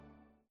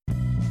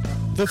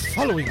The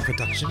following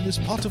production is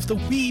part of the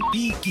We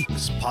Be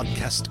Geeks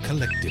podcast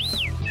collective.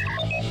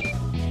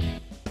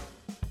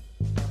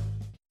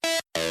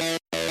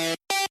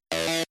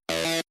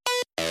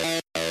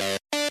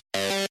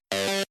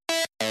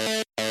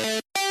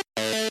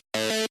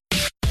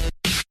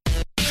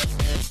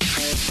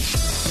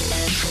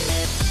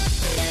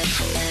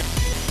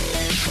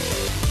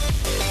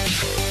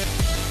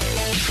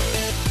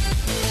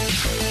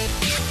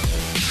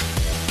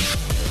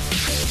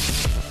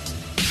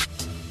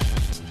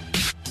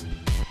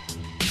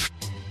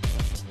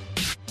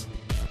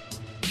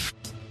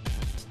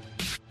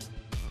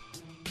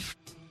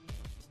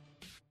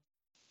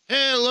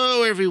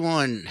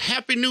 Everyone,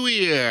 Happy New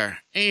Year,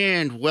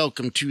 and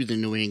welcome to the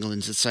New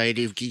England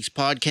Society of Geeks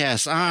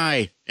podcast.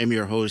 I am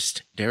your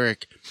host,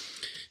 Derek,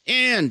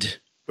 and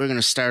we're going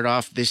to start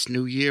off this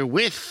new year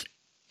with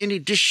an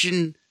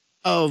edition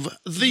of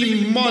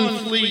the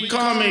monthly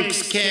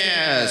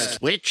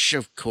Comicscast, which,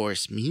 of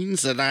course,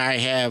 means that I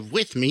have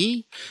with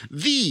me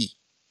the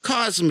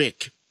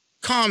cosmic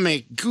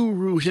comic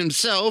guru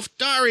himself,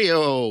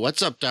 Dario.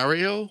 What's up,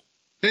 Dario?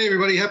 Hey,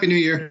 everybody. Happy New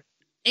Year.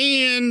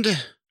 And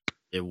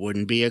it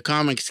wouldn't be a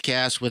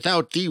Comicscast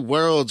without the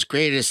world's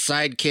greatest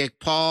sidekick,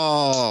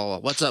 Paul.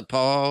 What's up,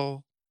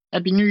 Paul?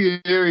 Happy New Year,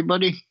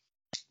 everybody.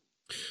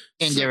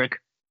 And Derek.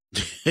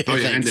 Oh,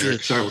 yeah, and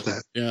Derek. Sorry about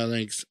that. Yeah,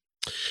 thanks.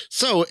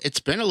 So,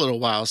 it's been a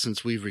little while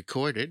since we've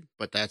recorded,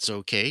 but that's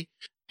okay.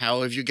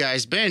 How have you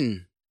guys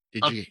been?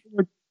 Did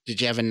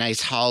you have a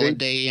nice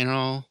holiday, you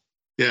know?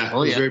 Yeah, it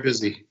was very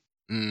busy.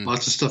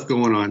 Lots of stuff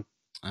going on.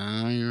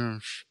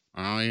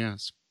 Oh,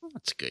 yes.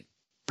 That's good.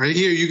 Right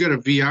here, you got a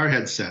VR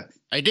headset.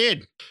 I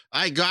did.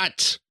 I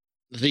got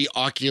the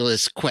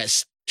Oculus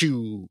Quest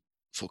 2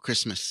 for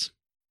Christmas.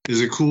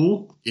 Is it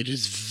cool? It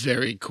is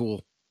very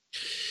cool.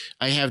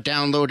 I have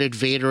downloaded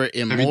Vader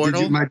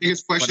Immortal. My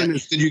biggest question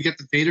is, did you get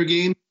the Vader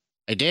game?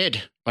 I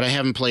did, but I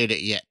haven't played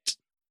it yet.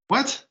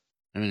 What?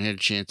 I haven't had a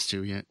chance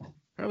to yet.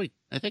 Probably,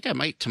 I think I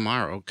might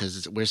tomorrow, because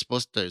it's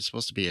supposed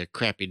to be a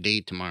crappy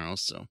day tomorrow,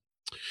 so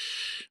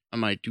I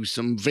might do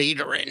some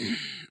Vadering.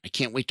 I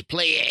can't wait to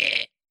play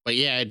it. But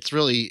yeah,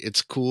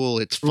 it's cool.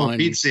 It's fun. Well,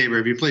 Beat Saber.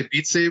 Have you played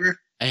Beat Saber?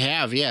 I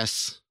have,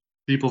 yes.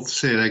 People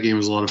say that game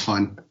is a lot of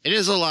fun. It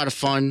is a lot of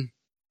fun.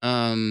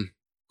 Of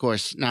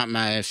course, not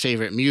my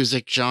favorite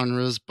music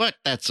genres, but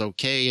that's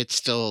okay. It's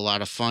still a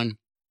lot of fun.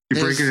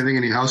 You break anything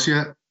in your house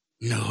yet?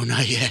 No,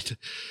 not yet.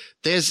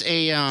 There's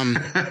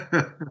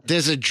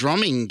a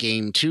drumming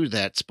game too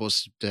that's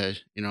supposed to,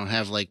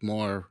 have like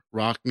more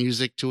rock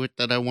music to it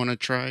that I want to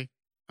try.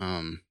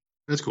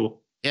 That's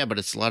cool. Yeah, but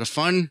it's a lot of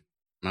fun.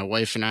 My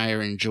wife and I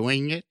are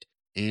enjoying it,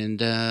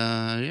 and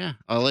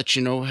I'll let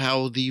you know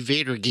how the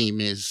Vader game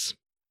is.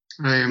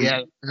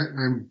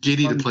 I'm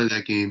giddy to play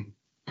that game.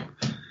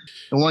 The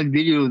one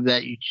video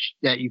that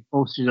you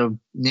posted of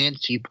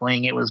Nancy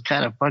playing it was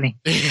kind of funny.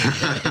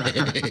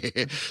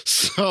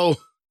 So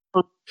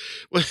I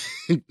was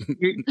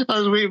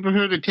waiting for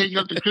her to take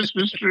out the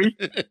Christmas tree.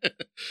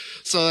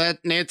 So that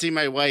Nancy,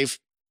 my wife.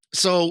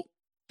 So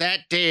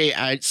that day,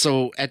 at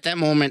that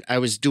moment, I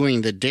was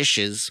doing the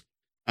dishes.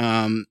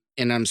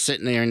 And I'm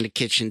sitting there in the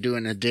kitchen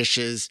doing the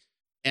dishes,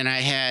 and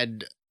I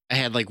had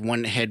like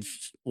one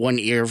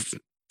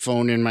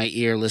earphone in my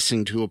ear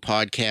listening to a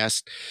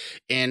podcast,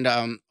 and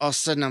all of a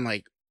sudden I'm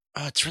like,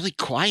 oh, it's really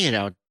quiet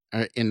out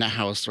in the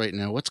house right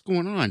now. What's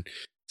going on?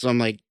 So I'm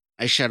like,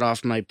 I shut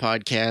off my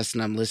podcast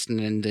and I'm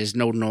listening, and there's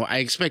no. I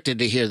expected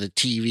to hear the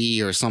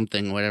TV or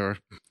something, whatever.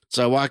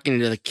 So I walk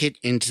into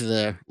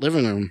the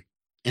living room,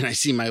 and I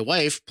see my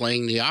wife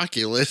playing the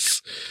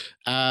Oculus.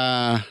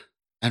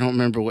 I don't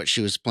remember what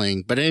she was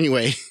playing, but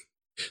anyway,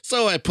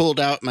 so I pulled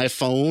out my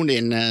phone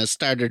and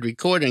started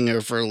recording her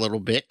for a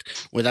little bit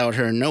without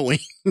her knowing.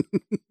 And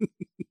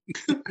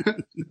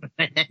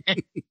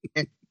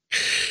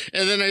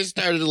then I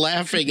started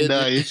laughing,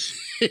 and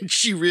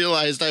she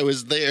realized I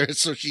was there,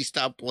 so she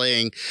stopped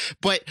playing.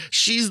 But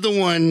she is the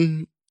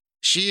one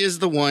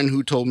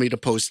who told me to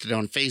post it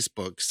on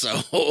Facebook.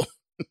 So,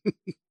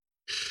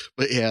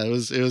 but yeah, it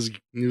was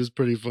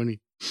pretty funny.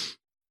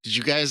 Did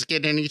you guys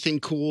get anything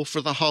cool for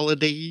the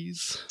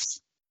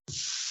holidays?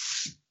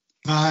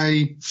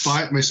 I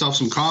bought myself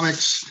some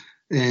comics,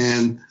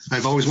 and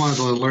I've always wanted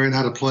to learn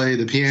how to play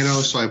the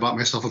piano, so I bought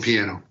myself a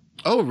piano.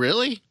 Oh,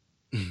 really?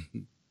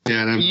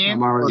 Yeah, and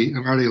I'm already a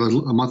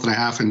month and a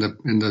half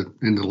into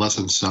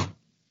lessons. So,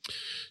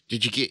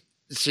 did you get?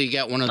 So you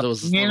got one of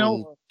those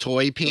little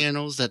toy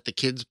pianos that the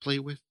kids play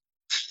with?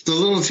 The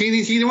little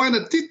teeny one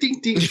that ding ding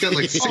ding. It's got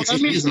like 6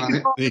 keys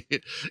on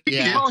it. Yeah. You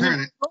can't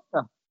turn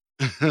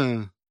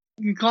it.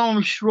 You call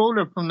him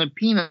Schroeder from the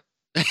Peanuts.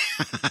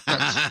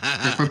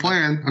 That's my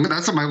plan.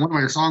 That's one of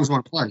my songs I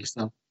want to play.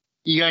 So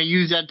you gotta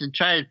use that to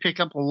try to pick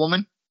up a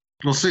woman.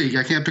 We'll see.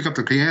 I can't pick up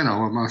the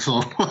piano,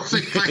 so we'll see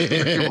if I can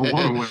pick up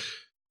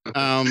a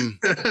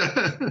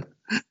woman.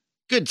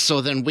 Good.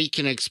 So then we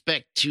can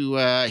expect to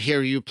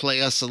hear you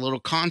play us a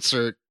little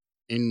concert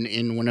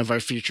in one of our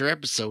future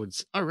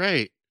episodes. All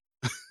right.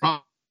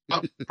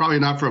 Probably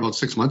not for about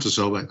 6 months or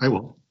so, but I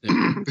will.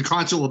 Yeah. The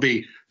concert will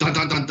be dun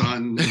dun dun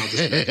dun.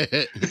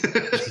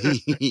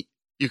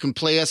 You can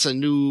play us a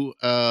new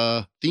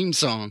theme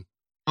song.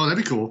 Oh,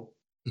 that'd be cool.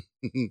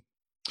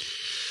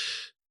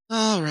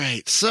 All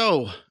right,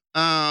 so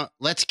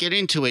let's get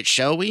into it,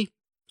 shall we?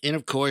 And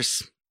of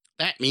course,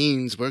 that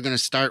means we're going to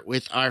start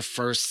with our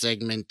first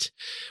segment,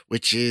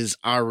 which is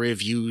our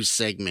review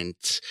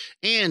segment.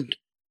 And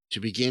to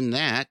begin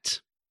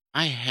that,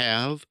 I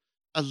have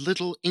a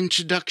little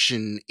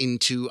introduction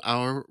into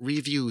our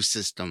review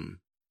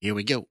system. Here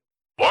we go.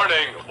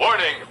 Warning,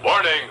 warning,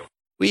 warning.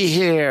 We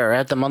here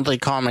at the Monthly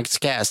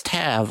Comicscast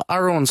have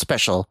our own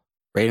special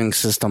rating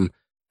system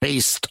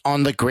based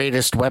on the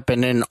greatest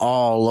weapon in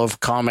all of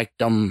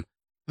comicdom,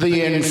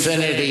 the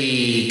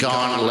Infinity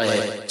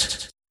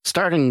Gauntlet.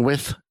 Starting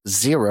with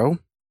 0,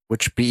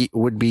 which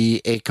would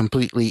be a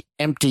completely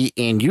empty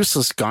and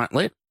useless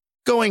gauntlet,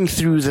 going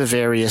through the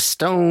various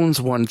stones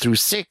 1 through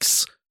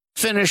 6,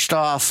 finished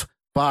off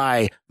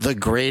by the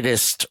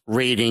greatest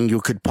rating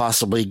you could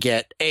possibly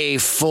get, a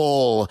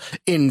full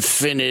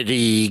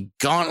Infinity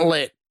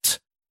Gauntlet.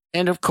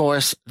 And of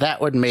course, that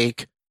would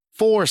make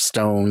 4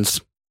 stones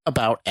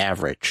about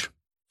average.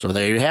 So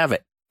there you have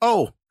it.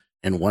 Oh,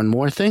 and one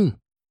more thing.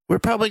 We're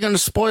probably going to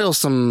spoil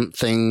some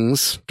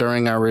things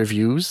during our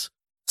reviews.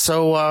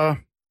 So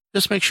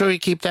just make sure you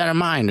keep that in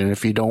mind. And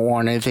if you don't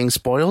want anything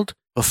spoiled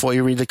before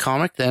you read the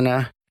comic, then...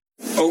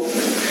 Oh,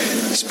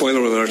 spoiler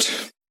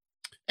alert.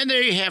 And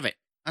there you have it.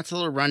 That's a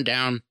little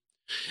rundown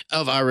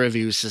of our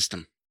review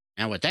system.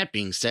 Now, with that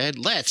being said,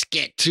 let's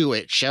get to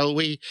it, shall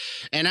we?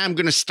 And I'm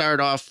going to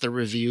start off the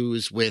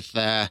reviews with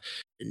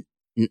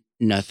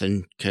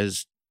nothing,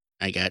 because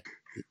I got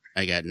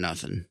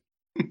nothing.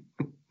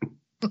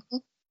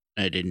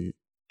 I didn't.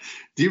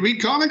 Do you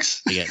read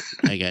comics?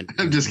 I got.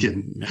 I'm just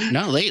kidding.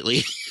 Not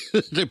lately.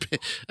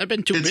 I've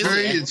been too busy.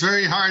 It's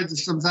very hard to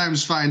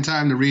sometimes find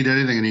time to read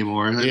anything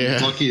anymore. Yeah.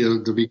 I'm lucky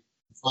to be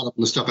caught up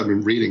in the stuff I've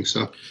been reading.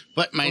 So,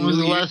 but when was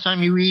the last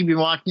time you read? Been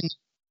watching?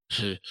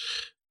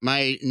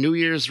 My New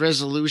Year's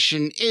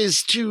resolution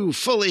is to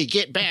fully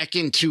get back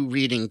into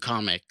reading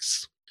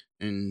comics.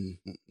 And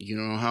you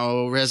know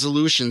how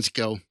resolutions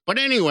go. But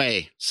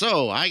anyway,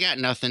 so I got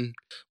nothing.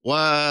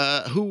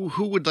 Who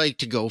would like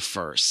to go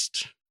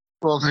first?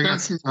 Well,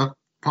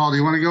 Paul, do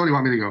you want to go or do you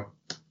want me to go?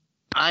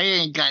 I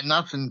ain't got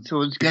nothing,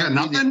 so it's got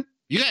nothing?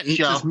 You got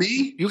just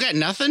me? You got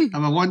nothing?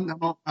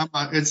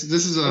 This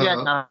is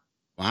a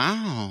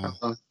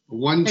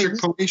one-trick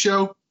pony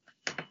show.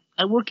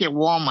 I work at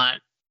Walmart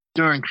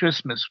during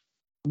Christmas.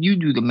 You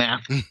do the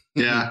math.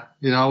 Yeah,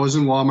 I was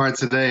in Walmart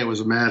today. It was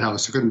a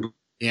madhouse. I couldn't.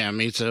 Yeah,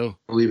 me too.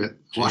 Believe it.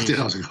 Walked in.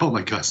 I was like, oh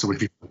my god, so many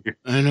people here.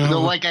 I know.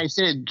 So, like I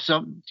said,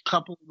 some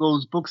couple of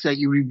those books that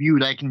you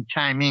reviewed, I can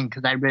chime in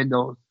because I read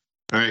those.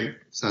 All right,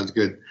 sounds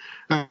good.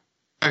 All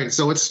right,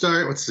 so let's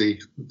start. Let's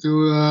see.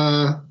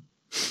 We'll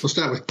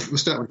start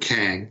with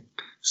Kang.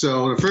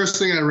 So the first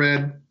thing I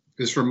read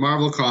is from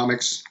Marvel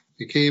Comics.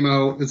 It came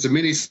out. It's a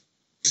mini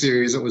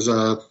series. It was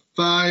a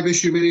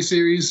 5-issue mini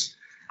series.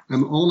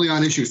 I'm only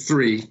on issue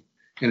 3,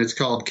 and it's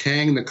called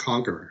Kang the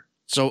Conqueror.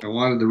 So I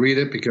wanted to read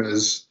it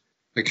because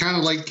I kind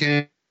of like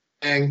Kang.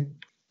 I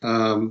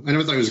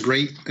never thought he was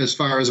great as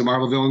far as a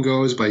Marvel villain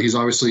goes, but he's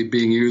obviously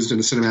being used in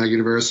the cinematic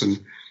universe.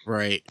 And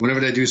right, whenever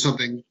they do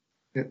something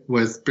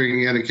with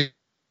bringing in a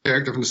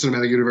character from the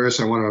cinematic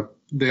universe,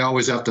 they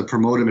always have to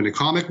promote him in the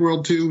comic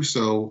world too.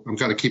 So I'm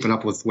kind of keeping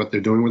up with what they're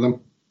doing with him.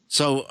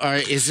 So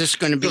is this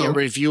going to be a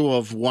review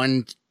of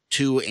 1,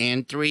 2,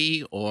 and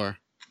 3, or?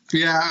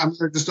 Yeah, I'm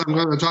going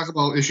to talk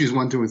about issues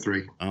 1, 2, and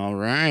 3. All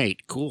right,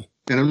 cool.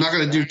 And I'm not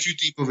going to do too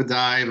deep of a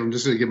dive. I'm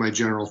just going to give my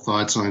general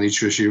thoughts on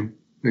each issue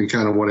and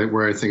kind of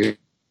where I think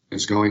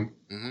it's going.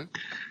 Mm-hmm.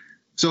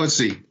 So let's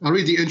see. I'll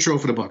read the intro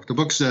for the book. The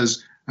book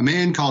says, a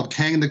man called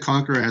Kang the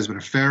Conqueror has been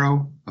a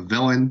pharaoh, a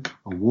villain,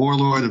 a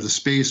warlord of the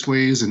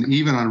spaceways, and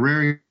even on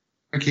rare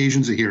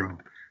occasions a hero.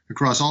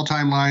 Across all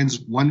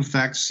timelines, one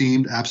fact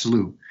seemed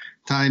absolute.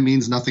 Time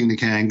means nothing to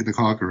Kang the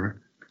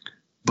Conqueror.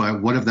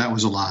 But what if that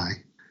was a lie?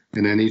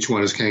 And then each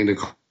one is Kang the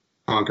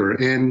Conqueror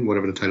in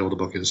whatever the title of the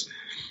book is.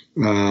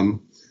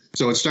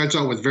 So it starts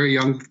out with very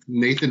young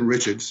Nathaniel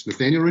Richards,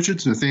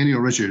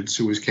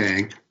 who was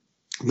Kang,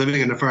 living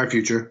in the far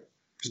future,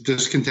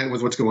 discontent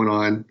with what's going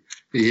on.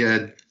 He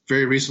had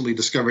very recently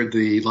discovered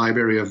the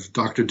library of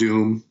Dr.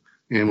 Doom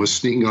and was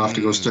sneaking off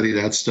to go study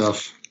that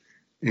stuff.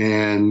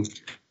 And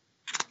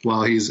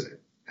while he's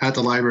at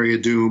the library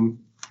of Doom,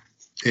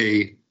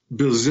 a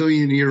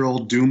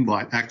bazillion-year-old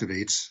Doombot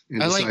activates and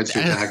decides to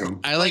attack him.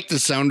 I like the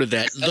sound of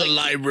that. The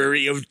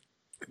library of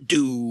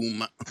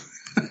Doom.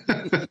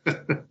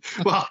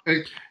 Well,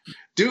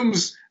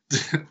 Doom's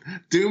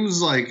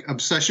like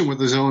obsession with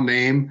his own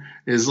name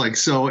is like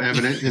so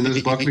evident in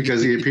this book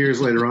because he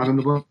appears later on in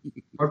the book.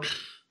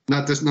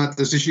 Not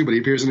this issue, but he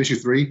appears in issue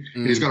 3.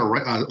 And he's got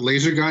a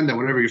laser gun that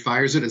whenever he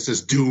fires it, it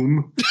says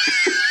Doom.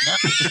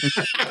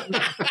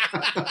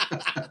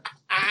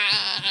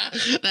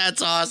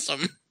 That's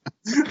awesome.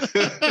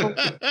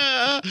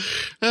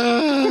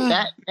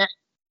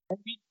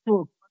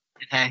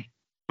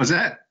 What's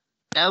that?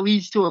 that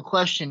leads to a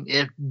question.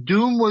 If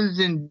Doom was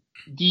in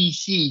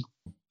DC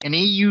and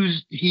he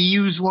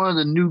used one of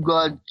the New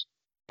God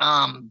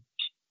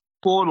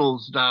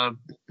portals,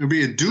 it'd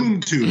be a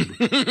Doom tube.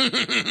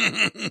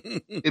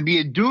 It'd be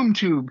a Doom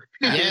tube.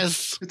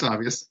 Yes. It's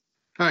obvious.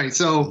 All right,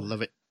 so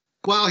Love it.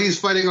 while he's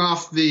fighting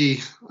off the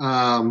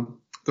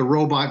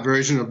robot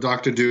version of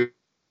Doctor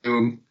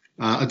Doom,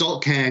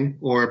 adult Kang,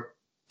 or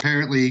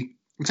apparently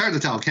it's hard to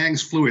tell.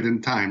 Kang's fluid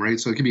in time, right?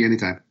 So it could be any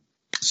time.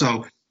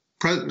 So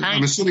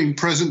I'm assuming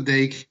present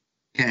day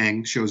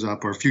Kang shows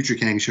up, or future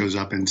Kang shows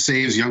up and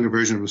saves younger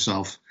version of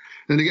himself.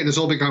 Then they get this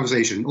whole big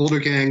conversation. Older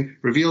Kang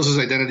reveals his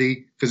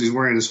identity because he's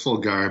wearing his full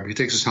garb. He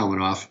takes his helmet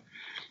off.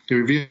 He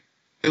reveals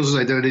his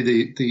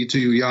identity to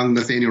young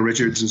Nathaniel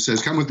Richards and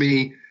says, "Come with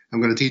me. I'm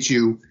going to teach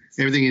you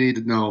everything you need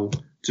to know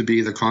to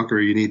be the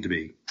conqueror you need to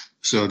be."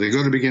 So they go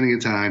to the beginning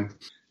of time,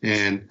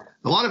 and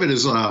a lot of it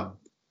is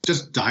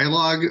just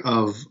dialogue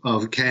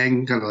of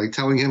Kang kind of like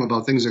telling him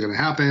about things that are going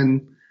to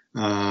happen,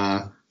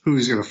 who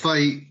he's going to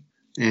fight,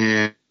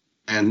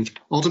 and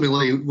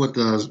ultimately what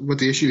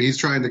the issue he's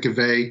trying to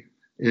convey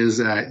is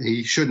that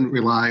he shouldn't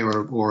rely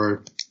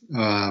or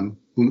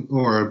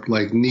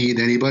like need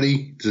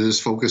anybody to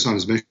just focus on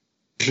his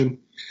mission.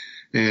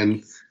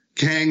 And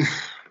Kang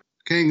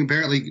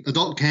apparently,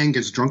 adult Kang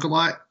gets drunk a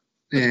lot,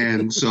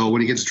 and so when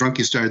he gets drunk,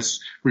 he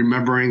starts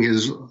remembering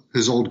his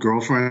old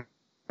girlfriend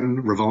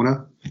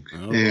Ravonna,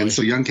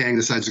 so young Kang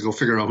decides to go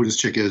figure out who this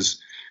chick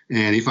is,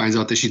 and he finds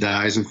out that she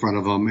dies in front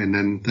of him, and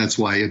then that's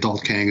why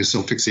adult Kang is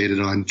so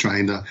fixated on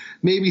trying to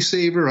maybe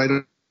save her. I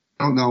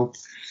don't know.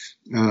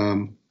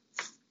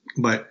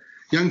 But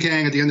young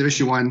Kang at the end of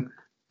issue 1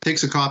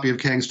 takes a copy of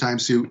Kang's time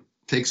suit,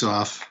 takes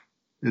off,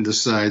 and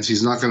decides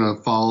he's not going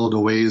to follow the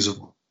ways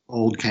of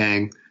old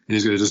Kang, and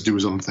he's going to just do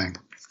his own thing.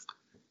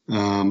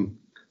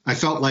 I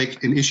felt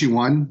like in issue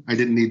 1, I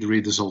didn't need to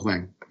read this whole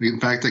thing.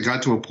 In fact, I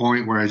got to a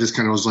point where I just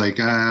kind of was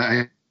like,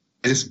 I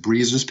just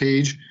breezed this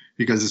page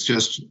because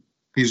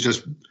he's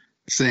just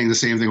saying the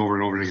same thing over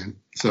and over again.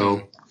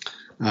 So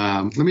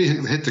let me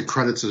hit the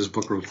credits of this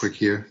book real quick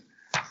here.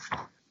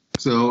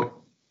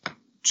 So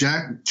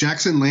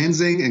Jackson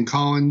Lansing and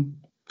Colin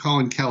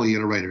Kelly are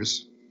the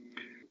writers.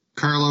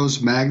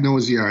 Carlos Magno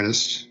is the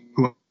artist,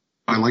 who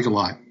I like a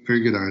lot.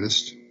 Very good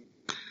artist.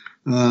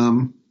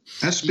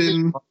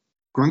 Espen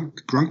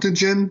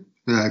Grunktagen,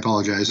 I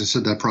apologize, I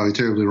said that probably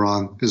terribly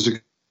wrong, is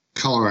the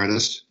color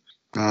artist.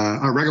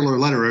 Our regular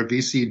letterer,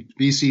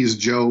 BC's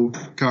Joe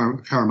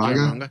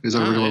Caramaga is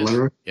our regular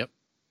letterer. Yep.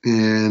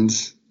 And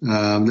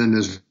then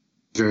there's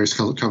various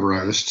cover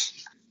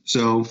artists.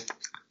 So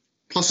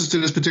pluses to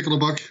this particular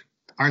book: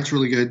 art's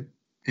really good,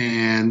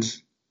 and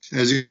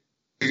as you're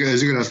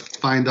going to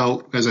find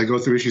out as I go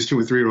through issues 2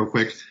 and 3 real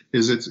quick,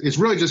 is it's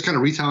really just kind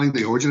of retelling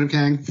the origin of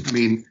Kang. I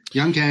mean,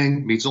 young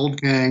Kang meets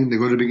old Kang. They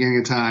go to the beginning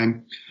of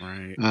time.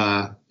 Right.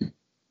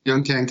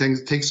 Young Kang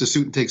takes the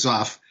suit and takes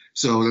off.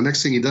 So the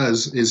next thing he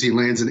does is he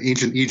lands in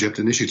ancient Egypt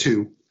in issue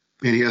 2,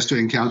 and he has to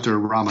encounter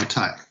Rama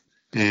Tut.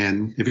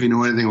 And if you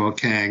know anything about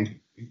Kang,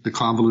 the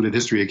convoluted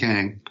history of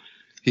Kang,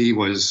 he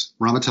was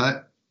Rama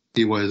Tut.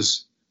 He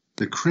was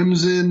the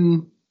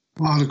Crimson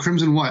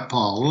what,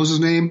 Paul? What was his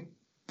name?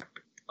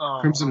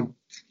 Crimson.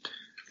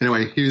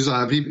 Anyway, he was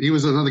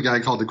another guy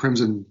called the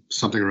Crimson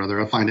something or other.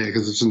 I'll find it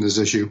because it's in this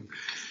issue.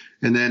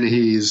 And then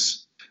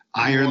he's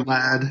Iron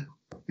Lad,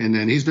 and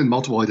then he's been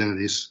multiple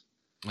identities.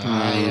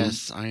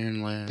 Yes,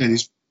 Iron Lad. And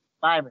he's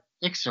 5 or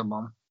 6 of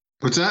them.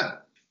 What's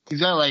that?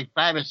 He's got like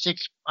 5 or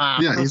 6.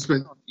 Yeah, he's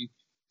been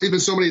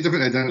so many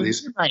different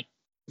identities. Right.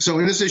 So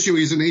in this issue,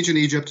 he's in ancient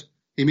Egypt.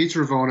 He meets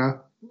Ravonna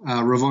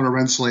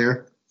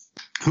Renslayer,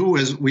 who,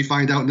 as we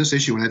find out in this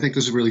issue, and I think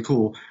this is really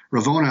cool,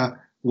 Ravonna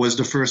was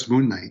the first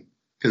Moon Knight,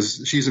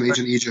 because she's in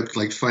ancient Egypt,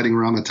 like fighting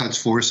Rama Tut's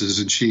forces,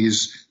 and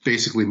she's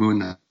basically Moon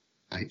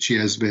Knight. She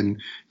has been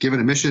given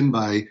a mission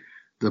by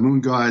the moon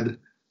god.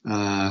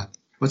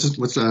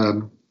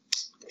 Khonshu?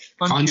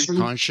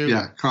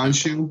 Yeah,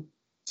 Khonshu.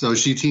 So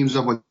she teams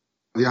up with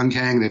young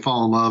Kang. They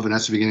fall in love, and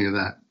that's the beginning of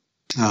that.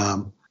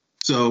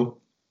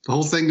 So the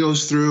whole thing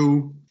goes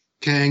through.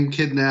 Kang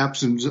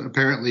kidnaps, and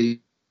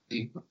apparently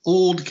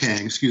old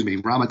Kang,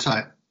 Rama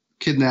Tut,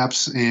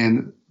 kidnaps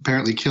and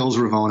apparently kills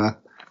Ravonna,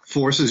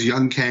 forces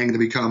young Kang to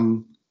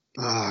become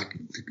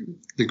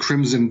the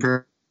Crimson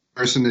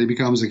person that he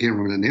becomes. I can't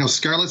remember the name.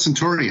 Scarlet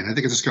Centurion. I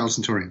think it's a Scarlet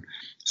Centurion.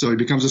 So he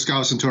becomes a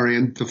Scarlet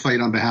Centurion to fight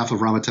on behalf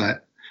of Rama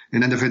Tut.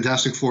 And then the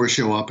Fantastic Four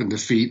show up and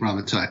defeat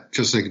Rama Tut,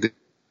 just like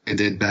they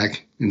did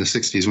back in the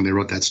 60s when they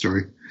wrote that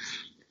story.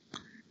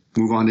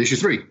 Move on to issue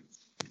 3.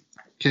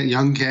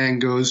 Young Kang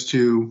goes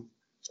to...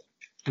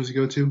 Who does he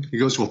go to? He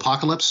goes to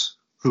Apocalypse,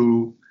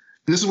 who...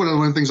 This is one of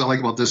the things I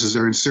like about this, is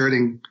they're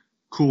inserting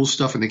cool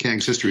stuff into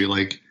Kang's history,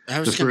 like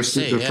the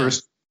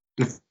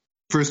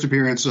first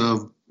appearance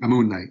of a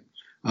Moon Knight.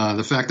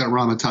 The fact that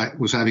Rama Tut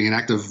was having an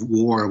active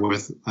war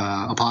with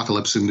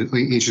Apocalypse in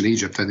ancient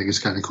Egypt, I think is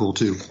kind of cool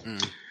too.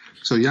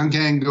 So young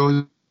Kang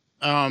goes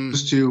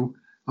to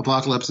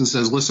Apocalypse and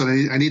says,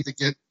 "Listen, I need to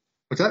get..."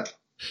 What's that?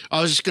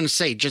 I was just going to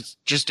say,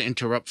 just to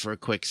interrupt for a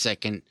quick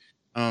second,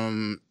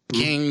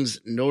 King's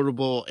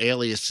notable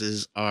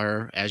aliases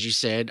are, as you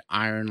said,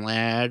 Iron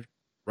Lad,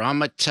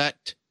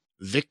 Ramatut,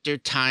 Victor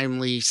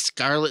Timely,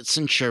 Scarlet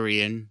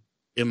Centurion,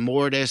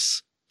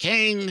 Immortus,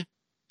 King,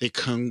 the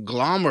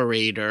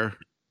Conglomerator,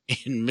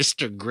 and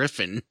Mr.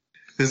 Griffin.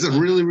 There's a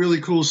really, really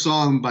cool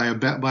song by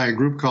a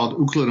group called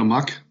Uklin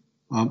Amok.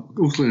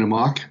 Uklin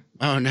Amok.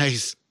 Oh,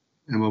 nice.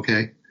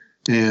 M-O-K.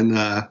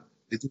 And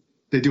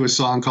they do a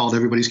song called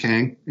Everybody's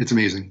Kang. It's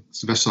amazing.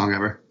 It's the best song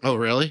ever. Oh,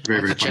 really? Very,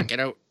 very fun. Check it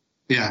out.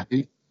 Yeah.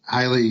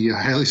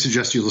 Highly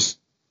suggest you listen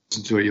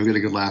to it. You'll get a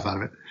good laugh out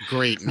of it.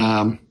 Great.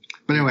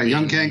 But anyway,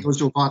 young Kang goes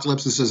to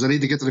Apocalypse and says, I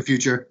need to get to the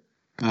future.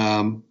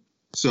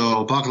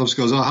 So Apocalypse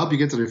goes, I'll help you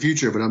get to the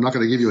future, but I'm not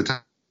going to give you a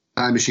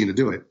time machine to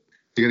do it.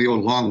 You're going to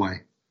go a long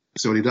way.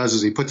 So what he does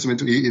is he puts him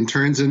he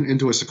turns him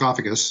into a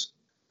sarcophagus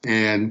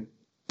and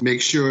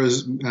makes sure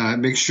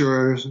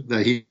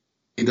that he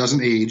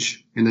doesn't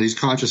age and that he's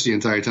conscious the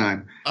entire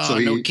time. Oh, so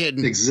he no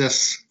kidding.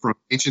 exists from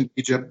ancient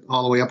Egypt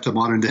all the way up to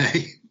modern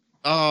day.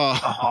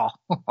 Oh.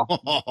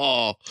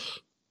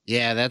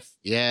 Yeah,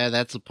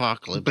 that's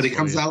Apocalypse. But he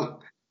comes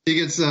out. He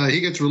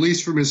gets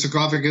released from his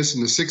sarcophagus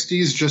in the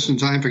 60s, just in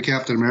time for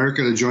Captain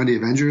America to join the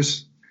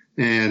Avengers.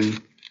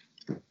 And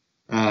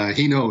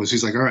he knows.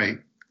 He's like, all right,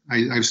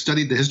 I've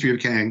studied the history of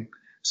Kang,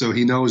 so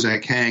he knows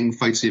that Kang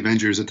fights the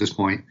Avengers at this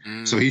point.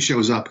 So he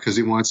shows up because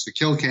he wants to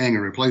kill Kang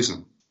and replace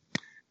him.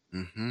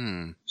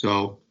 Mm-hmm.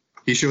 So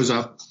he shows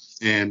up,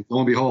 and lo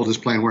and behold, his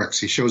plan works.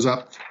 He shows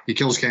up. He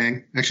kills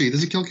Kang. Actually,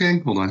 does he kill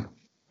Kang? Hold on.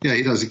 Yeah,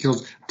 he does. He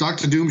kills.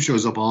 Dr. Doom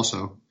shows up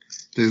also.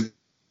 There's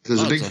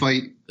a big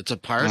fight. It's a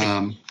party.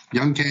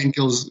 Young Kang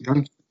kills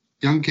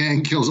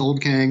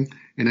old Kang,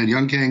 and then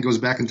young Kang goes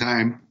back in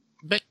time.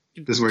 This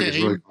is where it gets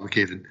really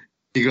complicated.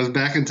 He goes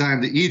back in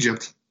time to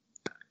Egypt,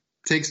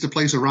 takes the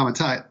place of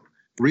Ramatut,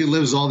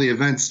 relives all the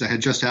events that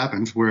had just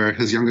happened, where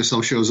his younger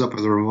self shows up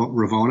with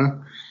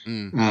Ravonna,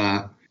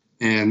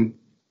 and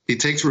he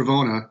takes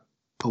Ravonna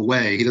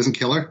away. He doesn't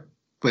kill her,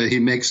 but he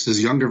makes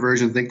his younger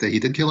version think that he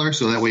did kill her,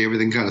 so that way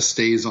everything kind of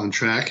stays on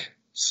track.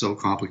 So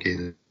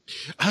complicated.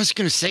 I was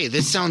going to say,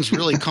 this sounds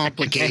really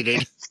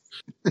complicated.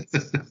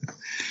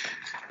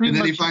 And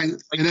then he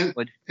finds, and then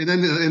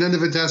the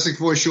Fantastic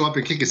Four show up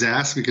and kick his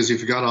ass because he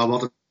forgot all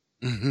about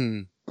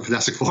the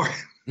Fantastic Four. All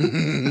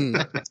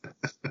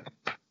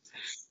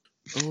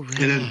right.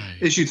 And then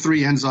issue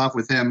 3 ends off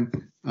with him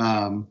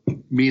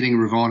meeting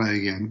Ravonna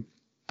again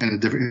in a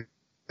different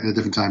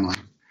timeline.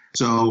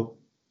 So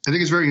I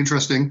think it's very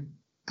interesting.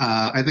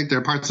 I think there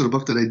are parts of the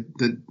book that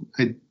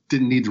I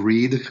didn't need to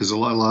read because a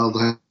lot of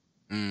the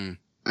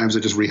times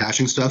they're just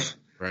rehashing stuff.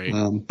 Right.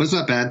 But it's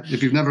not bad.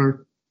 If you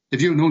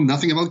know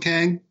nothing about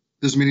Kang,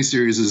 this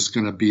miniseries is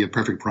going to be a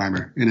perfect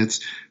primer. And it's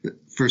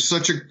for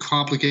such a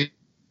complicated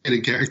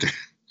character.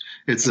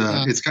 It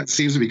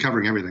seems to be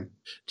covering everything.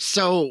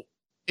 So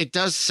it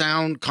does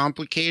sound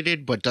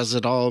complicated, but does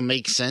it all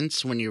make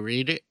sense when you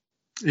read it?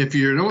 If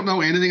you don't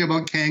know anything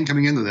about Kang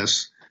coming into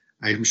this,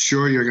 I'm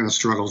sure you're going to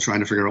struggle trying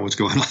to figure out what's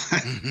going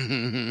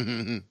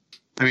on.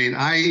 I mean,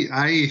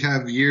 I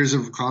have years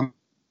of comic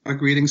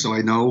reading, so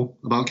I know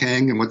about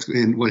Kang and what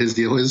his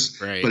deal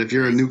is. Right. But if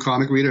you're a new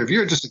comic reader, if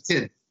you're just a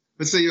kid,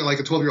 let's say you're like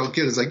a 12-year-old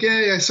kid, it's like,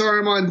 hey, I saw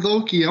him on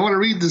Loki. I want to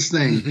read this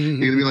thing. You're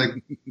going to be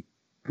like,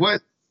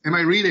 what am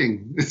I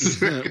reading?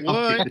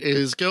 What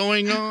is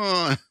going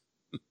on?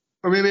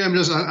 Or maybe I'm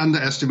just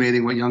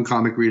underestimating what young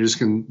comic readers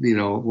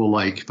will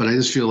like. But I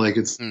just feel like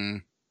it's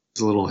a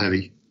little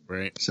heavy.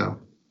 Right. So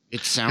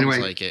it sounds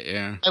like it,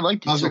 yeah. I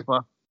liked it so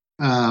far.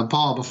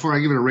 Paul, before I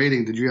give it a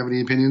rating, did you have any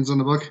opinions on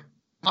the book?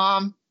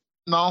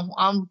 No,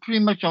 I'm pretty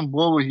much on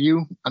board with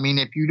you. I mean,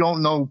 if you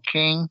don't know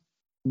King,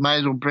 you might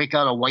as well break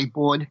out a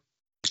whiteboard.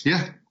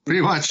 Yeah,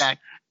 pretty much.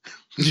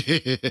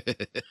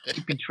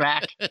 Keeping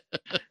track.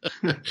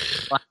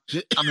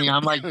 I mean,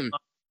 I'm like,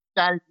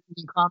 started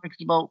reading comics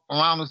about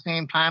around the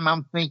same time.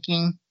 I'm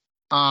thinking,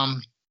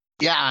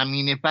 yeah, I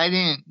mean, if I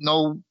didn't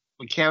know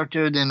the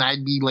character, then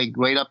I'd be like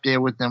right up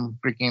there with them,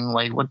 freaking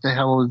like, what the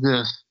hell is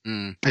this?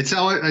 I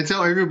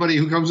tell everybody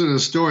who comes into the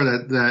store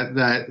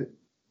that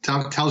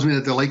tells me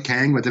that they like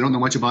Kang, but they don't know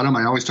much about him.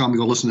 I always tell them to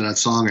go listen to that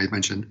song I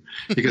mentioned,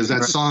 because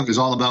that song is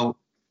all about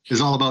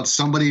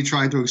somebody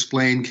trying to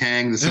explain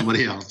Kang to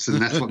somebody else,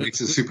 and that's what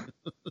makes it super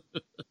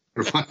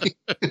funny.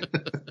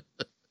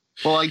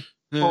 Well,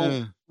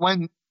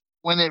 when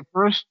it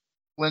first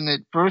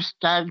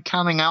started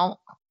coming out,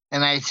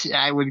 and I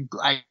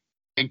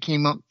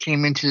came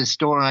into the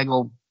store and I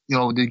go,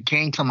 did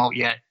Kang come out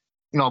yet?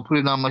 Put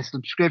it on my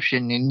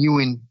subscription, and you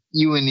and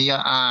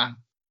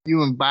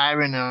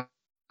Byron are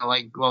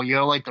like, well,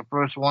 you're like the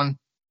first one,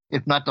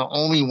 if not the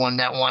only one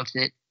that wants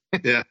it.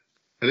 Yeah.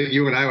 I think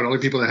you and I were the only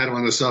people that had him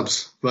on the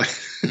subs. But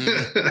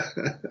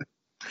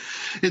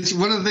it's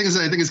one of the things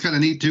that I think is kind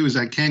of neat, too, is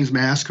that Kang's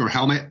mask or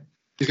helmet,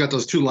 he's got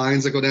those 2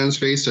 lines that go down his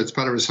face. So it's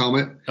part of his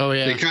helmet. Oh,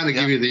 yeah. They kind of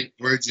give you the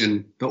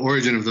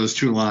origin of those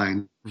 2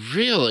 lines.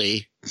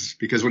 Really?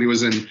 Because when he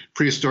was in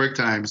prehistoric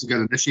times, he got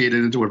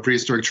initiated into a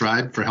prehistoric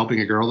tribe for helping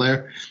a girl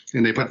there.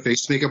 And they put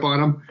face makeup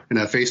on him. And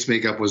that face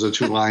makeup was the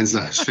 2 lines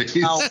on his face.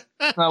 Now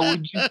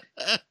would you...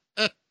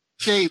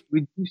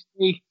 would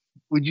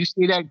you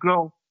say that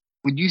girl?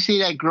 Would you say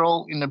that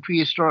girl in the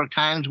prehistoric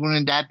times?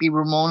 Wouldn't that be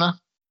Ramona?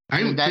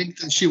 I don't think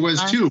that she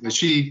was too, but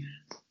she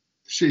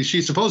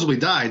supposedly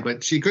died,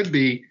 but she could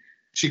be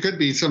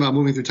somehow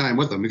moving through time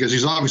with them because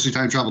she's obviously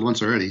time traveled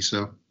once already.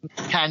 So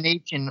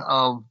incarnation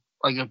of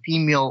like a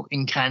female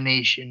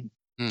incarnation.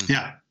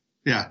 Yeah.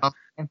 I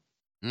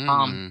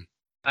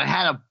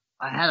had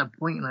a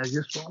point and I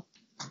just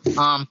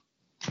lost.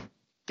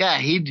 Yeah,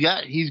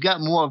 he's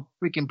got more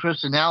freaking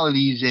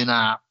personalities than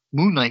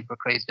Moon Knight, for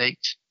Christ's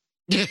sakes.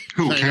 Okay.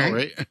 I know,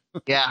 right?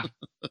 Yeah.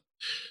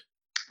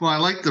 Well, I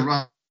like the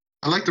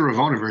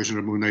Ravonna version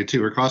of Moon Knight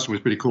too. Her costume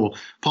was pretty cool.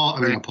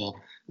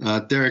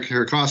 Derek,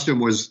 her costume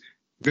was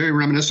very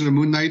reminiscent of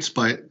Moon Knight's,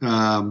 but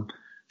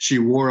she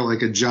wore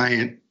like a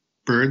giant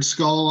bird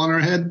skull on her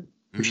head,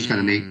 which is kind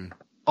of neat.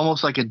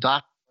 Almost like a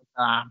doctor.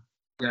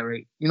 Yeah,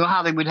 right. You know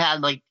how they would have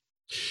like.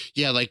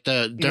 Yeah, like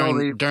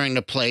during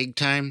the plague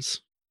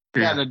times.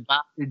 Yeah, the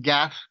Doctor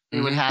Death.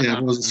 They would have. Yeah,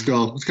 it was a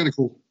skull. It's kind of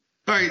cool.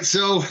 All right,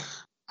 so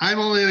I'm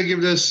only going to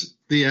give this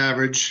the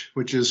average,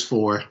 which is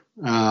 4.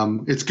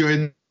 It's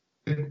good.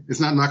 It's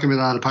not knocking it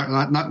out of park.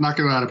 Not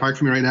knocking it out of park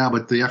for me right now,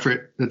 but the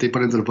effort that they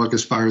put into the book,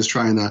 as far as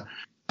trying to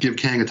give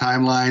Kang a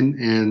timeline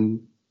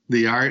and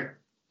the art,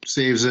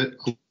 saves it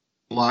a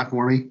lot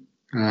for me.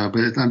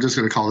 But I'm just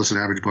going to call this an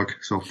average book.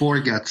 So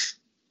 4 gets.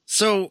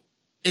 So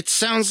it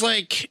sounds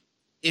like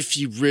if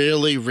you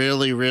really,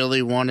 really,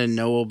 really want to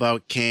know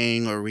about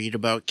Kang or read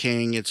about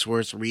Kang, it's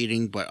worth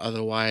reading. But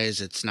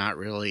otherwise, it's not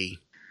really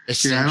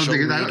essential.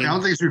 I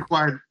don't think it's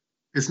required.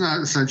 It's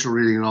not essential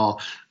reading at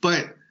all.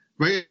 But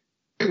right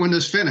when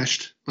this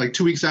finished, like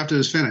 2 weeks after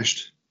this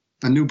finished,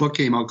 a new book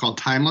came out called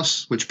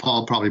Timeless, which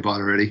Paul probably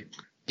bought already.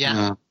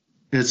 Yeah.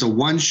 It's a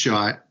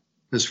one-shot,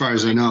 as far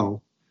as I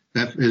know,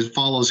 that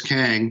follows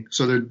Kang.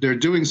 So they're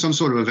doing some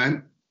sort of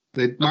event.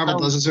 Marvel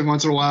does this every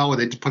once in a while, where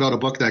they put out a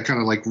book that kind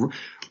of like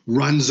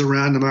runs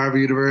around the Marvel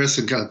universe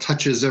and kind of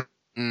touches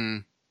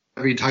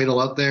every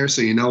title out there,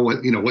 so you know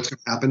what's going to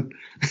happen.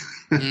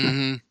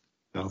 Mm-hmm.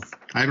 So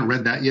I haven't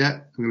read that yet.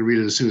 I'm going to read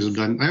it as soon as I'm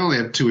done. I only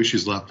have 2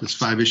 issues left. It's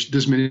 5 issues.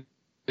 This mini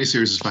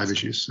series is 5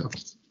 issues. So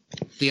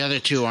the other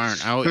 2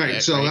 aren't out yet. All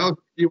right. So right?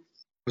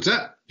 What's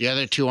that? The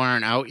other 2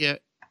 aren't out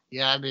yet.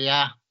 Yeah, they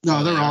are.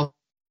 No, they're all.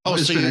 Oh,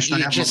 so finished.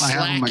 you're just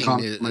slacking.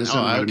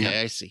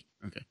 Okay, I see.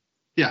 Okay.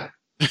 Yeah,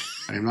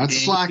 I'm not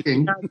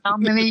slacking. How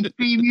many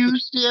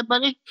previews there,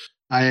 buddy?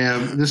 I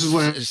am. This is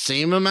what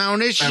same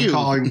amount as I'm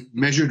calling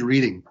measured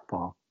reading,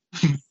 Paul.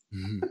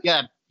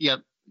 Yeah.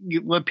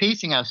 We're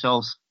pacing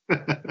ourselves.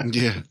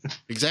 Yeah,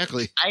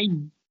 exactly. I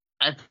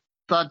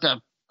thought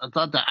the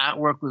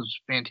artwork was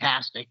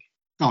fantastic.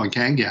 Oh, and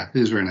Kang, yeah, it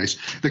is very nice.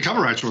 The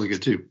cover art's really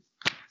good too.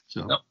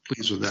 So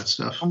pleased with that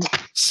stuff.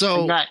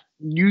 So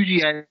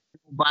usually I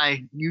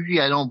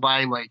don't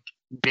buy like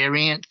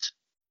variants,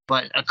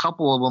 but a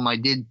couple of them I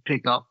did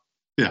pick up.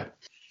 Yeah.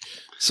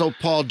 So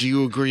Paul, do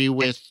you agree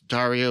with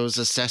Dario's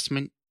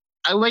assessment?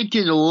 I liked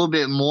it a little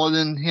bit more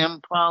than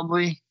him,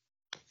 probably.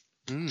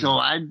 So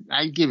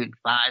I'd give it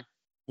 5.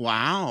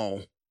 Wow.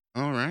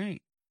 All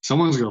right.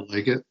 Someone's gonna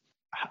like it.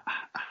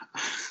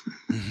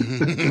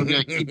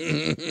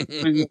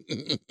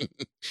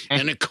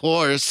 And of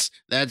course,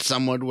 that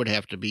someone would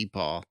have to be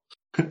Paul.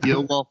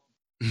 You're welcome.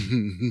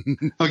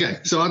 Okay,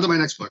 so on to my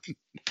next book.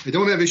 I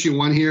don't have issue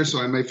 1 here, so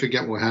I might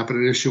forget what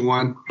happened in issue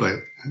 1, but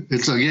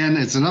it's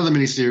another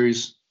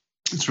miniseries.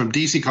 It's from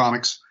DC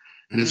Comics,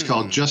 and it's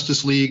called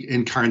Justice League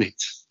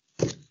Incarnate.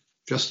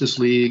 Justice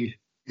League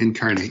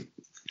Incarnate.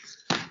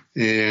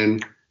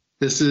 And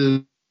this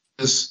is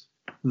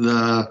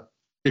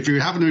if you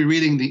happen to be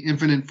reading the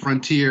Infinite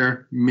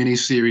Frontier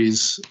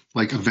miniseries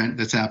like event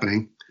that's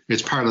happening,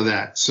 it's part of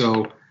that.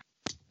 So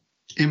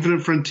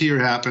Infinite Frontier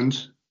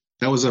happened.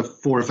 That was a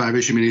 4 or 5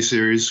 issue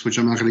miniseries, which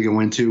I'm not going to go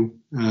into.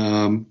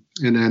 And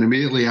then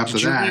immediately after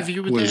that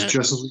was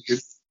Justice League.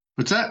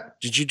 What's that?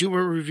 Did you do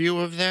a review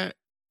of that?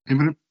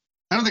 Infinite?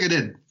 I don't think I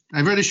did.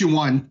 I've read issue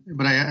 1,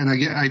 but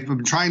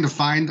I'm trying to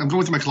find. I'm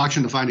going through my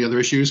collection to find the other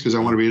issues because I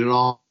want to read it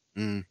all.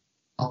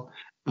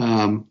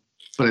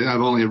 But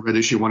I've only read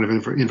issue 1 of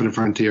Infinite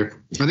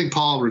Frontier. I think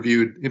Paul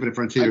reviewed Infinite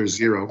Frontier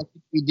 0. I think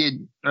we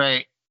did,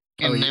 right?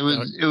 And it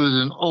was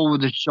an over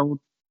the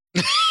shoulder.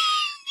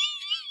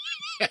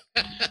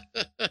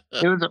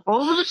 It was an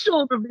over the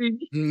shoulder,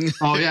 baby.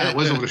 Oh yeah, it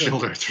was over the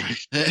shoulder. That's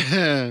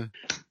right.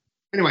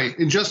 Anyway,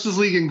 in Justice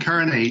League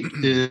Incarnate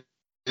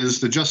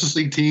is the Justice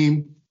League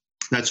team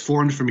that's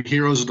formed from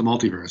heroes of the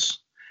multiverse,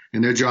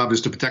 and their job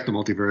is to protect the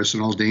multiverse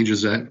and all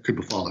dangers that could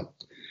befall it.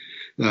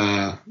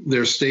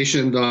 They're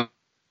stationed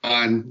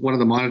on one of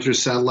the Monitor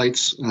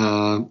satellites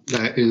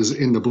that is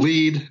in the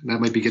Bleed. That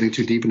might be getting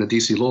too deep into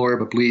DC lore,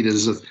 but Bleed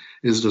is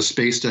the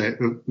space that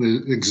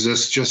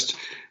exists just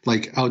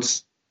like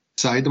outside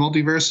the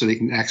multiverse, so they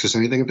can access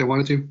anything if they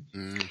wanted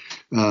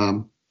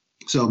to.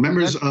 So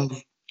members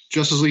of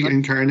Justice League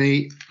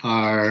Incarnate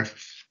are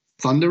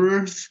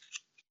Thunderer,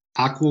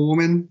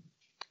 Aquawoman,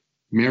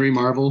 Mary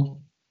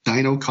Marvel,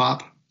 Dino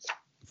Cop,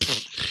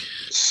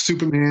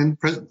 Superman,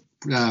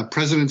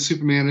 President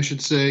Superman, I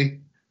should say,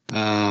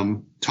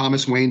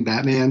 Thomas Wayne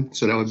Batman.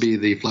 So that would be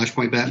the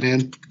Flashpoint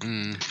Batman.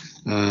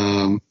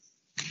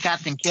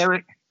 Captain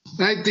Carrot.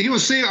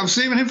 I'm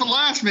saving him for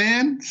last,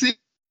 man. Saving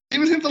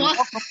him for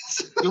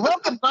last. You're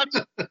welcome, buddy.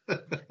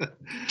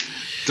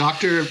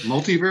 Dr.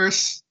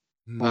 Multiverse.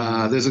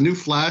 There's a new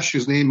Flash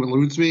whose name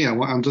eludes me.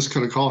 I'm just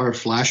going to call her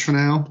Flash for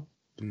now.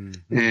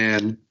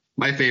 And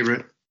my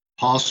favorite,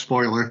 Paul's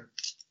spoiler,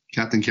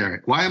 Captain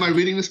Carrot. Why am I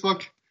reading this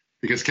book?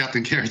 Because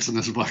Captain Carrot's in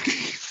this book.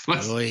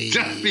 Let's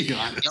just be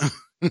honest.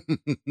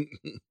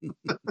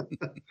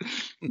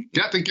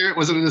 Captain Carrot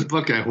wasn't in this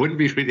book, I wouldn't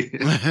be reading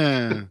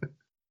it.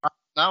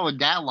 Not with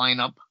that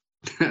lineup.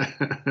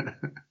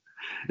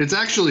 This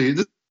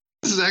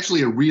is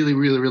actually a really,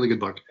 really, really good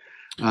book.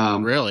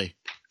 Really?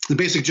 The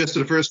basic gist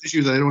of the first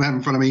issue that I don't have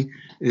in front of me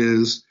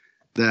is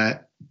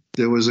that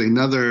there was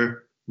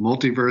another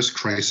multiverse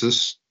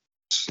crisis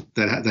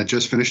that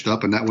just finished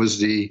up, and that was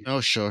the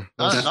Death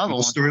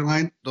Metal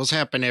storyline. Those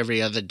happen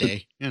every other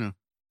day,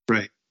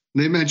 Right.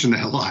 They mentioned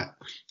that a lot.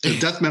 The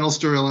Death Metal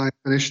storyline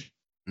finished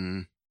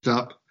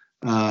up.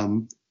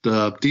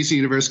 The DC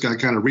universe got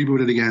kind of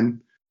rebooted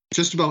again.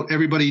 Just about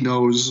everybody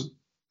knows.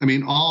 I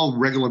mean, all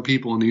regular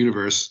people in the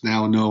universe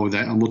now know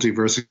that a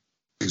multiverse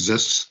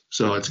exists,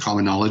 so it's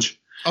common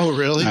knowledge. Oh,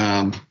 really?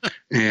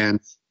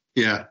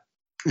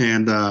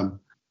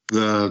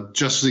 The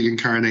Justice League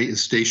Incarnate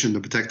is stationed to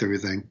protect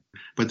everything.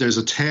 But there's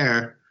a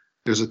tear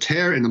in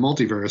the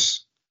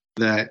multiverse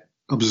that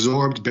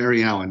absorbed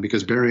Barry Allen,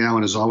 because Barry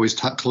Allen is always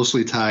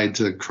closely tied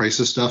to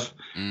crisis stuff.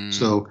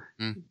 So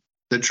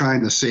they're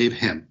trying to save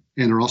him,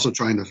 and they're also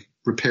trying to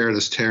repair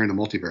this tear in the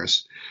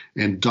multiverse.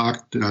 And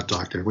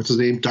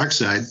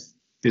Darkseid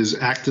is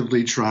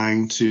actively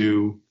trying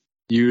to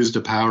use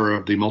the power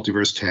of the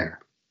multiverse tear.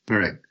 All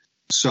right.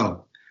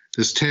 So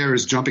this tear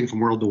is jumping from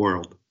world to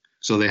world.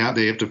 So they have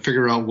to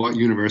figure out what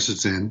universe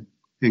it's in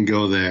and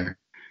go there.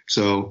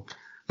 So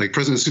like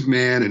President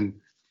Superman and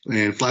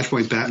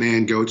Flashpoint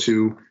Batman go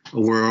to a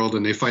world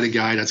and they fight a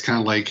guy that's kind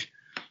of like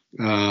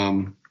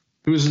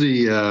who's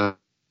the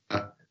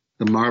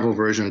Marvel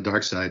version of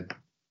Darkseid?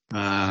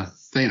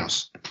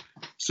 Thanos.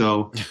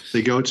 So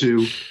they go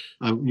to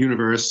a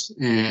universe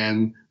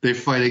and they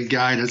fight a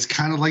guy that's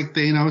kind of like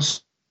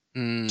Thanos.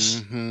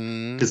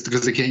 It's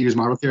because they can't use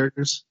Marvel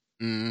characters.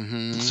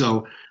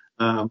 So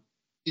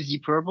is he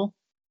purple?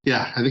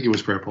 Yeah, I think he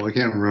was purple. I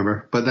can't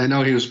remember, but I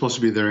know he was supposed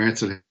to be their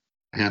answer to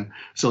him.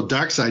 So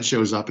Darkseid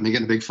shows up and they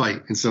get in a big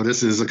fight. And so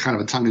this is a kind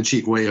of a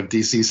tongue-in-cheek way of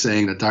DC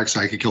saying that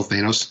Darkseid could kill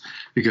Thanos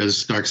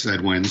because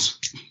Darkseid wins.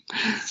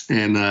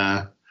 And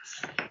that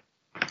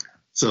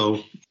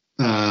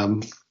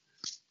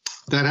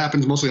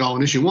happens mostly all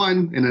in issue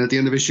 1. And then at the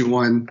end of issue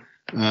 1,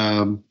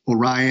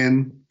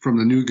 Orion from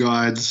the New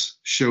Gods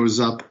shows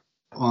up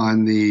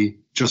on the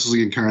Justice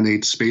League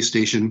Incarnate space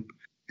station,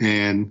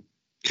 and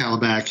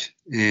Calabac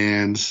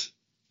and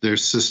their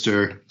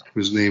sister,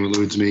 whose name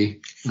eludes me,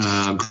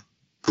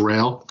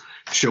 Grail,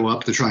 show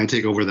up to try and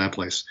take over that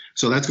place.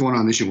 So that's going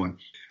on in issue 1.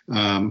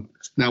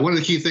 Now, one of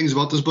the key things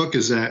about this book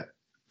is that,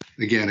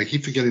 again, I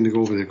keep forgetting to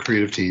go over the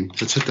creative team.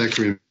 Let's hit that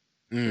creative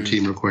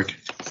team real quick.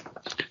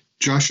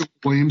 Joshua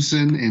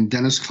Williamson and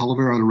Dennis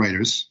Culliver are the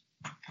writers.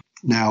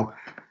 Now,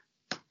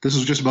 this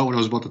is just about what I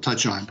was about to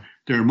touch on.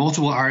 There are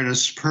multiple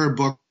artists per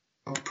book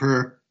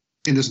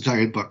in this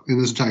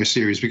entire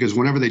series, because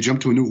whenever they jump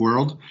to a new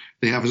world,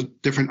 they have a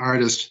different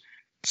artist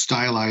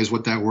stylize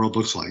what that world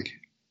looks like.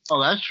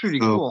 Oh, that's pretty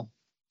cool.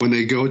 When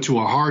they go to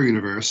a horror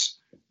universe,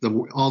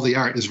 all the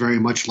art is very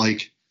much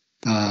like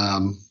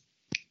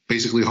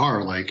basically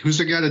horror. Like, who's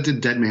the guy that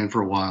did Deadman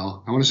for a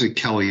while? I want to say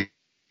Kelly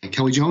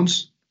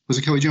Jones. Was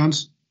it Kelly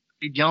Jones?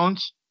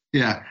 Jones?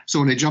 Yeah. So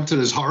when they jump to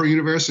this horror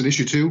universe in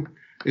issue 2,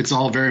 it's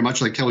all very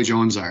much like Kelly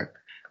Jones art.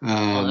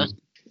 In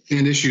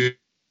issue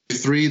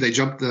 3, they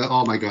jump to,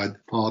 oh my God,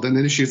 Paul. Then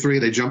in issue 3,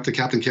 they jump to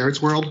Captain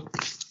Carrot's world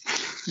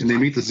and they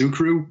meet the zoo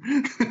crew.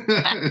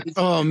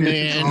 Oh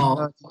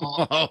man.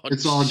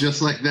 It's all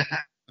just like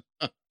that.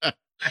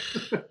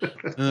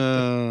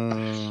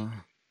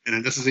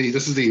 And this is the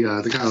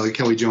kind of like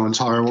Kelly Jones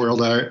horror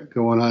world art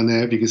going on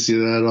there. If you can see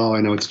that at all,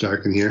 I know it's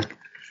dark in here.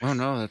 Oh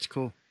no, that's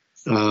cool.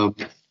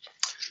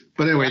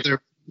 But anyway,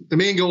 the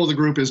main goal of the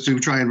group is to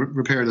try and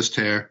repair this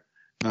tear.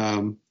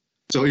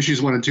 So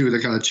issues 1 and 2,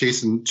 they're kind of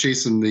chasing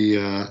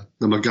the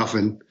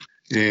MacGuffin,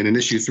 and in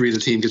issue 3, the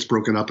team gets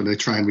broken up and they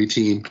try and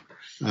reteam.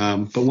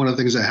 But one of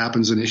the things that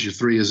happens in issue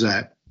 3 is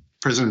that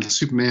President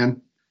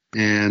Superman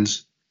and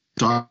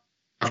Dr.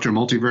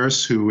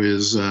 Multiverse, who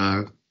is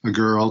a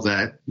girl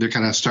that they're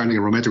kind of starting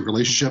a romantic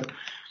relationship,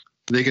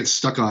 they get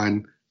stuck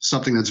on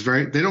something that's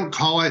they don't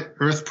call it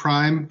Earth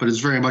Prime, but it's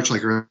very much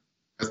like Earth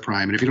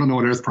Prime. And if you don't know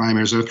what Earth Prime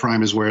is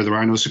where there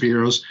are no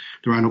superheroes,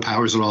 there are no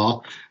powers at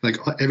all. Like,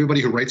 everybody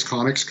who writes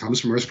comics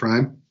comes from Earth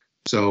Prime.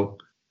 So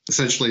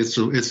essentially it's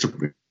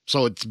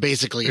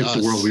basically it's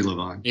the world we live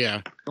on.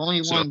 Yeah. The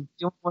only one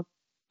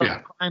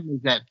Prime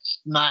is that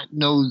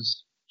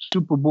snot-nosed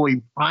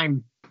Superboy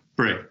Prime.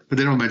 Right. But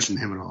they don't mention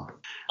him at all.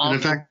 And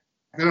in fact,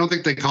 I don't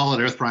think they call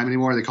it Earth Prime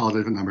anymore. They call it a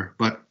different number.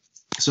 But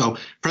So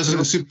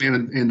President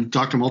Superman and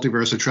Dr.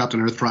 Multiverse are trapped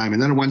on Earth Prime,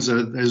 and they're the ones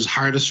that is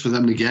hardest for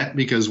them to get,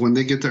 because when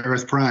they get to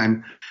Earth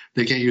Prime,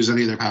 they can't use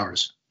any of their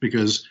powers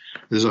because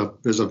there's a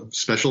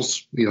special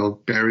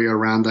barrier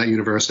around that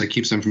universe that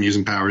keeps them from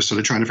using powers. So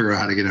they're trying to figure out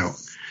how to get out.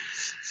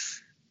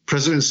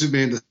 President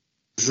Superman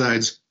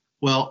decides,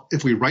 well,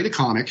 if we write a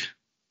comic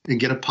and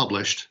get it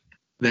published,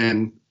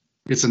 then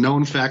it's a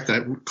known fact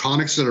that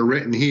comics that are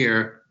written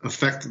here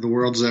affect the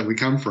worlds that we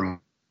come from.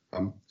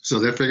 So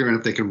they're figuring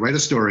if they can write a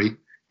story,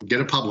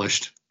 get it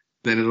published,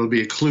 then it'll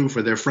be a clue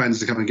for their friends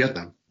to come and get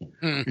them.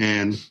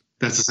 And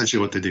that's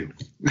essentially what they do.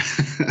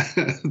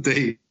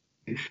 They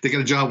get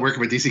a job working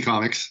with DC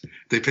Comics.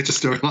 They pitch a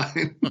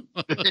storyline.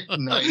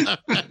 Nice.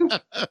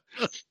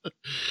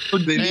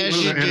 They meet one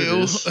of their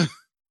editors.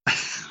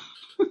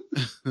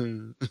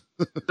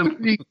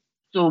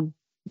 So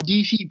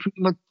DC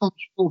pretty much comes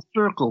full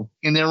circle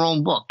in their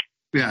own book.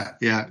 Yeah.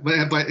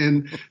 But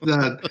in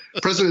the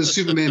President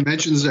Superman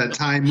mentions that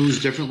time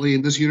moves differently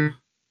in this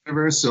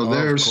universe, so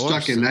they're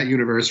stuck in that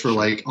universe for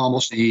like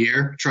almost a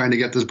year trying to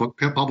get this book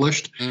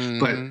published.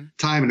 But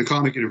time in the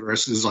comic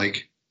universe is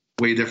like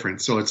way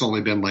different, so it's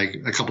only been like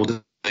a couple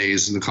of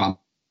days in the comic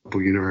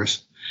book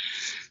universe.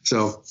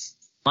 So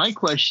my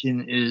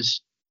question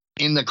is,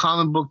 in the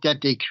comic book that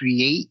they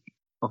create,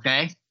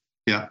 okay?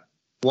 Yeah.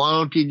 Why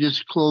don't they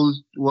just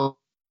close the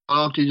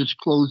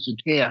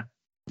tear?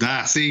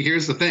 See,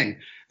 here's the thing.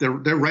 They're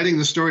writing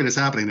the story that's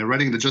happening. They're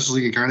writing the Justice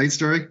League Incarnate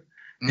story,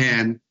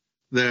 and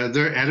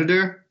their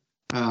editor,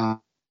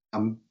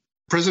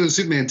 President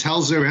Superman,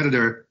 tells their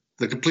editor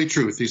the complete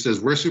truth. He says,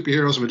 we're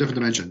superheroes from a different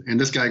dimension. And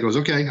this guy goes,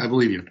 okay, I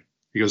believe you.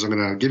 He goes, I'm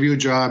going to give you a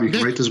job. You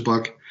can write this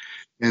book.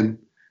 And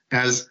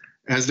as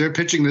they're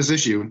pitching this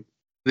issue,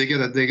 they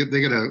get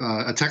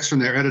a text from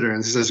their editor,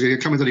 and he says, you're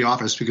coming to the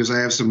office because I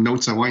have some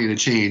notes I want you to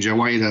change. I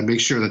want you to make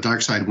sure that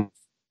Darkseid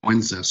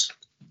wins this.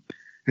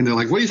 And they're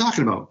like, what are you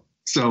talking about?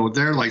 So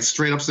they're like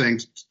straight up saying,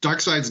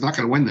 Darkseid's not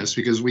going to win this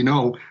because we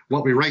know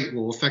what we write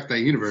will affect that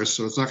universe,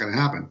 so it's not going to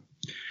happen.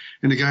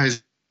 And the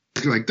guy's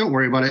like, don't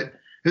worry about it.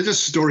 It's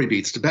just story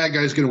beats. The bad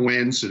guy's going to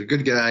win, so the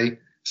good guys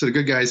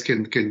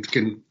can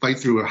fight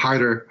through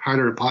harder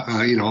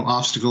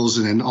obstacles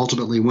and then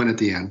ultimately win at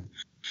the end.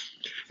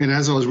 And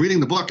as I was reading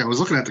the book, I was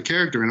looking at the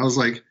character and I was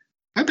like,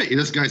 I bet you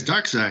this guy's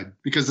Darkseid,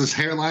 because his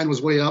hairline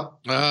was way up.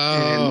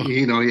 And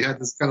he had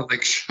this kind of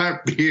like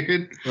sharp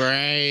beard.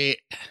 Right.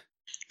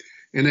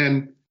 And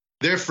then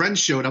their friends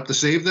showed up to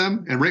save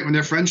them. And right when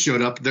their friends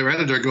showed up, their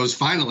editor goes,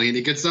 finally, and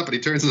he gets up and he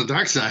turns to the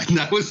Darkseid. And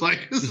I was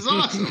like, this is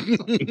awesome.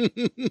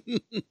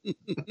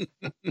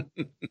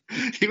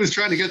 He was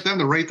trying to get them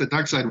to write the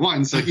Darkseid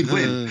won so he'd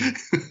win.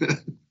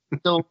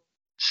 So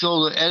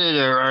the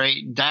editor, all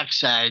right,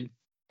 Darkseid,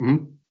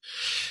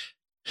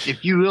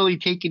 if you really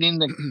take it in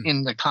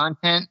the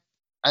content,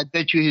 I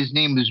bet you his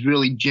name is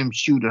really Jim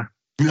Shooter.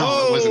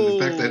 No, it wasn't. In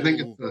fact, I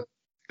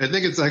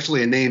think it's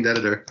actually a named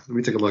editor. Let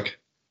me take a look.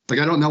 Like,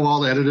 I don't know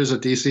all the editors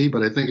at DC,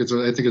 but I think it's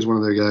one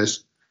of their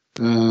guys.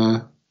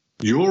 Ulrich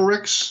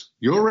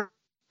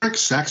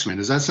Saxman.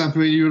 Does that sound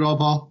familiar to you at all,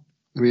 Paul?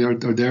 I mean, or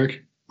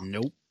Derek?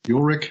 Nope.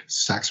 Ulrich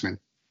Saxman.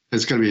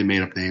 It's going to be a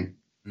made up name.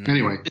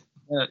 Anyway,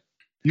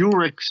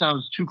 Ulrich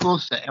sounds too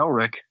close to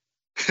Elric.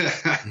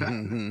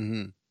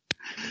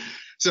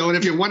 So, and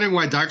if you're wondering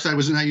why Darkseid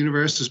was in that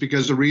universe, is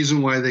because the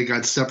reason why they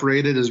got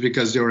separated is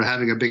because they were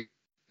having a big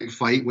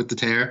fight with the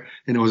Tear,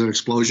 and there was an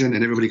explosion,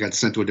 and everybody got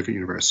sent to a different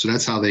universe. So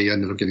that's how they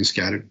ended up getting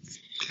scattered.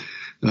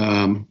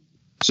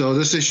 So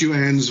this issue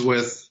ends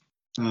with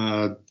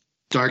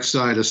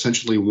Darkseid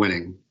essentially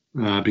winning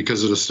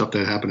because of the stuff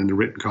that happened in the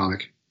written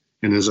comic.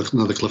 And there's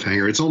another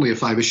cliffhanger. It's only a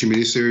 5-issue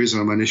miniseries,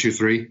 and I'm on issue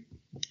 3.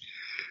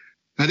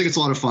 I think it's a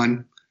lot of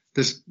fun.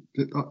 This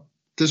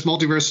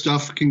multiverse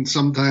stuff can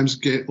sometimes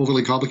get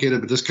overly complicated,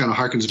 but this kind of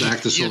harkens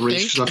back to Silver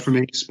Age stuff for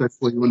me,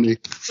 especially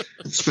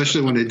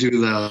when they do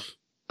the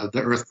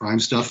Earth Prime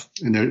stuff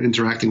and they're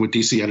interacting with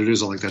DC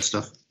editors. I like that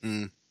stuff.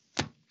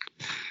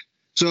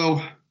 So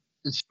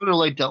it's sort of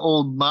like the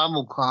old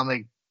Marvel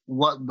comic.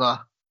 What the?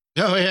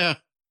 Oh yeah,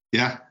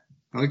 I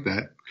like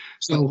that.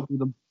 So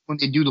when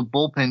they do the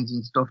bullpens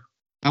and stuff,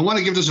 I want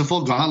to give this a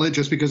full gauntlet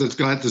just because it's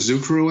got the Zoo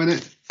Crew in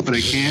it, but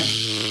I can't.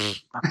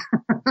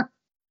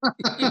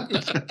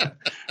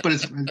 But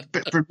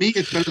for me,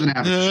 it's better than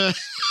average.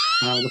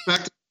 The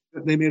fact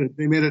that they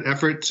made an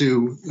effort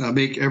to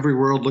make every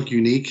world look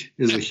unique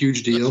is a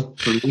huge deal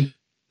for me.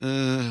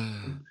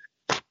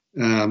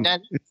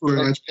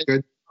 It's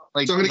good.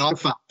 So I'm going to give it a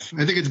 5.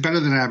 I think it's better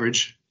than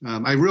average.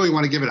 I really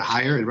want to give it a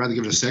higher. I'd rather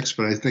give it a 6,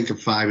 but I think a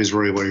 5 is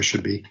really where it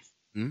should be.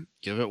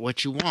 Give it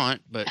what you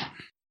want, but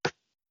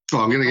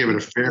I'm going to give it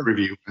a fair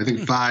review. I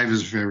think 5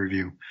 is a fair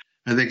review.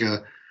 I think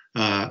a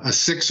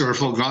 6 or a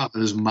full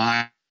gauntlet is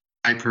my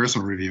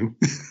personal review.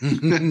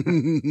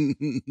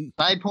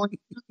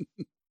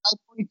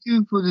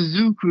 5.2 for the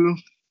Zoo Crew.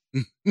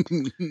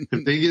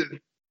 If they get,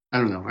 I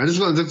don't know. I just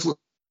want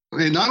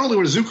not only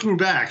were the Zoo Crew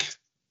back,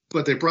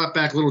 but they brought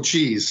back Little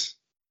Cheese.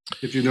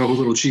 If you know who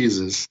Little Cheese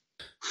is,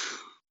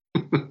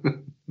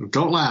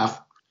 don't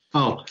laugh.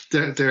 Oh,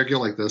 Derek,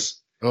 you'll like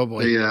this. Oh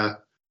boy.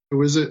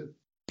 Who is it?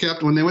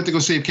 when they went to go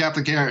save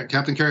Captain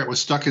Carrot was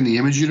stuck in the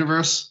Image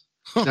universe.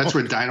 That's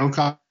where Dino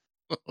Cop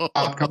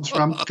comes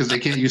from, because they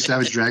can't use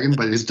Savage Dragon,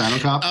 but it's Dino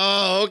Cop.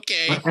 Oh,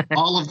 okay. But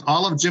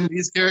all of Jim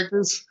Lee's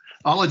characters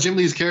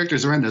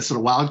are in this. So the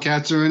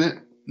Wildcats are in it.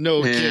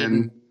 No and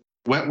kidding.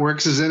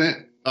 Wetworks is in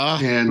it.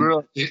 And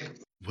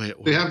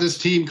they have this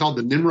team called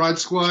the Nimrod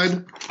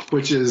Squad,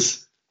 which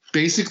is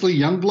basically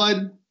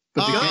Youngblood,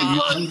 but they can't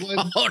use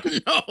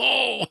Youngblood.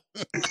 Oh no!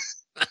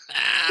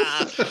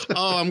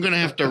 Oh, I'm gonna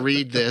have to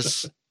read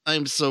this.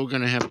 I'm so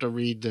gonna have to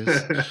read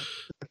this.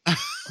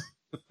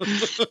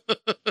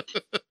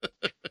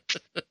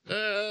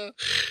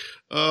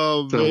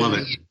 Oh man, I love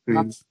it.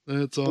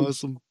 That's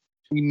awesome.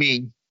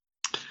 Me.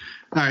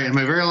 All right, and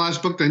my very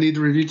last book that I need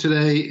to review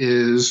today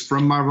is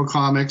from Marvel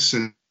Comics,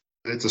 and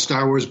it's a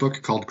Star Wars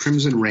book called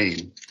Crimson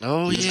Reign.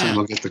 Oh, this yeah. time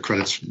I'll get the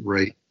credits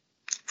right.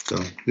 So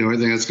the only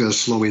thing that's going to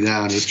slow me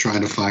down is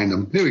trying to find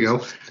them. Here we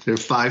go. They're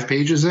 5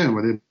 pages in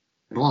where they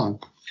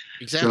belong.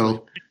 Exactly.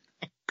 So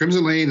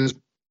Crimson Reign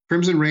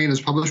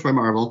is published by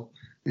Marvel,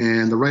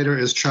 and the writer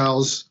is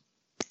Charles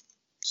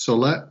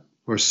Soule,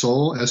 or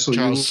Soule, S-O-U.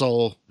 Charles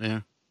Soule, yeah.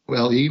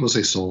 L-E, we'll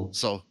say Soule.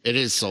 So it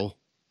is Soule.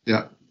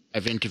 Yeah.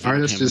 I've interviewed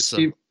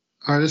him.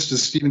 Artist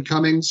is Stephen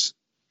Cummings.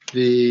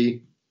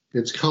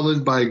 It's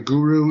colored by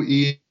Guru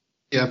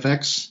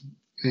EFX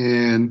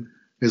and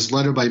is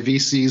lettered by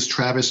VC's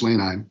Travis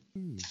Lanheim,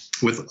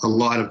 with a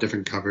lot of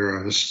different cover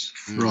artists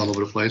for all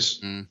over the place.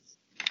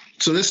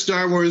 So this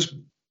Star Wars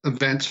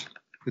event,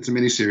 it's a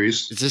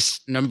miniseries. Is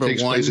this number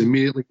takes 1? Place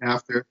immediately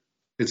after.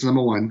 It's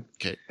number 1.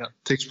 Okay. Yeah.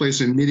 Takes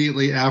place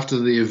immediately after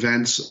the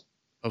events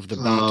of the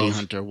Bounty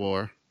Hunter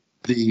War.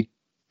 The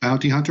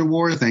Bounty Hunter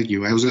War? Thank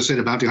you. I was going to say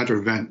the Bounty Hunter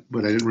event,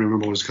 but I didn't remember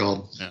what it was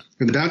called. Yeah.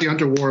 And the Bounty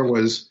Hunter War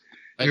was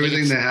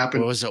everything that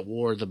happened. What was it?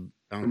 War, the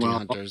Bounty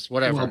Hunters,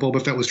 whatever. Well,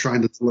 Boba Fett was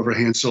trying to deliver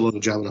Han Solo to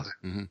Jabba the Hutt.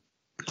 Mm-hmm.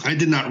 I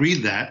did not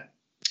read that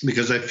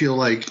because I feel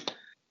like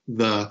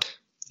the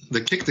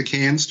kick the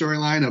can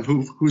storyline of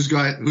who's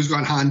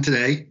got Han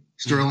today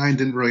storyline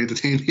didn't really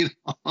entertain me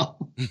at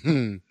all.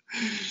 In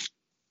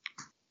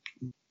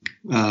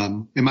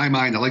my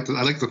mind, I like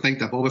to think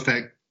that Boba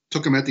Fett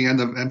took him at the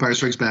end of Empire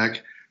Strikes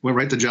Back, went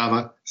right to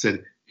Jabba,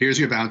 said, "Here's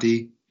your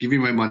bounty, give you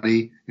my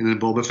money," and then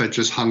Boba Fett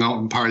just hung out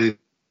and partied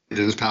in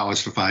his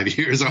palace for 5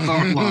 years, or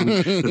however long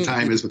the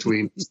time is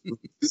between.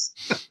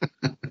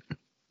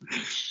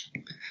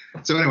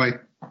 So anyway,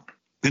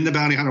 in the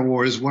Bounty Hunter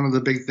Wars, one of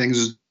the big things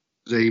is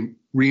they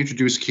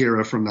reintroduced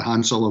Kira from the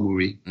Han Solo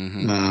movie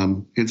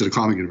into the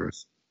comic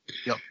universe.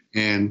 Yep.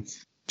 And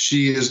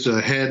she is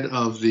the head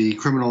of the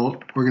criminal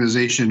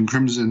organization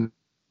Crimson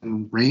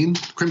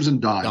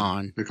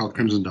Dawn. They're called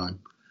Crimson Dawn.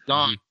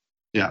 Dawn.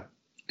 Yeah.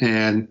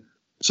 And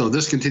so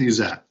this continues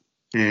that.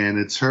 And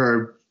it's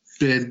her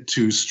bid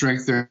to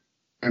strengthen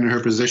her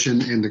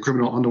position in the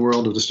criminal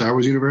underworld of the Star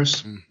Wars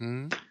universe,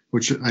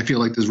 which I feel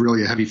like there's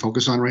really a heavy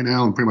focus on right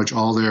now, and pretty much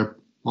all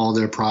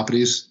their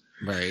properties.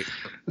 Right.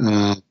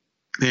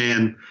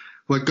 And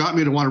what got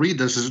me to want to read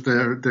this is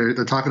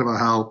they're talking about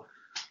how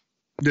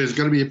there's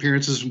going to be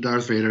appearances from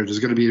Darth Vader. There's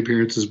going to be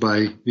appearances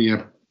by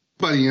the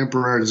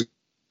Emperor. There's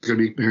going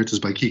to be appearances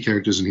by key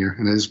characters in here,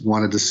 and I just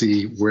wanted to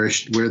see where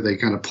they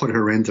kind of put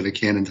her into the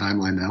canon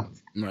timeline now.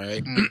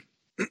 Right.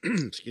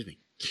 Excuse me.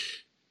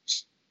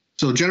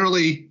 So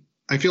generally,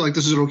 I feel like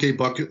this is an okay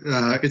book.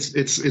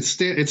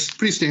 It's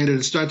pretty standard.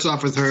 It starts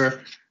off with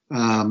her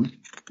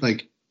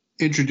like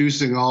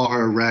introducing all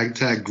her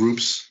ragtag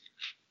groups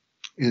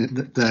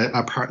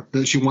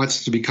that she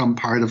wants to become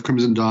part of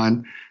Crimson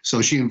Dawn.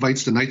 So she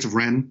invites the Knights of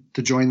Ren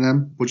to join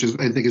them, which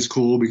I think is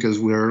cool because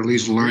we're at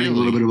least learning a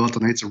little bit about the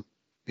Knights of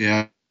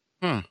Ren.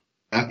 Yeah.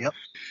 Yep.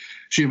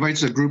 She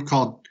invites a group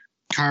called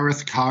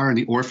Kareth Kar and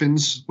the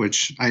Orphans,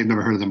 which I have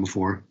never heard of them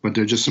before, but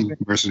they're just some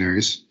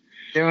mercenaries.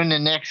 They're in the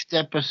next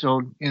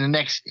episode, in the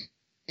next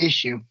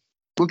issue.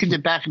 Look at the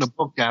back of the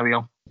book,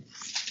 Dario.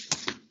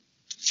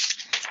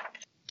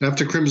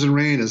 After Crimson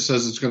Reign, it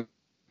says it's going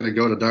to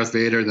go to Darth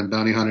Vader, then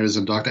Bounty Hunters,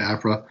 and Dr.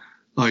 Aphra.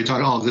 Oh, you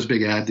talking? This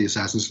big ad, the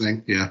Assassins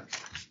thing? Yeah.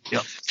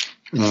 Yep.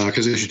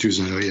 Because issue 2's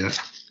not out yet.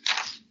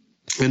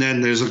 And then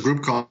there's a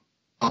group called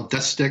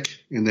Death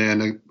Stick, and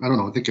then, I don't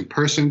know, I think a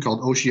person called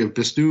Oshi of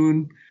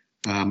Bistoon,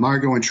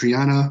 Margot and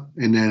Triana,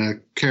 and then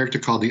a character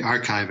called the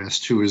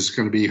Archivist, who is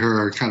going to be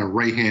her kind of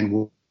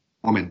right-hand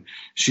woman.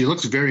 She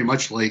looks very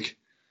much like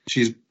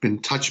she's been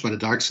touched by the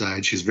dark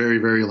side. She's very,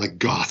 very like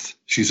goth.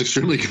 She's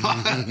extremely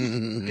goth.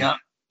 Yeah.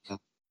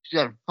 She's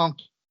got a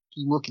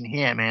funky-looking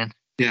hair, man.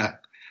 Yeah.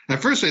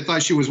 At first, I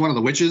thought she was one of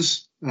the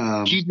witches.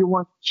 She's the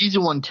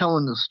one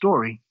telling the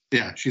story.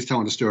 Yeah, she's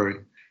telling the story.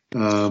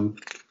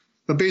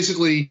 But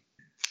basically,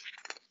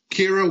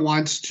 Kira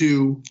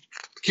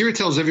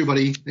tells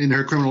everybody in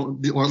her criminal,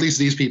 or at least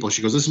these people,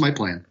 she goes, "This is my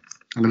plan.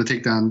 I'm going to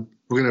take down.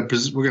 We're going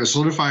to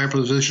solidify our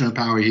position of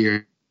power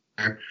here,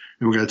 and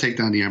we're going to take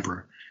down the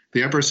Emperor.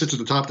 The Emperor sits at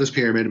the top of this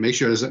pyramid and make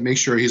sure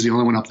he's the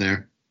only one up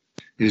there.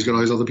 And he's got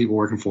all these other people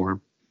working for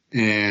him.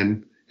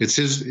 And it's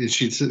his.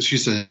 She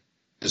says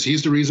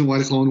he's the reason why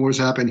the Clone Wars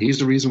happened. He's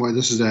the reason why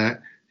this is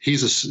that.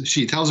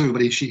 She tells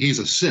everybody he's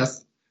a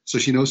Sith, so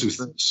she knows who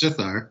Sith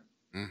are.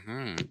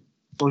 Mm-hmm.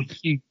 Well,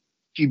 she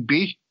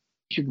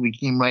basically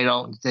came right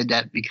out and said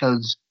that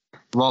because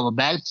of all the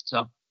bad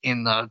stuff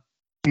in the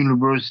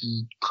universe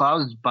is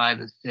caused by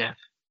the Sith.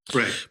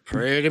 Right.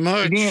 Pretty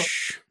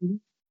much.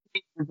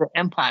 The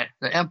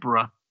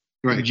Emperor,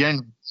 Right. in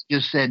general,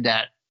 just said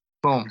that.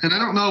 Boom. And I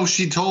don't know if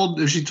she told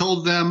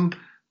them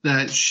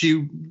that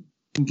she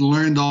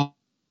learned all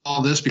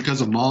this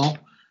because of Maul,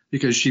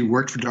 because she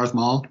worked for Darth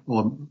Maul.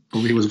 Well,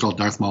 he wasn't called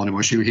Darth Maul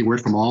anymore. He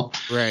worked for Maul.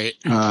 Right.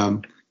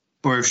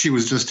 Or if she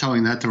was just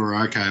telling that to her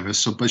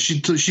archivist. So, but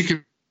she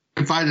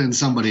confided in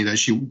somebody that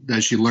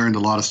she learned a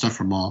lot of stuff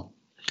from Maul.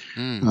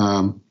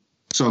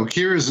 So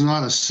Kira is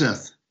not a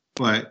Sith,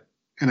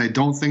 and I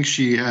don't think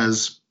she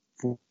has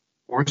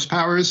force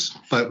powers.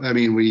 But I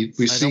mean, we've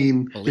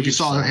seen, if you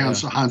saw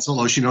Han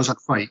Solo, she knows how to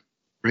fight,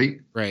 right?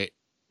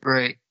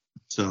 Right.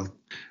 So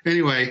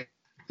anyway,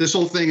 this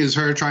whole thing is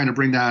her trying to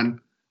bring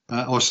down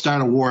or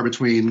start a war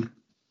between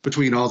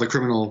all the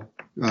criminal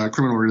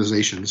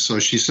organizations. So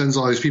she sends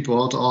all these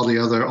people out to all the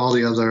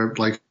other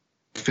like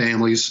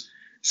families,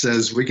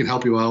 says we can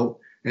help you out,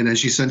 and then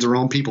she sends her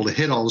own people to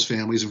hit all those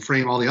families and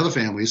frame all the other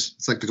families.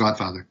 It's like The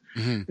Godfather.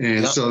 Mm-hmm.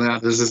 And so now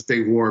there's this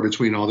big war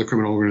between all the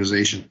criminal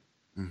organizations.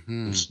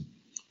 Mm-hmm.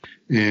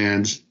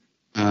 And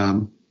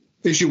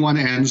issue 1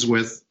 ends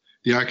with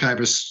the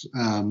archivist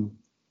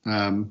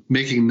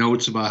making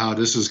notes about how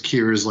this is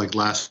Kira's like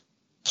last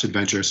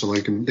adventure. So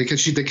like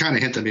they kind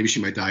of hint that maybe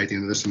she might die at the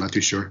end of this. I'm not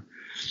too sure.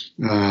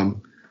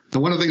 And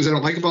one of the things I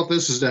don't like about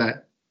this is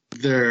that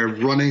they're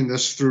running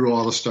this through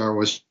all the Star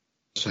Wars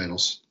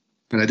titles,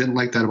 and I didn't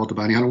like that about the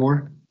Bounty Hunter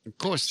War. Of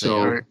course,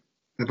 so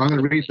if I'm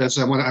going to read this,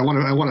 I want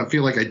to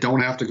feel like I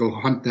don't have to go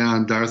hunt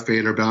down Darth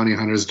Vader, bounty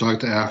hunters, talk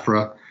to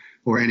Aphra,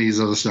 or any of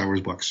these other Star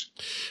Wars books.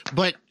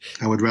 But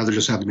I would rather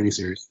just have the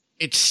miniseries.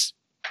 It's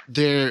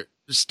their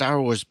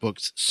Star Wars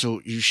books,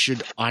 so you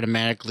should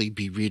automatically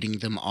be reading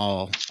them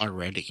all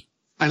already.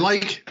 I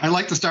like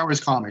the Star Wars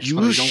comics. You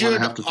but I don't should want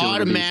to have to feel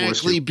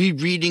automatically be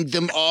reading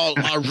them all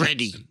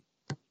already.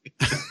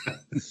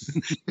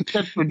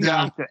 Except for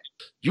Doctor.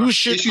 You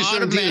should Issue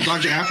 17 of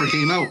Dr. Aphra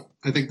came out,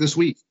 I think, this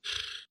week.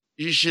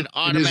 You should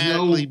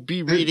automatically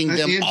be reading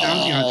them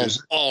all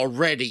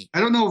already. I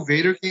don't know if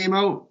Vader came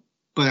out,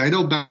 but I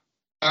know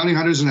Bounty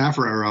Hunters and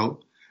Aphra are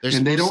out.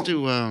 And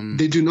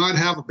they do not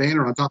have a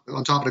banner on top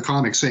of the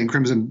comic saying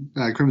Crimson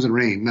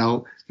Reign.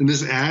 Now, in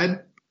this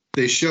ad,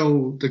 they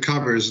show the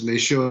covers and they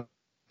show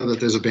that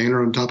there's a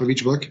banner on top of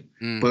each book,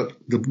 but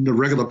the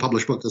regular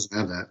published book doesn't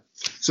have that.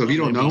 So if you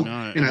don't know,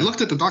 and I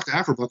looked at the Dr.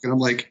 Aphra book and I'm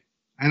like,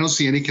 I don't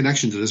see any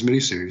connection to this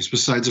miniseries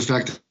besides the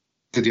fact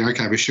that the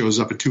archivist shows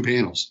up in 2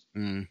 panels.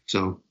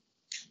 So,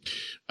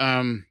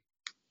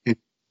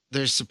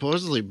 they're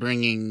supposedly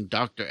bringing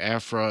Dr.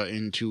 Aphra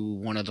into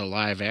one of the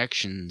live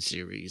action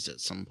series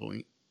at some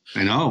point.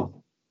 I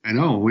know.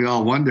 We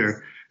all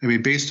wonder. I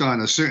mean, based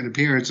on a certain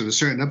appearance in a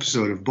certain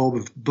episode of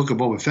Book of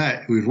Boba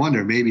Fett, we'd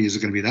wonder, maybe is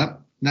it going to be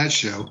that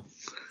show?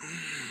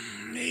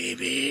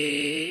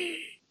 Maybe.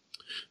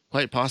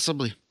 Quite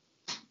possibly.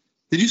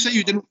 Did you say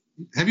you didn't?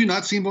 Have you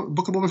not seen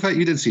Book of Boba Fett?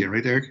 You did see it,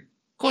 right, Derek?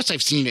 Of course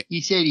I've seen it.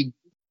 He said he...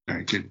 All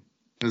right, good.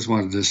 I just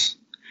wanted to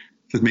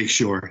make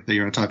sure that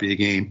you're on top of your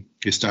game,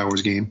 your Star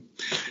Wars game.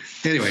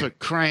 Anyway. For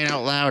crying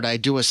out loud, I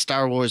do a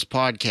Star Wars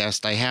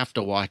podcast. I have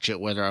to watch it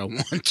whether I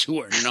want to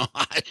or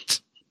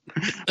not.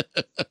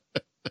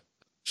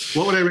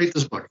 What would I rate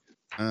this book?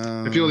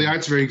 I feel the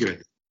art's very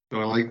good,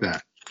 so I like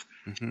that.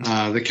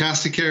 Mm-hmm. The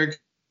cast of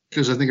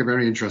characters, I think, are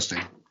very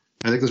interesting.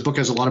 I think this book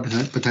has a lot of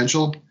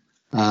potential.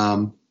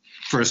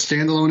 For a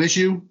standalone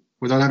issue,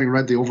 without having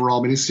read the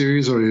overall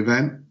miniseries or the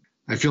event,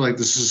 I feel like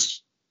this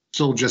is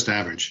still just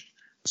average.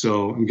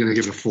 So I'm going to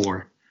give it a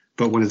 4.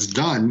 But when it's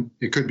done,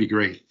 it could be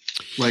great.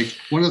 Like,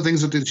 one of the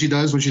things that she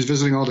does when she's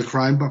visiting all the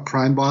crime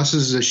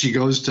bosses is that she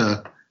goes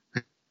to,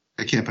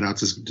 I can't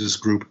pronounce this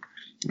group.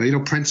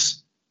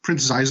 Prince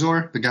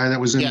Zizor, the guy that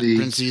was in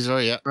Prince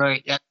Zizor, yeah.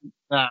 Right, yeah.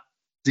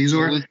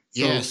 Zizor?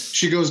 Yes. So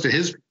she goes to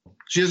his people.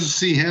 She doesn't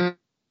see him,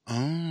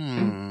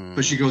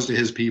 but she goes to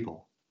his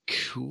people.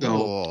 Cool.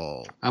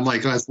 So I'm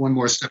like, that's one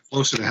more step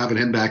closer to having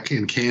him back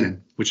in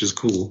canon, which is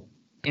cool.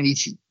 And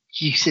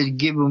she said,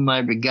 give him my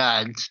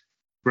regards.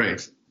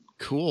 Right.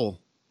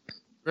 Cool.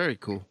 Very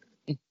cool.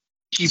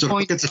 So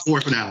it gets a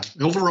 4 for now.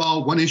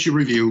 Overall, 1 issue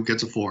review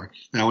gets a 4.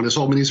 Now, when this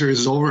whole miniseries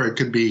is over, it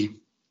could be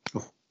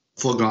a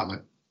full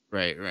gauntlet.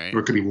 Right. Or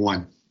it could be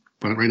 1.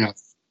 But right now.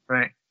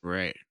 Right.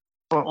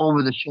 Or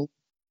over the shoulder.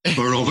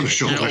 Or over the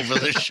shoulder. Over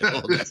the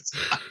shoulder.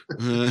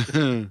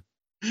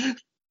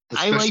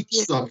 I like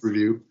it. Sub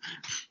review.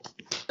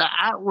 The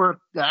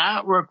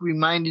artwork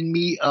reminded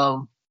me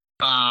of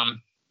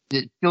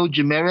Phil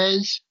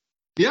Jimenez.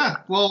 Yeah,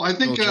 well, I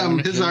think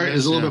his art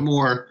is a little bit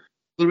more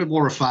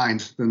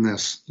refined than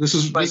this.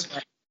 It's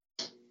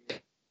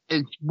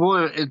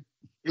more.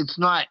 It's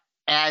not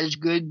as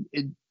good.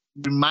 It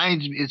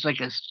reminds me. It's like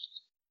a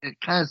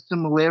kind of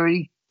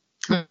similarity.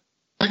 I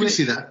can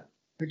see that.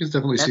 I can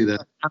definitely see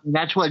that. I mean,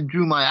 that's what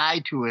drew my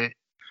eye to it.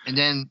 And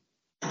then,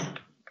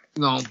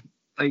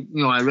 I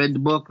read the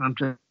book and I'm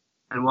saying,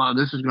 wow,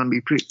 this is going to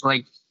be pretty.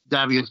 Like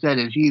Davio said,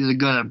 it's either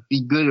going to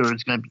be good or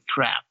it's going to be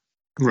crap.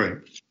 Right.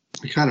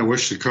 I kind of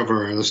wish the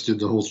cover artist did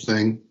the whole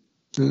thing.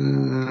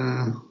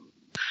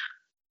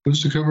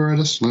 Who's the cover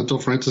artist? Lentil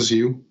Francis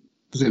Yu?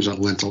 His name's not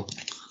Lentil.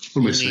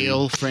 What am I saying?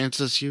 Neil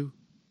Francis Yu.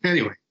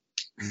 Anyway.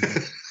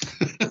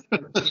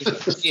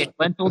 Yeah,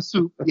 lentil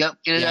soup. Yep.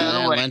 Get it out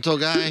of the way. Lentil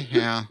guy.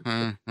 Yeah.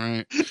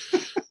 Right.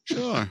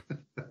 Sure.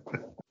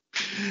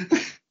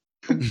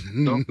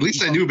 So, at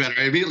least I knew better.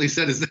 I immediately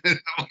said his name.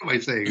 What am I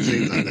saying? His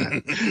name's on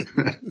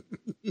that.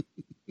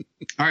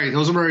 All right.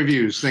 Those are my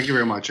reviews. Thank you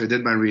very much. I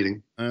did my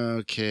reading.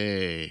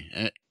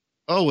 Okay.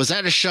 Oh, was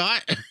that a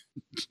shot?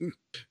 Is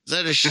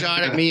that a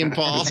shot at me and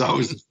Paul? It's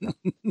always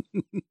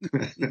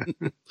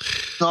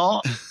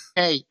So,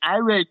 hey, I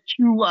read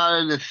 2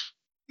 out of the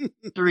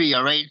 3,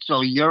 all right?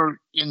 So you're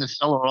in the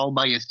cellar all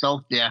by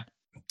yourself there.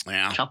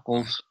 Yeah.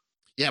 Chuckles.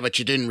 Yeah, but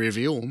you didn't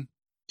review them.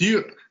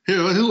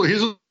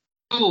 here's a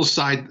little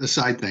side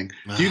thing.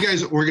 Do you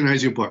guys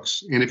organize your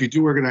books? And if you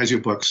do organize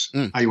your books,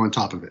 are you on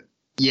top of it?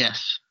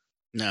 Yes.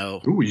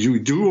 No. Ooh, you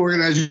do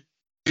organize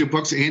your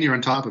books and you're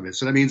on top of it.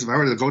 So that means if I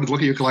were to go to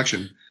look at your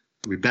collection,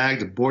 it'll be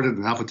bagged and boarded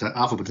and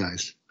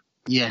alphabetized.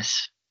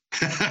 Yes.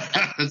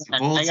 That's a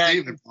bold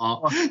statement,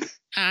 Paul.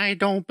 I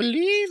don't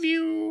believe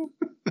you.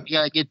 You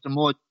got to get some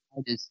more.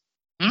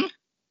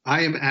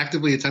 I am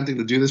actively attempting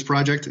to do this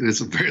project, and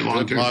it's a very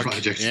long-term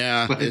project.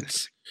 Yeah,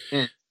 but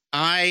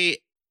I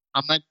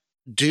I'm not.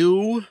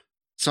 do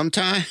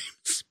sometimes,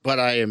 but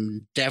I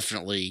am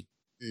definitely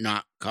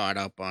not caught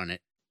up on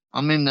it.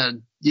 I'm in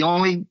the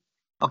only.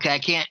 Okay, I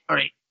can't. All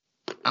right.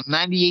 I'm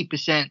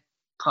 98%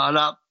 caught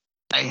up.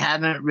 I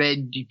haven't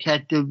read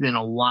Detective in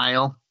a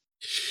while,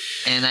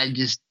 and I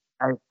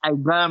got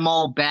them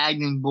all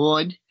bagged and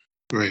board.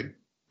 Right.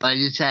 But I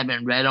just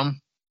haven't read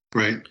them.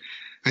 Right.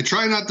 I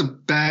try not to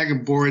bag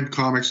and board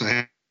comics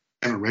I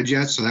haven't read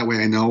yet, so that way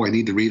I know I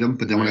need to read them.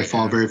 But then when I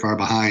fall very far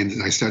behind,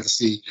 and I start to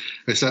see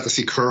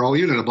curl,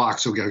 even in a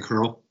box, you'll get a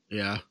curl.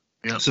 Yeah.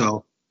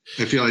 So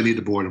I feel I need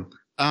to board them.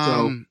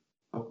 So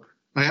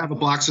I have a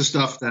box of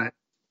stuff that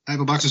I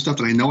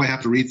know I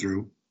have to read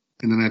through,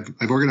 and then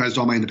I've organized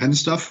all my independent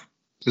stuff,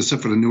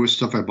 except for the newest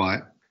stuff I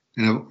bought,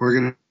 and I've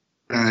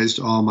organized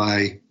all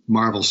my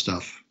Marvel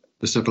stuff,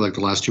 except for like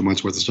the last 2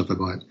 months worth of stuff I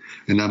bought.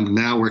 And I'm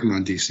now working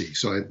on DC.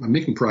 So I'm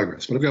making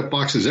progress. But I've got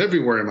boxes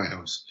everywhere in my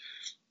house.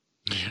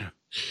 Yeah.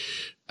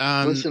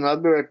 Listen, I'll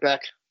be right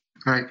back.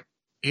 All right.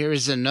 Here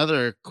is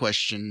another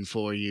question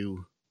for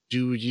you.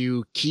 Do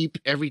you keep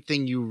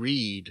everything you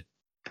read?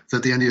 Is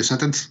that the end of your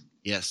sentence?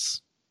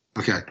 Yes.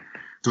 Okay.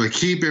 Do I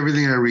keep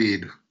everything I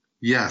read?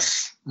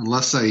 Yes.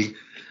 Unless I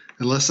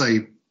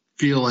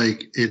feel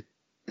like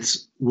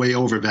it's way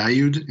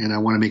overvalued and I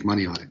want to make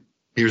money on it.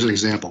 Here's an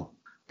example.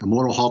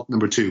 Immortal Hulk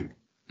 #2.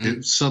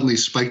 It suddenly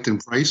spiked in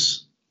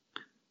price.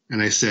 And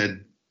I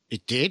said,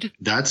 it did?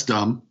 That's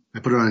dumb. I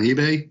put it on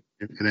eBay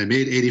and I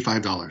made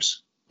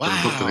 $85 Wow.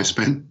 for a book that I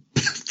spent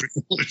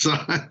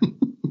 $3 on.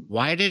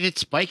 Why did it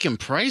spike in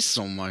price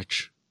so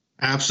much?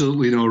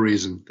 Absolutely no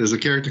reason. There's a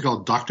character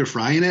called Dr.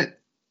 Fry in it.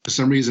 For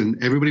some reason,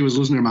 everybody was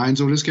losing their minds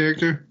over this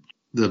character.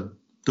 The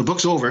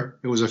book's over.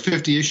 It was a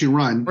 50-issue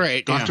run.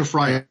 Right. Dr.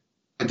 Fry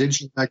did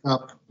show back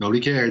up.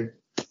 Nobody cared.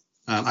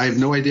 I have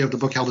no idea if the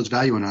book held its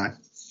value or not.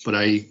 But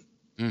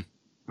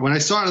when I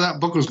saw that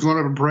book was going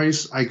up in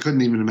price, I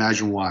couldn't even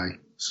imagine why.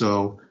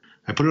 So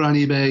I put it on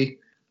eBay.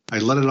 I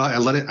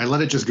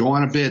let it just go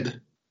on a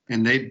bid,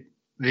 and they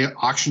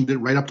auctioned it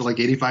right up to like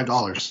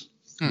 $85.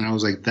 And I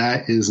was like,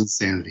 that is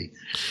insanity.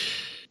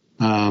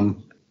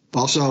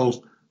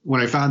 Also, when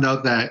I found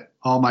out that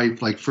all my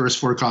like first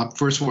four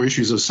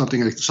issues of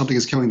something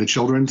is killing the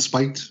children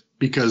spiked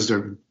because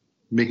they're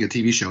making a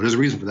TV show. There's a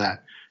reason for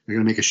that. They're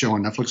going to make a show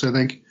on Netflix, I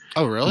think.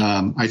 Oh, really?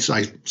 I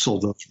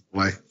sold those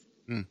away.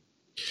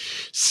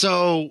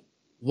 So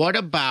what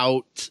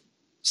about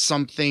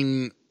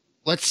something,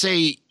 let's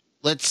say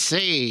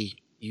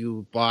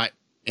you bought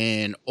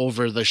an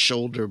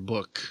over-the-shoulder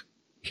book,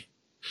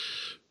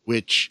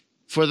 which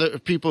for the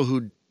people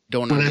who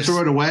don't know. When I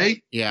throw it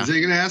away? Yeah. Is they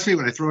going to ask me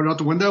when I throw it out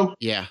the window?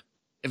 Yeah.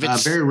 If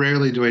it's, very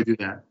rarely do I do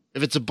that.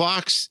 If it's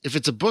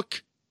a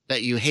book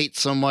that you hate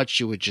so much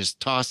you would just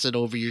toss it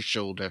over your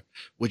shoulder,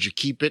 would you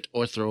keep it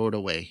or throw it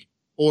away?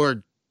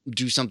 Or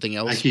do something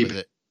else with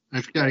it?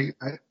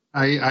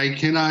 I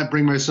cannot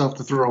bring myself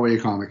to throw away a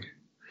comic.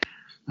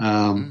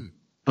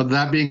 But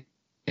that being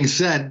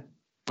said,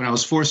 when I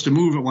was forced to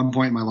move at one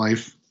point in my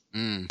life,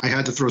 I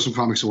had to throw some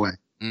comics away,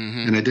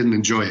 and I didn't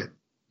enjoy it.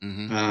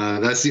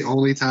 That's the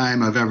only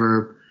time I've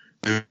ever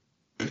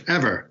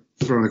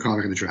thrown a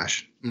comic in the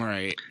trash.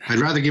 Right. I'd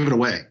rather give it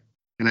away,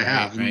 and I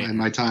have in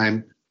my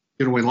time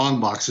given away long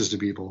boxes to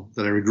people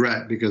that I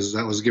regret because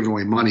that was giving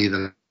away money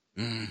that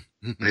I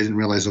didn't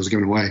realize I was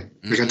giving away.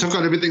 Like I took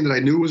out everything that I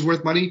knew was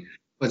worth money,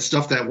 but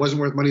stuff that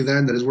wasn't worth money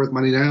then that is worth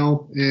money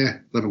now,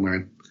 live and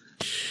learn.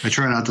 I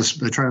try not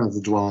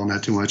to dwell on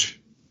that too much.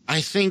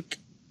 I think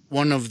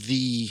one of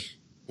the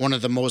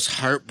most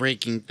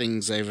heartbreaking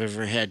things I've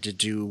ever had to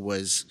do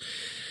was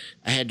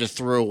I had to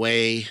throw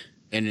away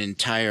an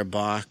entire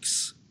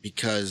box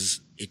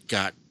because it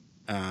got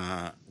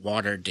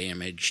water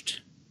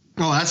damaged.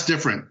 Oh, that's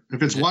different.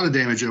 If it's water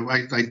damage, you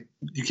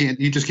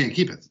just can't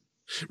keep it.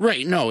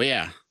 Right. No.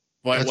 Yeah.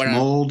 That's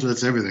mold.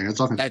 That's everything.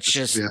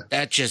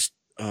 That just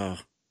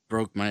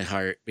broke my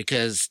heart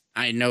because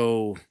I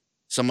know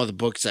some of the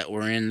books that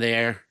were in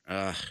there.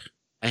 I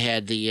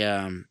had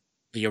the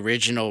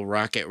original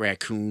Rocket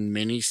Raccoon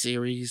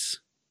miniseries.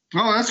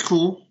 Oh, that's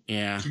cool.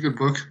 Yeah, it's a good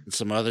book. And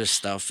some other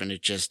stuff, and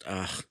it just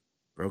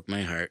broke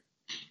my heart.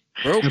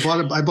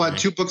 I bought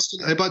 2 books.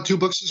 I bought 2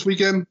 books this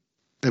weekend.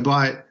 I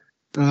bought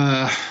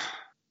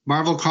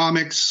Marvel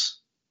Comics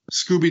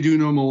Scooby Doo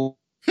number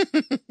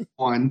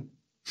 1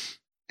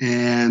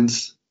 and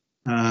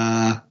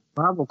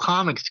Marvel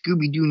Comics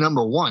Scooby Doo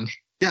number 1.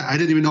 Yeah, I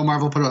didn't even know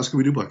Marvel put out a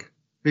Scooby Doo book.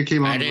 It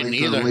came out in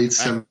the late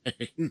 70s.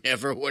 I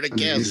never would have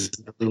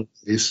guessed.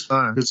 It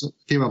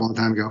came out a long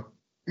time ago.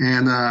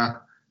 And I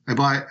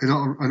bought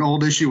an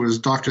old issue was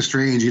Doctor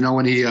Strange. You know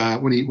when he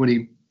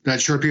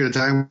that short period of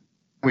time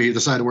when he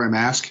decided to wear a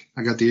mask.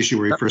 I got the issue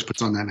where he first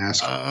puts on that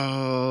mask.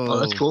 Oh,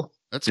 that's cool.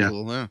 That's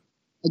cool. Yeah.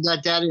 I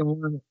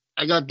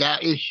got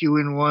that issue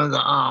in one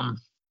of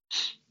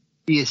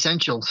the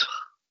essentials.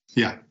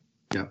 Yeah.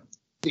 To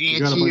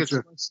answer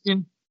your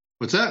question.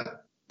 What's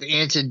that? To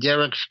answer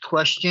Derek's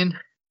question.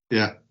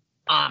 Yeah.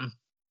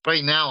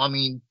 Right now, I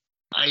mean,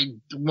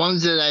 the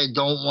ones that I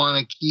don't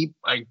want to keep,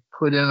 I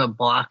put in a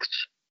box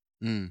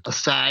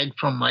aside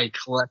from my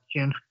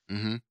collection.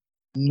 Mm-hmm.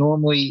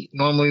 Normally,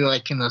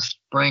 like in the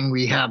spring,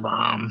 we'll have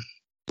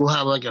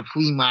like a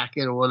flea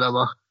market or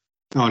whatever.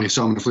 Oh, and you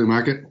sell them at the flea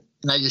market?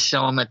 And I just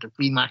sell them at the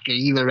flea market,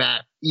 either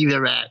at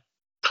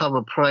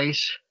cover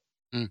price,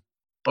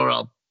 or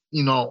I'll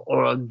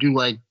do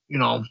like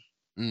 3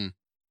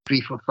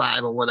 for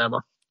 $5 or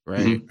whatever.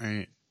 Right,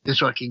 right. Just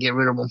so I can get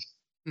rid of them.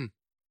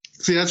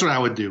 See, that's what I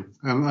would do.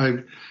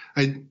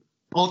 I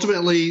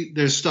ultimately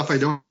there's stuff I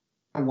don't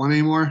want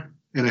anymore,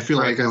 and I feel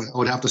like I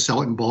would have to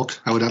sell it in bulk.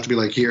 I would have to be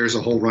like, here's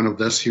a whole run of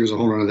this, here's a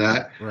whole run of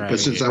that. Right, but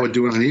since I would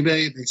do it on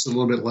eBay, it makes it a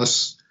little bit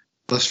less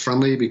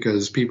friendly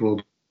because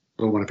people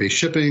don't want to pay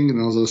shipping and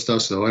all those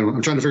stuff. So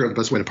I'm trying to figure out the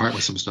best way to part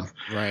with some stuff.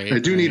 Right. I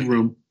do need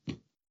room.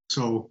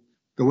 So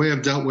the way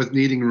I've dealt with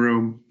needing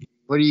room,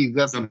 what do you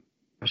got?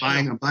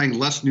 I'm buying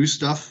less new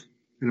stuff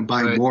and I'm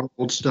buying more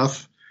old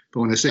stuff.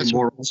 But when I say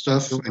more old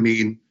stuff, I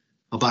mean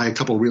I'll buy a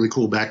couple really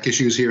cool back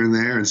issues here and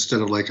there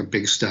instead of like a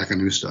big stack of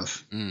new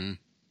stuff.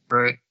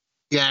 Right.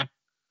 Yeah.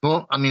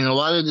 Well, I mean, a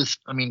lot of this,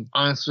 I mean,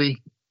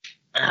 honestly,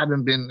 I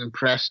haven't been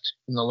impressed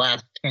in the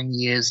last 10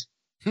 years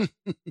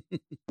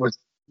with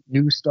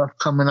new stuff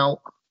coming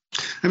out.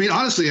 I mean,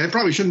 honestly, I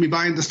probably shouldn't be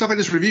buying the stuff I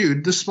just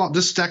reviewed. This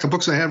stack of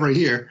books I have right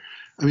here.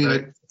 I mean,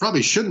 I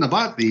probably shouldn't have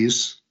bought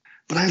these,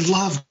 but I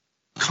love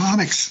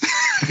comics.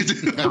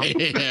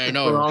 I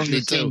know.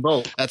 Me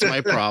too. That's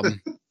my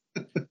problem.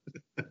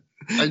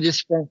 I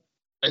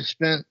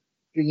spent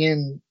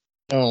again,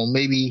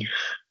 maybe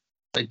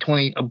like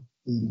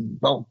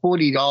about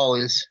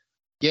 $40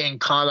 getting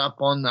caught up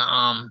on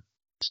the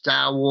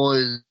Star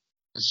Wars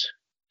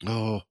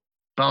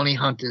Bounty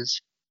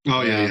Hunters.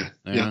 Oh yeah.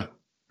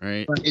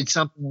 Right. But it's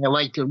something I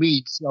like to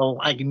read, so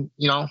I can,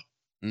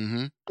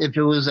 if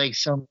it was like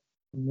some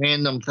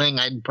random thing,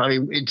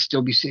 it'd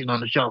still be sitting on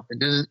the shelf.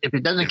 If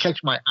it doesn't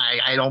catch my eye,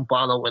 I don't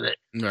bother with it.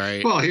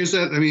 Right. Well, here's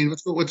that. I mean,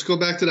 let's go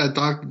back to that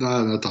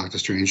not Doctor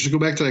Strange. Just go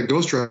back to that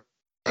Ghost Rider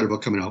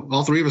book coming out.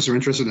 All 3 of us are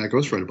interested in that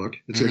Ghost Rider book.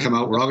 It's gonna come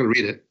out. We're all gonna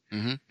read it.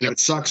 If it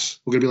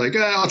sucks, we're gonna be like,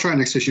 I'll try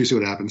next issue, see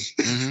what happens.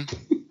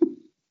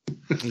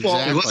 Exactly. Well,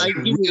 if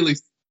it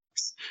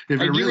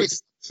really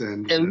sucks,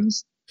 then at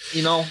least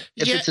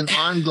if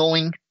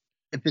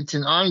it's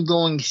an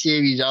ongoing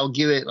series, I'll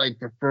give it like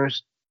the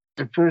first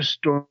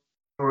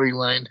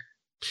storyline.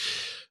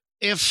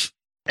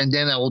 And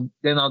then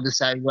I'll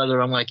decide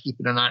whether I'm gonna keep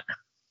it or not.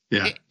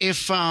 Yeah.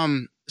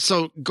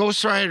 So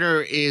Ghost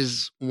Rider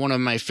is one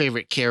of my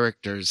favorite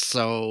characters.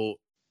 So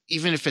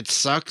even if it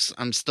sucks,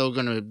 I'm still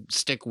gonna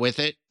stick with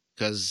it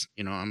because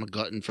I'm a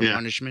glutton for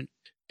punishment.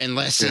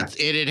 Unless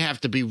it'd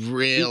have to be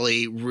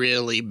really,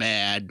 really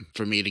bad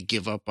for me to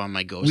give up on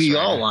my Ghost Rider. We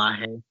all are.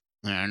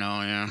 I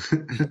know, yeah.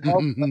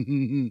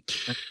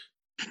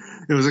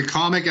 It was a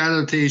comic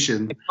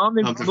adaptation of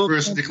the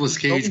first Nicolas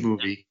Cage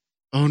movie.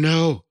 Oh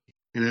no!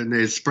 And then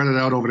they spread it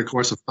out over the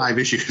course of 5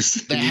 issues.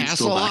 The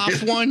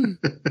Hasselhoff one?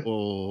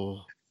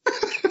 Oh.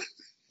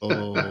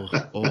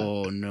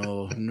 Oh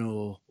no,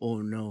 no.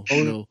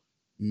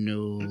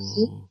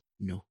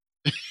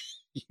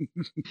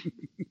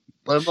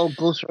 What about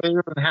Ghost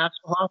Rider and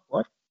Hasselhoff?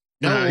 What?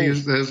 No, I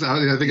think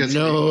that's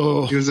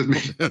no. He was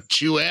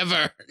Don't you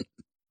ever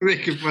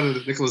making fun of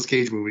the Nicolas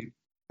Cage movie.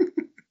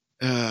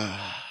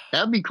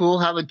 That'd be cool.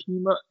 Have a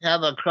team up,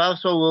 have a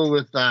crossover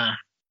with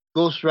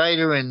Ghost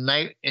Rider and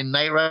Night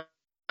Rider.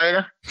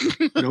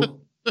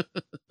 Nope.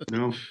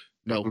 No,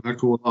 not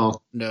cool at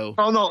all. No.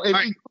 Oh no, it'd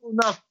be cool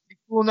enough.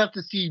 Cool enough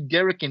to see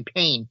Derek in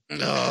pain.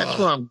 That's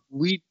what I'm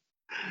weak.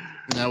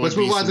 Let's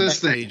move on to this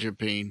thing. Major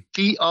pain.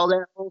 See all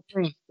that whole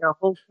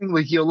thing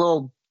with your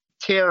little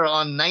terror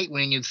on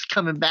Nightwing is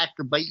coming back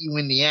to bite you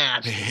in the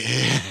ass.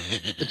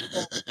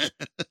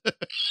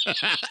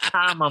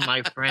 Karma,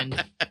 my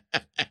friend.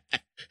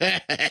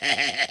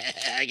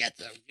 I got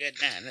some good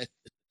man.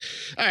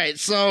 All right,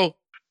 so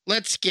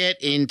let's get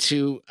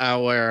into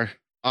our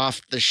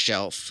off the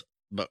shelf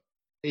book.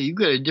 Hey, you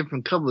got a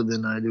different cover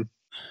than I do.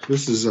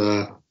 This is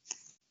I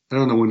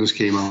don't know when this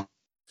came out.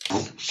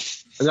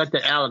 I got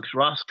the Alex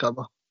Ross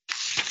cover.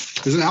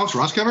 Is it Alex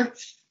Ross cover?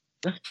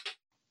 Yeah.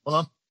 Hold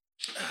on.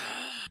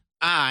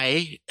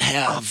 I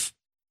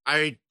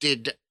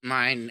did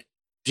mine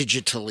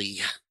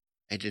digitally.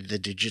 I did the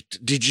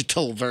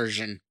digital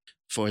version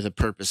for the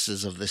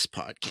purposes of this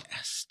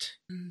podcast.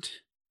 And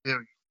What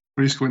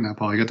are you squinting at,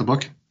 Paul? You got the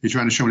book? You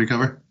trying to show me the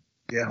cover?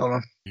 Yeah, hold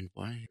on.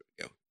 why? Here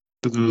we go.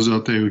 For those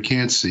out there who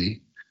can't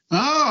see.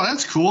 Oh,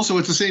 that's cool. So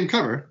it's the same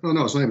cover. Oh,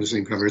 no, it's not even the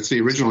same cover. It's the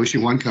original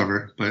issue 1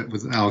 cover, but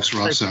with Alex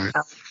Ross. Sorry.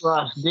 Alex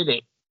Ross did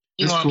it.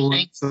 You That's know cool.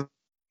 what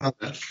I'm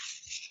saying?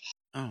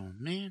 Oh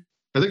man.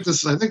 I think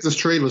this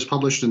trade was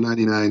published in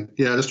 99.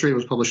 Yeah, this trade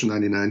was published in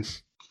 99.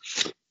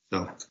 So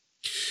All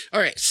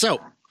right, so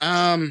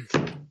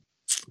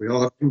we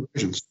all have 2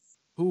 versions.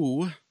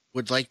 who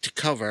would like to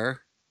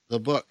cover the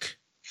book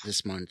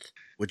this month?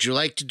 Would you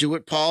like to do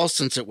it, Paul,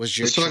 since it was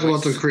your Let's talk choice?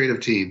 about the creative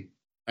team.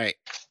 All right.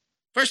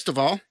 First of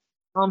all,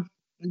 I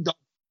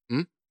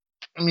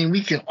mean,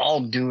 we can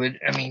all do it.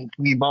 I mean,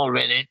 we've all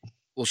read it.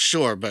 well,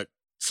 sure, but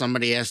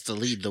somebody has to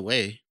lead the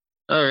way.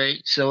 All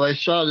right. So I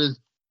saw the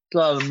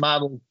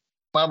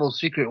Marvel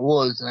Secret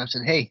Wars, and I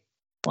said, "Hey,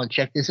 want to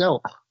check this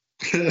out?"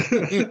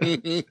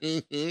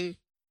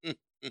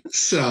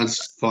 Sounds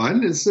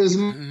fun. It says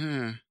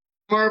Uh-huh.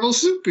 Marvel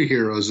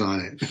superheroes on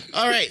it.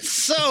 All right,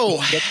 so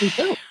Check this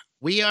out.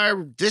 we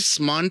are this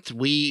month.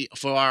 We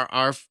for our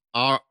ARF,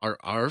 our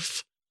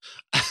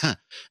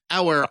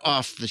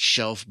off the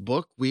shelf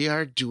book. We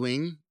are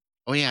doing.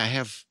 Oh yeah, I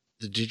have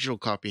the digital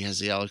copy. Has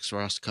the Alex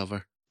Ross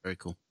cover. Very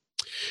cool.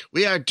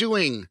 We are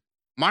doing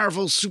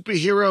Marvel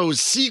Superheroes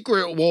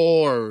Secret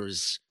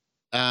Wars,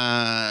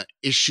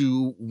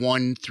 issue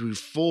 1 through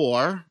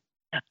 4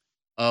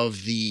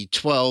 of the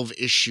 12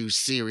 issue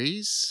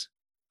series.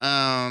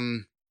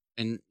 And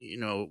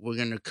we're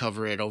gonna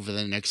cover it over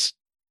the next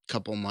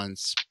couple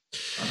months.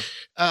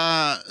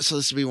 So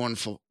this will be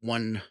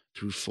 1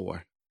 through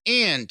 4,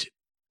 and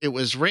it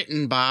was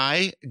written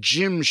by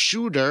Jim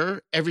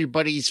Shooter,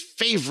 everybody's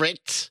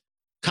favorite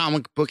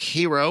comic book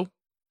hero.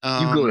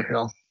 You go to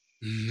hell.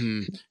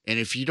 And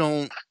if you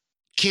don't,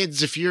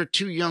 kids, if you're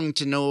too young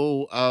to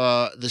know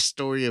the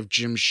story of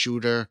Jim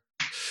Shooter,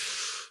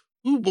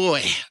 oh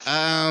boy,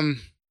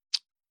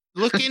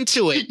 look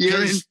into it.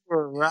 You're in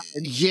for a ride.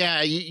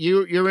 Yeah,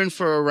 you're in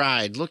for a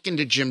ride. Look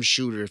into Jim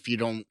Shooter if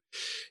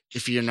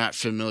you're not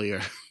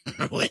familiar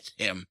with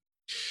him.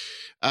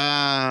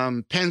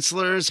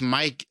 Pencilers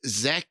Mike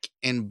Zeck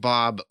and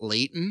Bob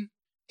Layton.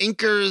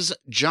 Inkers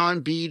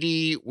John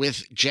Beatty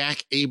with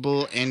Jack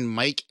Abel and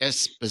Mike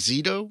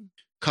Esposito.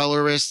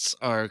 Colorists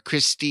are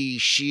Christy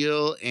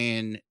Scheel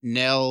and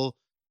Nell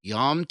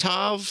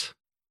Yomtov.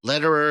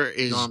 Letterer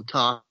is On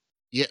top.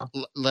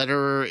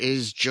 letterer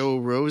is Joe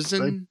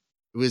Rosen. Right.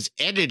 It was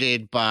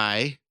edited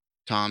by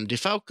Tom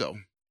DeFalco.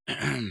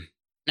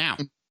 Now,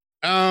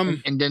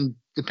 And then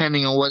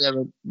depending on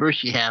whatever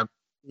verse you have,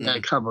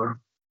 that cover.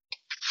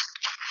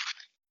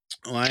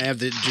 well, I have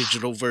the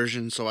digital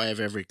version, so I have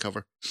every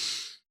cover.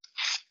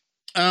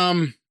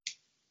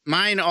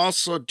 Mine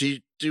also. Do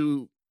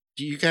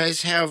you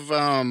guys have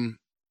a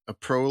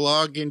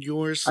prologue in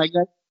yours?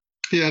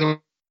 Yeah, the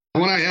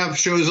one I have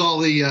shows all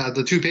the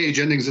 2-page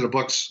endings of the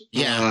books.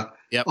 Yeah.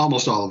 Yep.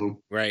 Almost all of them.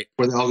 Right.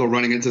 Where they all go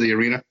running into the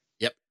arena.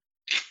 Yep.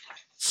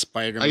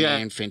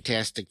 Spider-Man,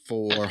 Fantastic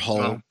Four,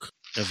 Hulk,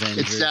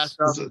 Avengers.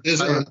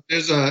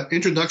 There's a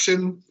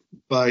introduction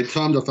by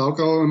Tom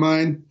DeFalco in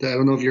mine that I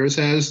don't know if yours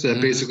has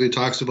that basically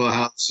talks about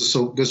how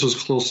this was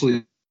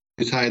closely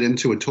tied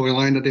into a toy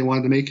line that they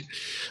wanted to make.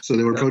 So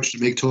they were approached to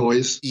make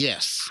toys.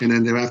 Yes. And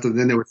then they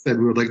were said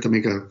we would like to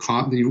make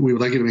we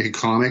would like you to make a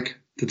comic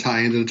to tie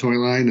into the toy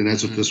line, and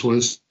that's what this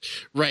was.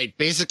 Right.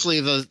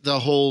 Basically this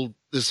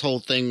whole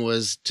thing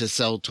was to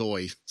sell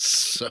toys.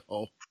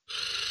 So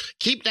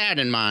keep that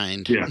in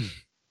mind. Yeah.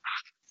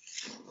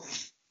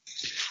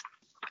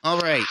 All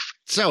right.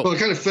 So Well, it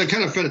kind of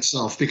fed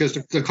itself because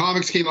the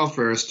comics came out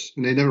first,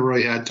 and they never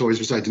really had toys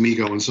besides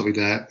Mego and stuff like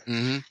that.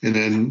 Mm-hmm. And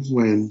then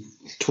when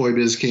Toy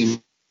Biz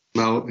came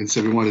out and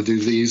said we want to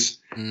do these,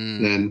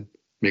 then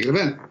make an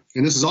event.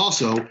 And this is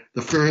also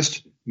the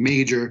first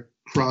major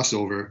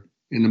crossover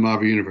in the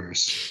Marvel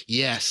Universe.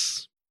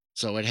 yes.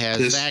 So it has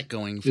This that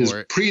going It's for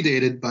it.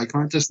 predated by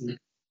Contest.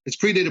 It's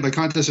predated by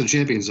Contest of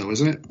Champions, though,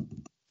 isn't it?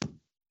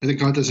 I think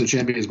Contest of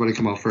Champions might have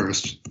come out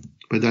first,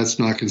 but that's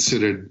not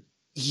considered.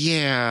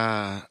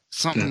 Yeah.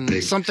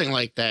 Something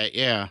like that.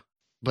 Yeah.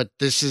 But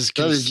this is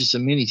That was just a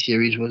mini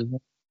series, wasn't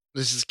it?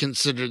 this is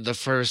considered the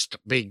first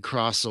big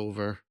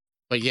crossover.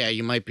 But yeah,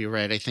 you might be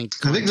right. I think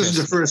this is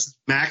the first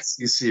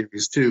Maxi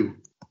series too.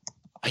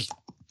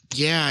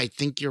 Yeah, I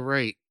think you're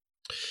right.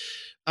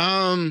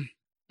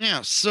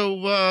 Yeah,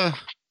 so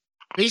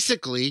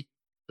basically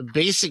the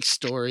basic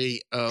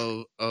story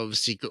of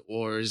Secret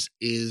Wars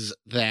is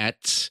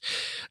that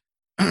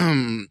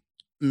a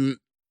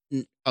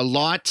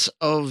lot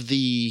of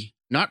the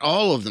not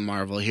all of the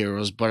Marvel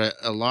heroes, but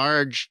a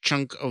large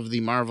chunk of the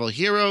Marvel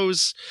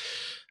heroes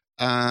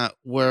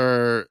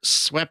were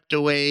swept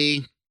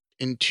away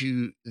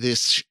into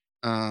this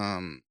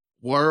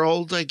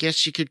world, I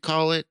guess you could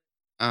call it.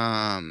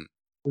 Was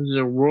it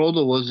a world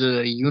or was it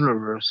a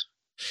universe?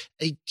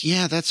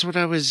 That's what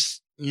I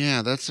was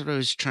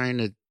trying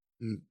to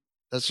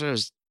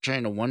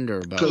wonder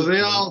about. So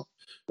they all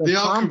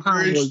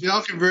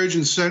converge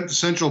in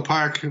Central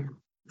Park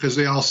because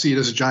they all see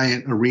this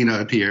giant arena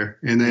appear,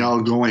 and they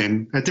all go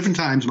in at different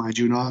times, mind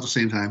you, not at the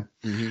same time.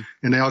 Mm-hmm.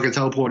 And they all get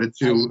teleported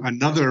to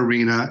another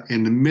arena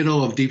in the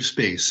middle of deep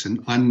space,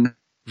 an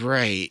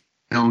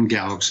unknown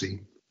galaxy.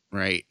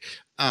 Right.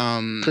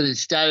 Because it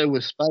started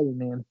with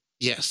Spider-Man.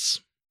 Yes,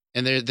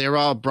 and they're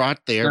all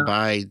brought there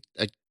by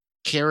a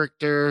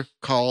character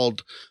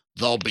called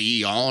the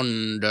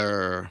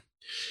Beyonder,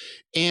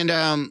 and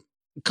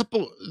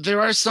there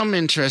are some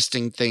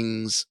interesting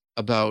things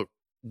about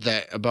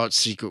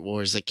Secret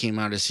Wars that came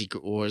out of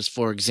Secret Wars.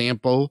 For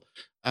example,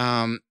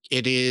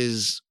 it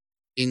is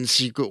in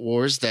Secret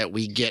Wars that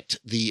we get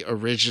the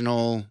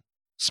original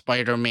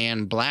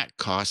Spider-Man black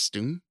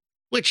costume,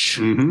 which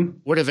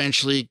would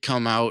eventually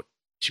come out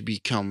to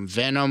become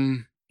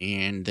Venom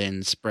and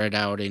then spread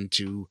out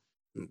into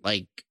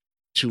like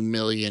 2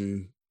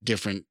 million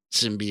different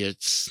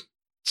symbiotes.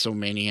 So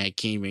many I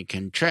can't even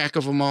keep track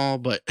of them all,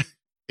 but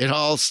it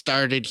all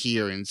started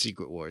here in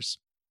Secret Wars.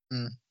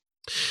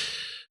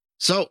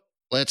 So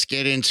let's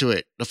get into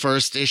it. The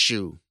first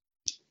issue.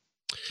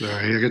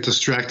 Sorry, I got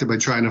distracted by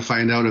trying to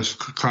find out if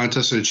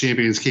Contest of the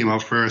Champions came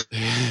out first.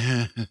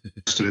 And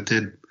it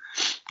did.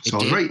 So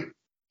I was right.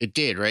 It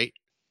did, right?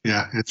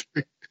 Yeah, it's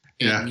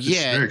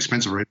very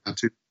expensive right now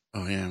too.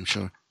 Oh yeah, I'm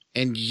sure.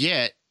 And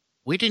yet,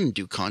 we didn't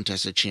do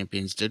Contest of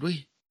Champions, did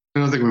we? I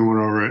don't think we went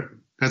over it.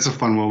 That's a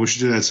fun one. We should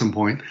do that at some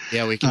point.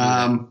 Yeah, we can do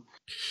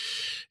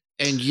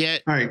that. And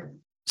yet, all right.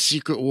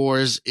 Secret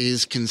Wars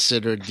is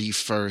considered the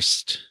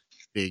first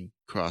big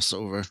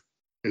crossover.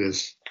 It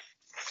is.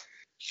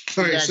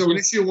 All right, so in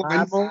issue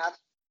 1.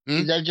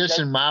 Is that just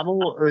in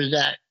Marvel, or is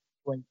that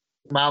like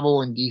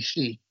Marvel and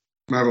DC?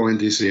 Marvel and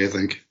DC, I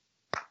think.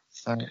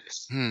 All right.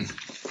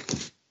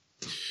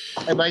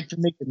 I'd like to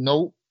make a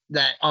note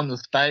that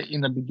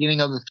in the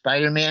beginning of the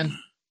Spider-Man,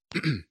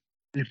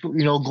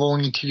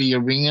 going into the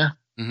arena,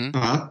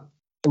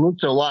 it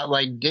looks a lot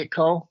like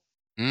Ditko.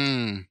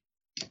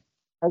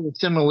 Has a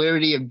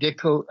similarity of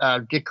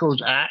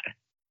Ditko's art.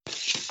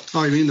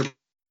 Oh, you mean the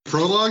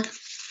prologue?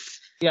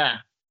 Yeah.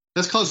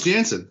 That's Klaus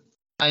Janson.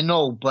 I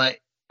know, but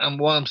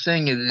what I'm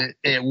saying is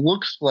it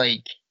looks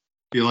like...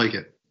 You like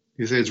it?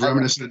 You say it's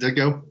reminiscent of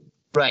Ditko?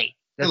 Right.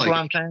 That's what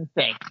I'm trying to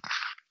say.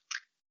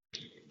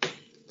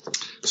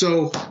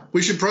 So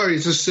we should probably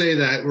just say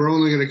that we're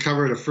only going to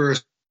cover the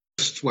first,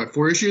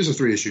 4 issues or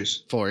 3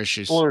 issues? 4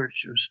 issues. 4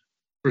 issues.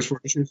 First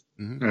 4 issues?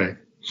 Mm-hmm. All right.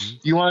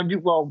 You want to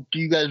do... Well, do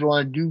you guys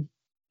want to do...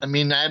 I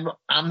mean,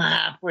 I'm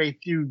halfway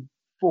through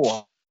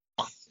 4.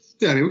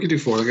 Yeah, I mean, we can do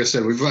 4. Like I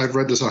said, I've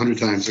read this 100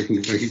 times. I can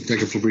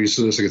breeze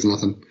through this like it's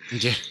nothing.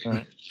 Yeah. All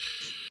right.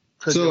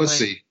 So let's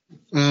see.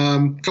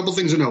 A couple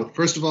things to note.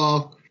 First of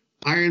all,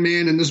 Iron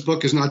Man in this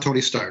book is not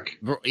Tony Stark.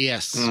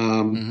 Yes.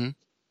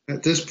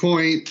 At this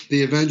point,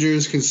 the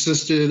Avengers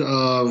consisted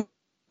of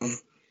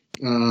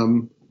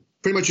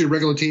pretty much your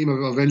regular team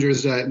of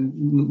Avengers that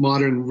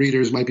modern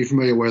readers might be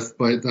familiar with,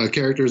 but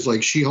characters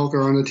like She-Hulk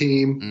are on the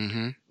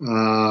team.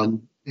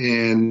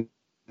 And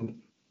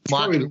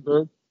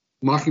Mockingbird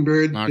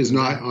is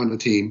not on the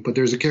team, but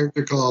there's a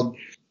character called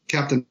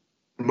Captain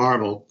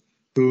Marvel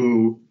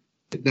who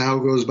now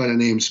goes by the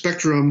name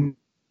Spectrum,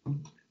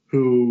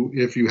 who,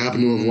 if you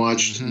happen to have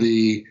watched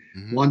the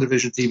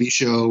WandaVision TV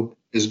show,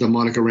 is the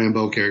Monica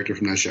Rambeau character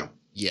from that show.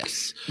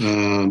 Yes.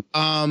 And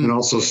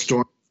also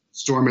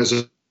Storm as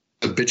a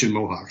bitchin'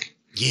 mohawk.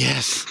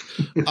 Yes.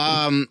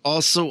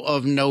 Also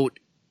of note,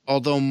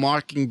 although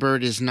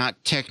Mockingbird is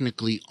not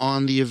technically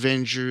on the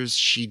Avengers,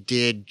 she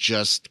did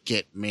just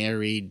get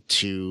married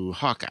to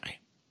Hawkeye.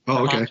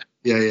 Oh, okay.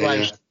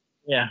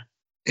 Yeah.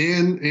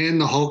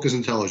 And the Hulk is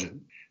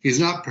intelligent. He's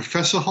not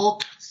Professor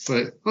Hulk,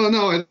 but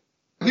I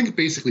think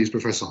basically he's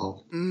Professor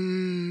Hulk.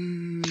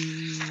 And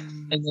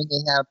then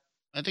they have.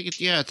 I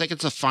think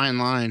it's a fine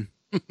line.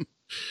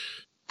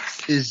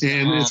 It's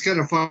kind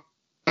of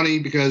funny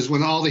because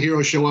when all the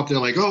heroes show up, they're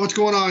like, "Oh, what's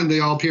going on?" They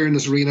all appear in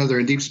this arena. They're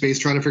in deep space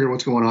trying to figure out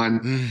what's going on,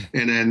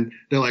 and then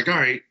they're like, "All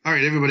right,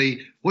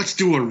 everybody, let's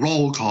do a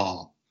roll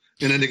call."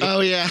 And then they go,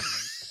 "Oh yeah."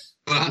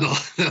 On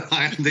the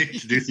line, they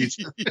introduce each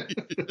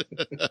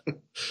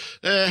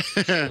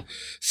other.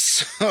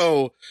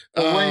 So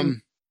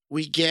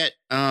we get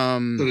so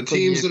the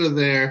teams that are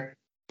there.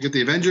 You get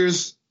the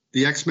Avengers,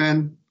 the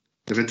X-Men,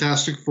 the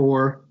Fantastic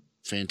Four,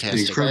 the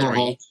Incredible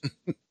Hulk,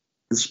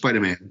 and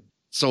Spider-Man.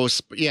 So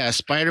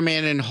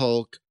Spider-Man and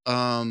Hulk.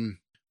 On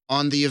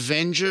the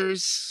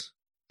Avengers,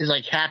 it's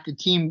like half the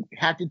team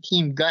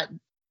got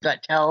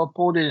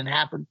teleported and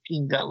half the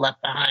team got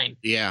left behind.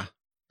 Yeah.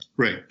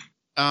 Right.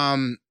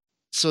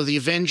 So the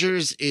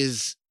Avengers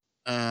is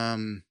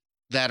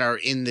that are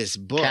in this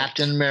book.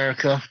 Captain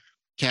America,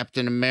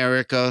 Captain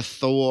America,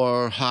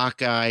 Thor,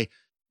 Hawkeye.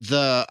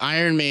 The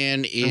Iron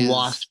Man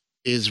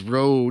is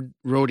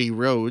Rhodey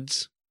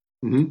Rhodes.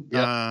 Mm-hmm.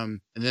 Yep.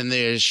 And then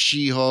there's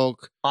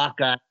She-Hulk,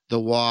 Hawkeye. the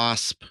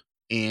Wasp,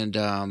 and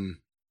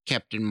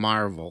Captain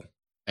Marvel.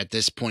 At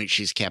this point,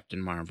 she's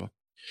Captain Marvel.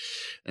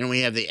 And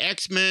we have the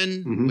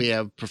X-Men. Mhm. We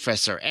have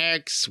Professor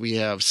X. We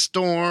have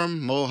Storm,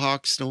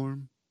 Mohawk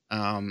Storm,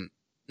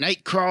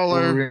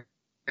 Nightcrawler,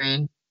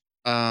 Wolverine.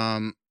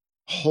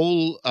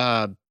 whole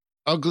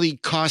ugly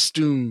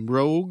costume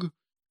Rogue,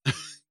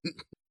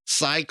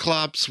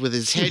 Cyclops with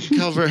his head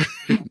covered,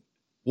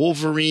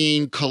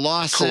 Wolverine,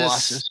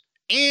 Colossus,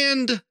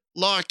 and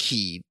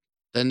Lockheed.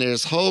 Then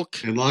there's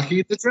Hulk. And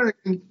Lockheed the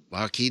Dragon.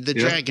 Lockheed the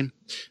Yep. Dragon.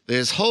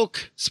 There's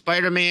Hulk,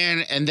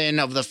 Spider-Man, and then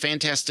of the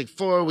Fantastic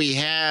Four, we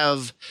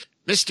have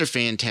Mr.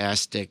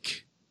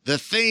 Fantastic, The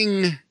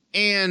Thing,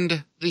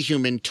 and the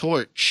Human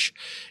Torch,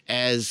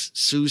 as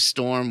Sue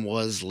Storm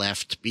was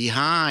left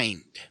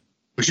behind.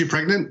 Was she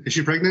pregnant? Is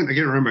she pregnant? I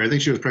can't remember. I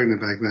think she was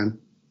pregnant back then.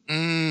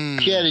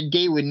 She had a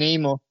date with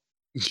Namor.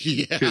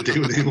 Yeah. Couldn't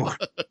do it anymore.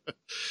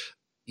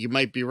 You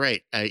might be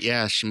right.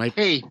 Yeah, she might.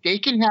 Hey, they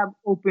can have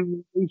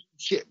open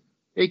relationship.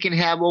 They can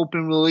have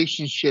open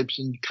relationships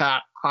in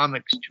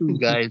comics too,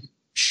 guys.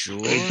 Sure.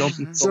 Hey, don't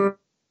be So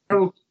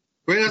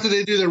right after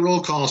they do their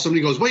roll call,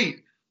 somebody goes,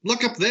 "Wait,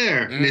 look up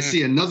there," and they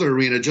see another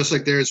arena just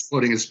like theirs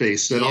floating in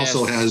space that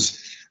also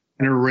has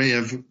an array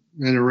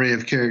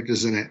of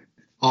characters in it,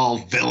 all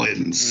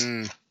villains.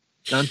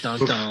 Dun dun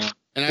dun.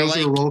 And Those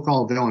are the roll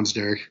call villains,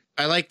 Derek.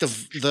 I like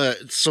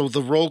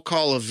the roll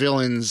call of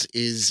villains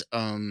is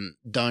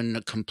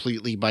done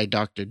completely by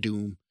Dr.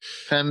 Doom.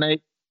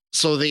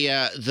 So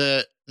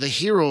the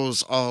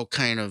heroes all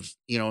kind of,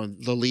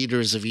 the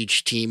leaders of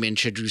each team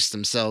introduce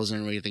themselves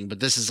and everything, but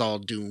this is all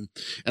Doom.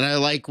 And I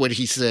like what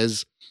he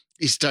says.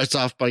 He starts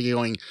off by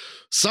going,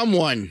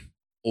 "Someone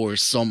or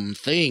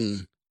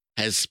something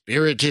has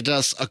spirited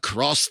us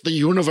across the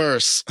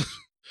universe."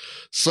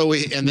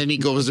 And then he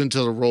goes into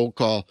the roll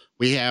call.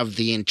 We have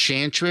the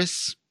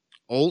Enchantress,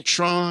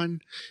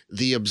 Ultron,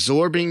 the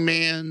Absorbing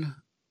Man,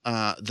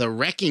 the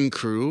Wrecking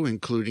Crew,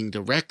 including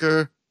the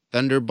Wrecker,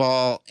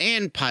 Thunderball,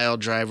 and Pile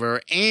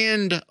Driver,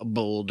 and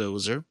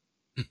Bulldozer.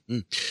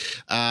 And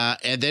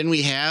then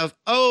we have,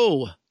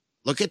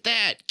 look at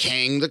that,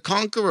 Kang the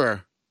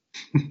Conqueror.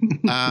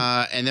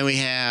 And then we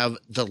have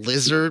the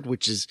Lizard,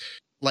 which is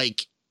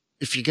like,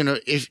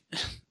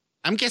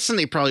 I'm guessing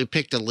they probably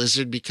picked a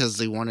Lizard because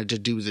they wanted to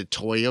do the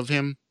toy of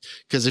him.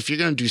 Because if you're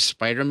going to do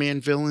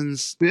Spider-Man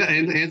villains. Yeah,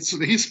 and so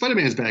he's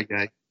Spider-Man's bad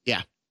guy.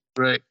 Yeah.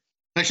 Right.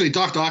 Actually,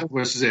 Dr.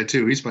 Octopus is there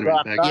too. He's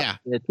Spider-Man's bad guy.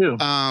 Yeah. Too.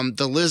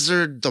 The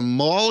Lizard, the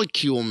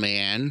Molecule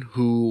Man,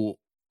 who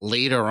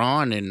later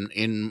on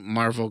in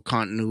Marvel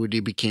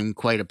continuity became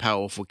quite a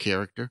powerful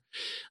character.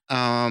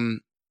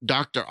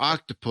 Dr.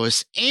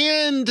 Octopus,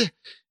 and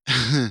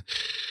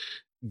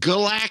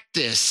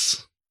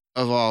Galactus,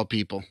 of all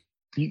people.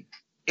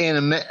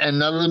 And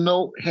another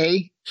note,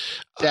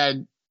 that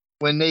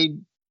when they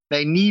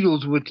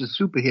Needles with the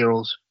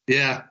superheroes.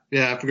 Yeah,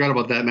 I forgot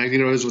about that.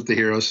 Magneto is with the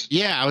heroes.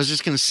 Yeah, I was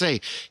just going to say,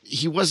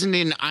 he wasn't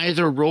in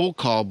either roll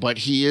call, but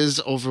he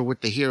is over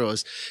with the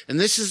heroes. And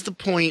this is the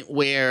point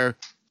where,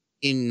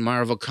 in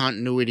Marvel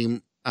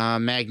continuity,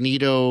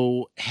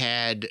 Magneto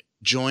had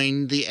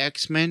joined the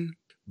X-Men,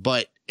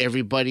 but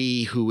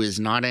everybody who is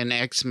not an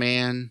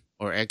X-Man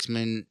or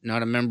X-Men,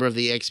 not a member of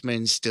the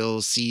X-Men,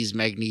 still sees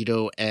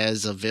Magneto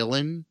as a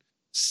villain.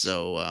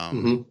 So,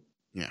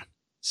 yeah,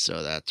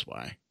 so that's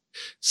why.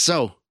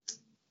 So,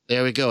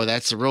 there we go.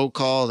 That's the roll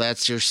call.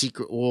 That's your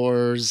Secret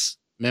Wars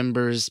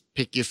members.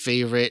 Pick your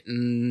favorite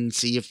and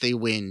see if they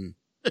win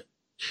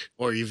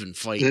or even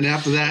fight. And then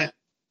after that,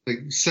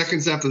 like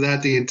seconds after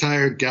that, the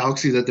entire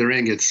galaxy that they're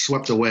in gets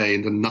swept away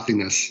into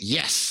nothingness.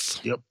 Yes.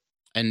 Yep.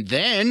 And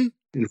then,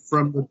 and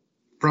from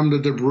the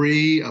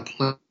debris, a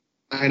planet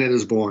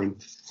is born.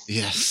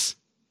 Yes.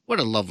 What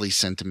a lovely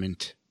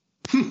sentiment.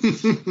 And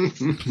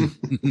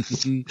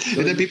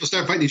then people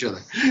start fighting each other.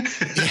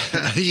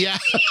 Yeah.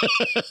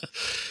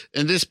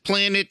 And this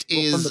planet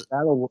is...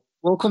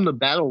 Welcome to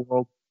Battle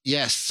World.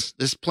 Yes.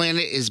 This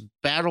planet is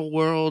Battle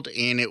World,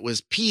 and it was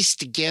pieced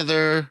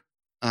together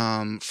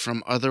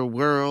from other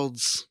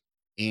worlds.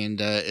 And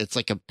it's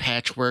like a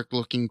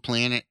patchwork-looking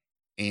planet.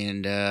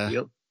 And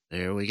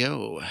there we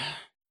go.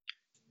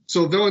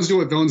 So villains do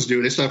what villains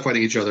do. They start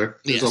fighting each other.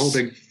 There's a whole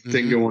big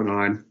thing going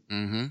on.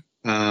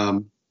 Mm-hmm.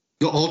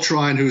 The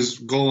Ultron, whose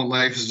goal in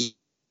life is to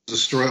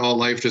destroy all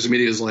life, just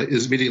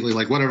immediately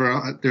like,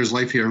 whatever, there's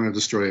life here, I'm going to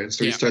destroy it.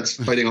 So he starts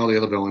fighting all the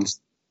other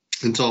villains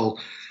until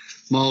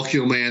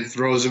Molecule Man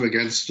throws him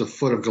against the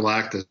foot of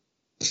Galactus.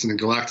 And then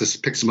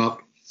Galactus picks him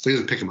up. So he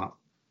doesn't pick him up.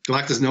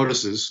 Galactus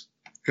notices,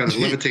 kind of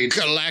levitates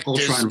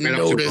Ultron right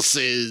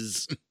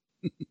notices. Up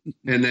to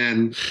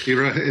him.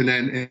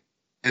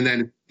 And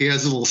then he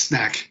has a little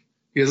snack.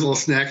 He has a little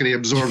snack and he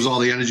absorbs all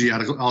the energy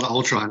out of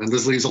Ultron, and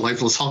this leaves a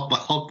lifeless Hulk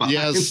behind.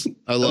 Yes,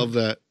 I love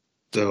that.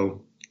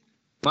 So,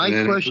 my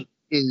question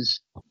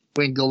is,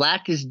 when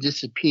Galactus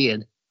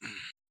disappeared,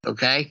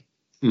 okay?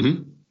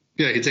 Mm-hmm.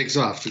 Yeah, he takes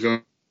off to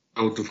go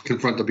to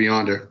confront the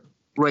Beyonder.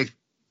 Right.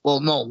 Well,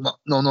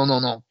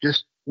 no.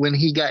 Just when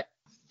he got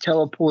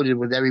teleported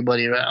with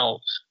everybody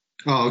else.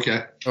 Oh,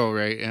 okay. Oh,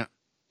 right, yeah.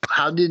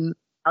 How did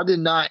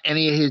not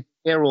any of his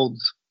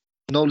heralds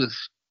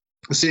notice?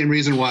 The same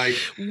reason why,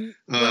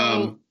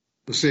 Well-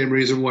 the same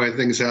reason why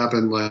things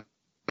happen like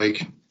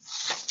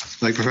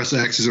Professor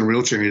X is in a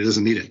wheelchair and he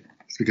doesn't need it.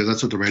 It's because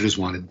that's what the writers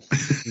wanted.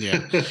 Yeah.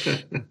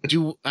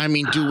 Do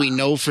we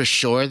know for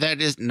sure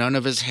that none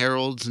of his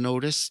heralds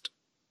noticed?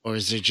 Or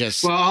is it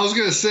just Well, I was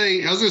gonna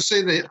say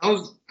that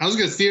I was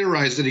gonna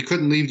theorize that he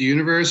couldn't leave the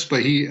universe,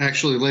 but he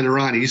actually later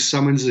on he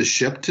summons a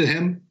ship to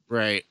him.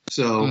 right?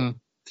 So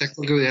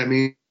technically that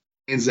means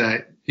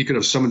that he could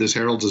have summoned his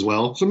heralds as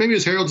well. So maybe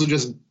his heralds are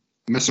just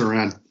messing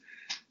around.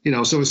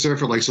 So his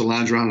Surfer likes to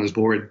lounge around on his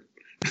board.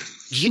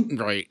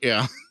 Right,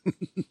 yeah.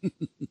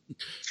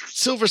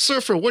 Silver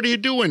Surfer, what are you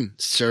doing?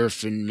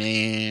 Surfing,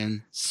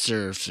 man.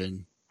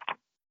 Surfing.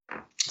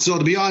 So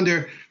the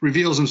Beyonder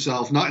reveals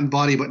himself, not in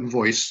body but in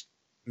voice,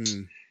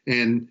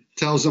 and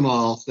tells them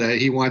all that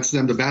he wants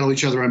them to battle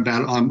each other on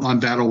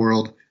Battle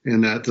World,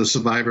 and that the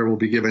survivor will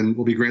be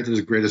granted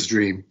his greatest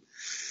dream.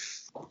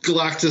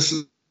 Galactus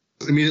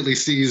immediately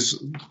sees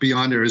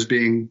Beyonder as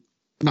being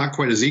not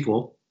quite his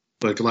equal,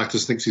 but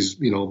Galactus thinks he's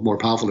more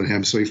powerful than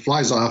him, so he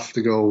flies off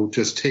to go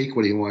just take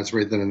what he wants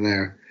right then and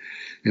there.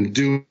 And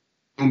Doom,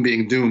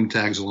 being Doom,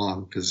 tags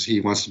along because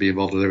he wants to be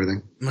involved with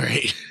everything.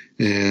 Right.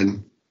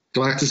 And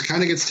Galactus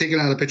kind of gets taken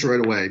out of the picture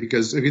right away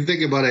because if you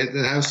think about it,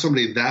 to have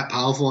somebody that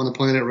powerful on the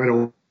planet right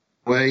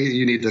away,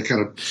 you need to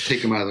kind of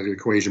take him out of the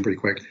equation pretty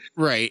quick.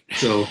 Right.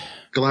 So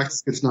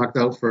Galactus gets knocked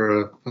out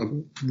for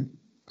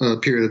a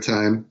period of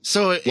time.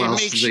 So it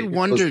makes you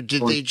wonder,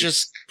 did they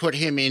just put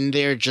him in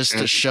there just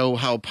to show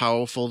how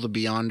powerful the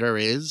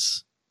Beyonder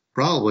is?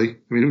 Probably. I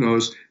mean, who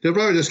knows? They're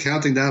probably just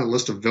counting down a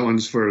list of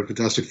villains for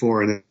Fantastic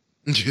Four, and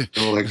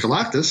like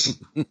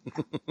Galactus,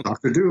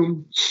 Dr.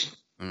 Doom.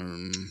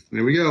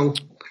 There we go.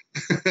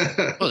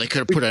 Well, they could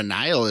have put a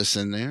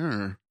Nihilus in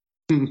there.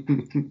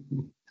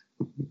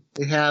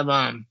 They have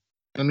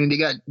they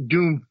got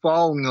Doom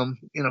following them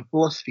in a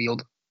force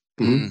field,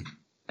 Mm-hmm.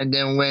 and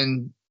then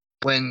when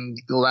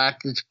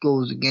Galactus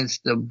goes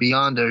against the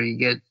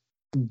Beyonder,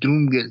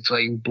 Doom gets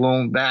like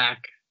blown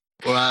back,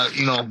 or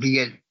he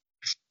gets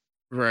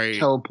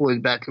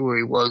teleported back to where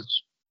he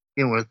was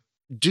with.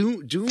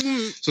 Doom.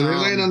 So they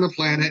land on the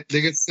planet.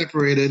 They get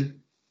separated.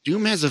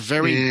 Doom has a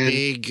very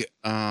big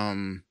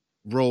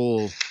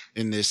role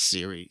in this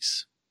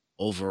series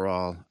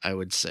overall, I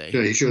would say.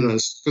 Yeah, he sure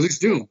does. Because it's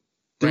Doom.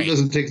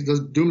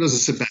 Doom doesn't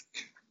sit back.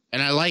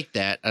 And I like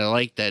that.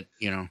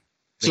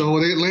 So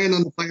they land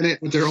on the planet,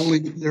 but their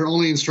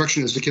only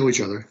instruction is to kill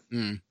each other.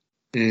 And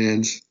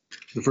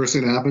the first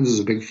thing that happens is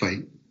a big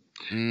fight.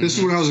 This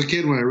is when I was a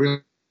kid when I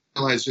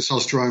realized just how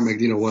strong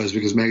Magneto was,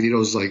 because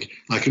Magneto's like,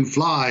 I can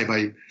fly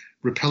by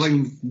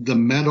repelling the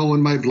metal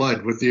in my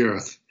blood with the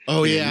earth.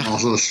 Oh yeah, all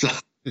of the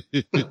stuff.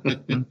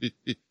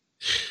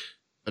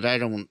 But I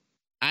don't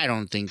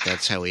think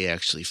that's how he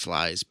actually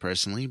flies,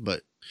 personally.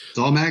 But it's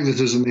all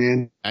magnetism,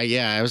 man.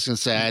 I was gonna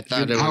say I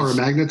thought the power of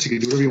magnets. You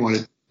can do whatever you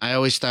wanted. I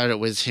always thought it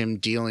was him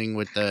dealing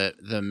with the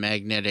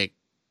magnetic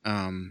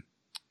of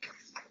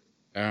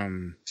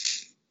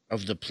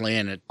the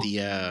planet.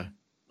 The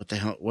what the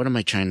hell? What am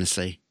I trying to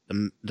say?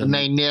 The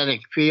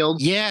magnetic field.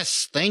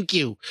 Yes, thank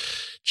you.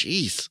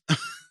 Jeez,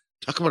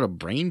 talk about a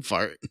brain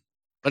fart.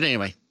 But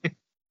anyway.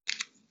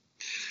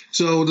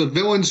 So the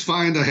villains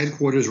find a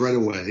headquarters right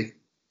away.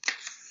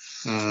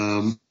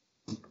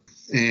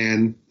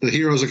 And the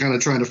heroes are kind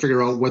of trying to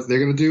figure out what they're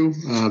going to do.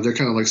 They're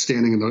kind of like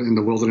standing in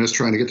the wilderness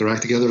trying to get their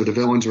act together. The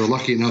villains are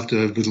lucky enough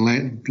to have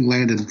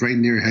landed right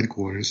near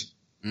headquarters.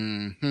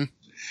 Mm-hmm.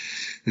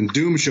 And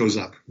Doom shows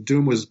up.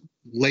 Doom was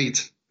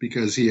late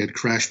because he had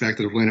crashed back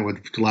to the planet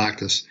with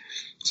Galactus.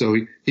 So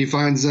he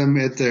finds them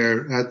at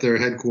their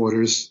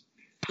headquarters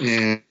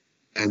and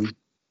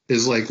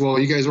is like, well,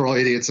 you guys are all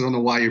idiots. I don't know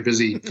why you're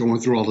busy going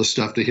through all this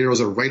stuff. The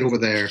heroes are right over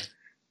there.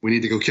 We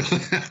need to go kill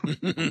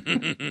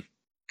them.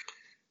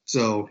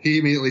 So he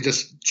immediately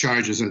just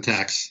charges and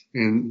attacks.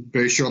 And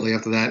very shortly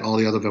after that, all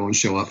the other villains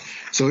show up.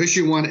 So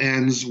issue 1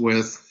 ends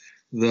with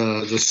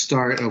the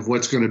start of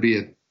what's going to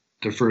be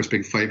the first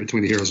big fight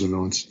between the heroes and the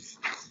villains.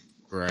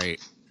 Right.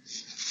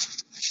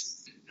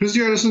 Who's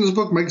the artist in this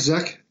book? Mike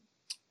Zeck?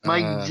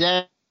 Mike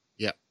Zeck.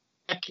 Yeah.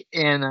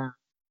 And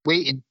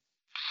Waiting.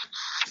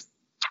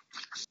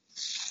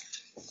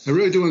 I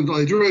really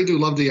do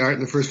love the art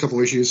in the first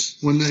couple issues.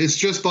 When it's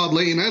just Bob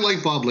Layton, I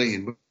like Bob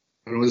Layton, but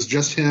when it was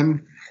just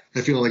him,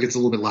 I feel like it's a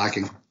little bit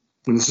lacking.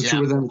 When it's the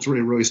two of them, it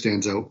really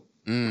stands out.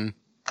 Really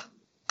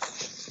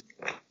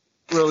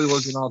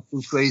wasn't all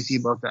too crazy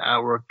about the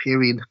artwork,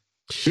 period.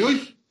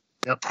 Really?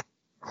 Yep.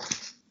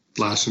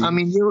 Blasphemy. I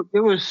mean,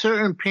 there were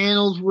certain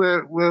panels where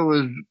it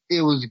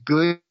was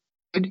good,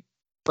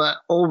 but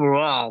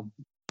overall,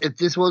 if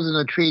this wasn't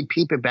a trade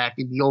paperback,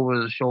 it'd be over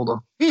the shoulder.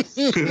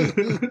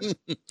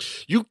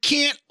 You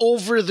can't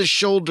over the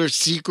shoulder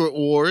Secret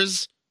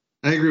Wars.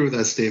 I agree with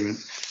that statement.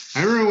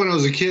 I remember when I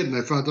was a kid and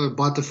I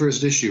bought the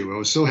first issue. I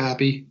was so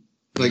happy.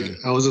 Like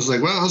I was just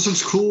like, wow, this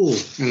looks cool.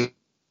 And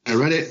I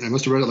read it. I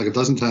must have read it like a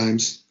dozen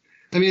times.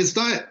 I mean, it's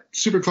not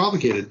super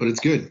complicated, but it's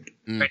good.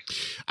 Mm.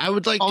 I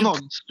would like to... no,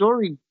 the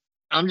story.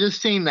 I'm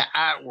just saying the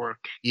artwork.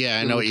 Yeah,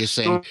 I know what you're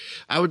saying.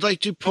 I would like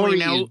to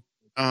point out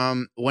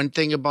one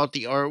thing about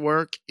the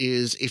artwork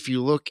is if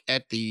you look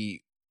at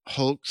the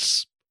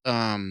Hulk's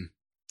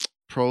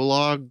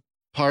prologue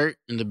part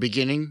in the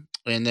beginning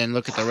and then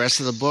look at the rest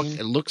of the book,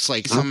 it looks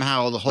like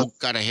somehow the Hulk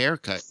got a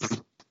haircut.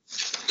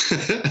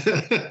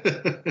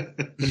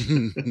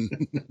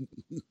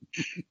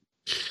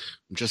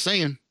 I'm just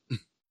saying.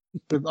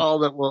 With all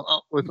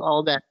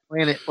that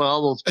planet,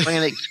 all those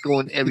planets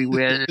going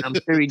everywhere, I'm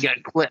sure he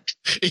got clipped.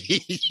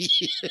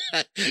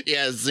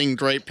 Yeah,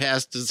 zinged right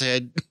past his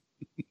head.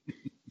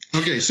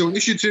 Okay, so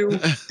issue two,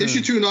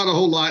 not a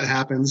whole lot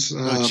happens.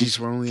 Jeez,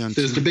 we're only on.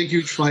 There's the big,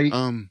 huge fight.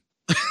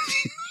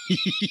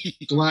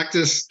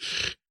 Galactus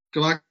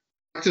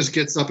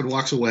gets up and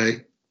walks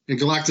away, and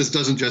Galactus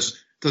doesn't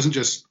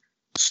just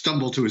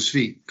stumble to his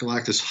feet.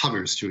 Galactus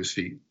hovers to his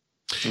feet.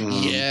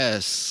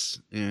 Yes.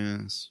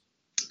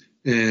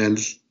 And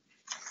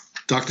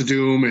Dr.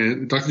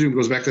 Doom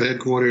goes back to the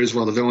headquarters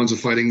while the villains are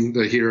fighting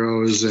the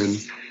heroes, and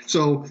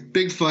so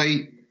big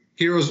fight.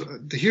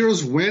 The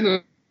heroes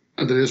win.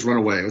 Or they just run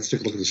away. Let's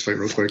take a look at this fight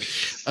real quick.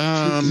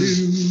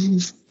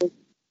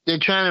 They're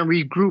trying to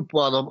regroup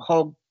while the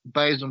Hulk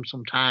buys them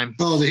some time.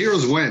 Oh, the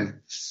heroes win.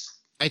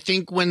 I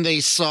think when they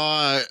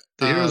saw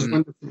the heroes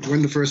win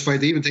the first fight,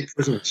 they even take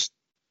prisoners.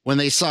 When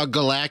they saw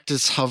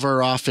Galactus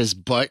hover off his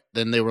butt,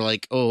 then they were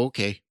like, "Oh,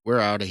 okay, we're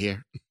out of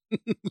here."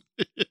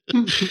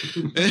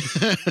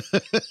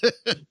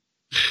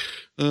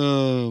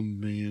 Oh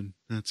man,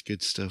 that's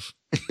good stuff.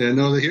 Yeah,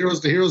 no, the heroes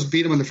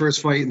beat them in the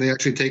first fight, and they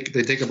actually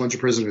take a bunch of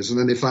prisoners, and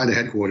then they find a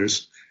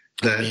headquarters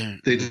that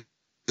they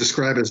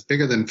describe as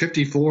bigger than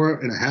 54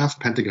 and a half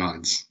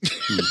pentagons.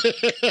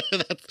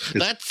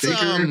 that's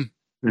bigger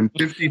than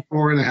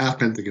 54 and a half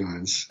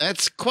pentagons.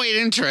 That's quite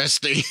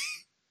interesting.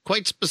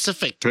 Quite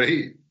specific,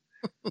 right?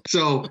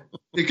 So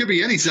it could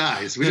be any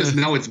size. We just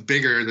know it's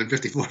bigger than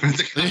 54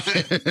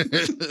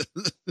 pentagons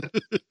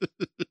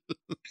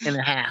and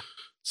a half.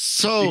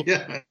 So,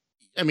 yeah.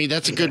 I mean,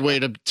 that's a good way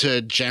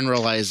to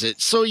generalize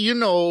it. So,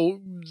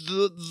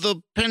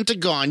 the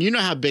Pentagon, you know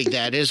how big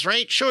that is,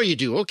 right? Sure you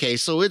do. Okay,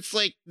 so it's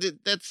like,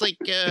 that's like,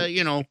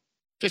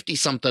 50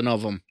 something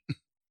of them.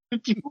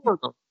 54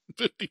 of them.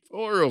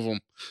 54 of them.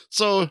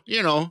 So,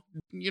 you can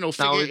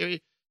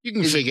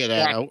figure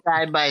that out.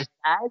 Side by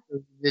side, or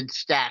is it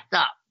stacked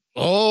up?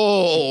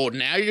 Oh,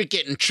 now you're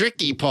getting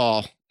tricky,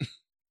 Paul.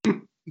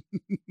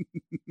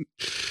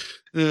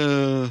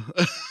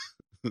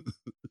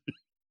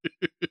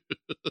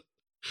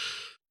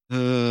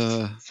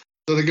 So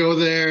they go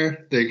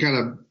there, they kind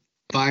of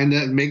find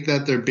that, make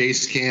that their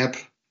base camp.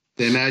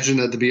 They imagine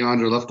that the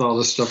Beyonder left all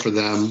this stuff for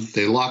them.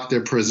 They lock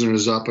their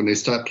prisoners up and they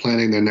start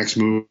planning their next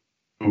move.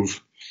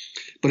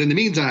 But in the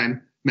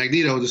meantime,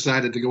 Magneto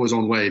decided to go his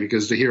own way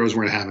because the heroes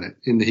weren't having it.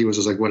 And he was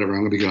just like, whatever, I'm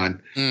going to be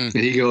gone. And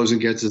he goes and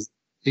gets his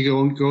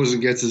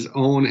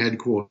own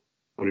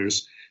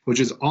headquarters, which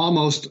is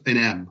almost an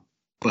M,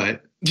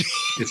 but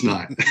it's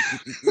not.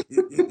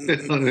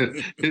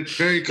 It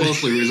very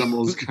closely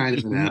resembles kind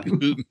of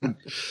an M.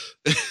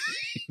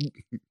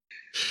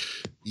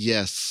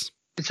 Yes.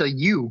 It's a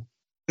U.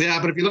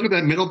 Yeah, but if you look at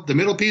the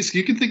middle piece,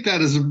 you can think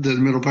that is the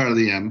middle part of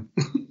the M.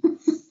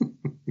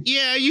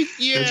 Yeah.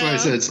 That's why I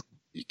said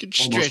you can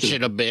stretch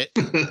it a bit.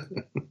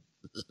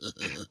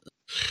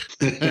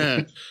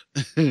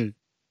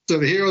 So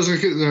the heroes are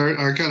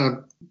kind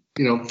of,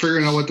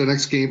 figuring out what the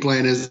next game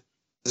plan is.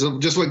 So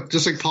just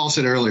like Paul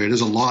said earlier,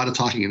 there's a lot of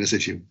talking in this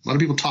issue. A lot of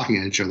people talking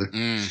at each other.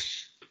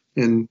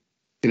 And,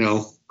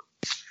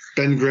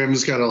 Ben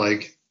Grimm's kind of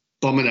like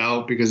bumming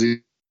out because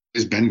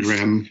he's Ben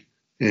Grimm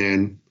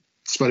and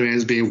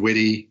Spider-Man's being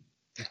witty.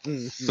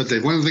 But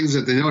one of the things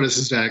that they notice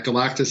is that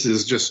Galactus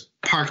has just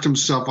parked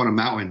himself on a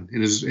mountain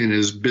in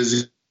his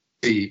busy.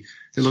 It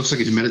looks like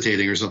he's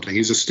meditating or something.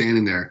 He's just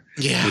standing there.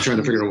 Yeah. And trying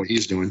to figure out what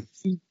he's doing.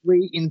 He's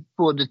waiting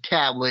for the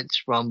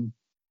tablets from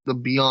the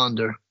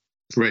Beyonder.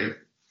 Right.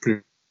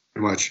 Pretty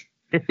much.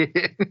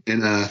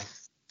 And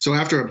so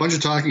after a bunch of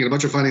talking and a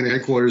bunch of finding the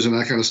headquarters and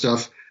that kind of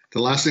stuff,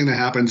 the last thing that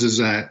happens is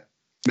that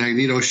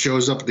Magneto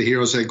shows up at the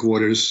heroes'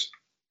 headquarters.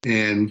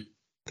 And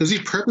does he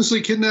purposely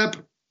kidnap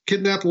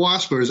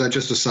Wasp, or is that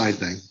just a side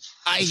thing?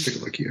 Let's take a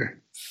look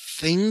here. I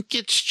think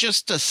it's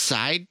just a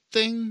side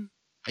thing.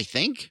 I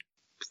think.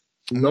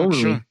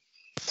 Lonely. Sure.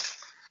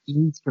 He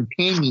needs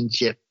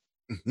companionship.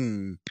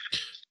 Of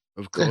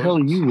What course. the hell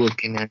are you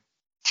looking at?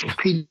 What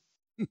page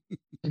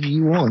are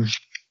you on?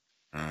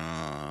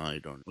 I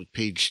don't know.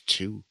 Page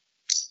 2.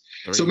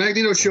 3. So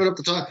Magneto showed up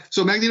to talk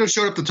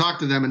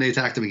to them, and they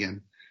attacked him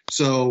again.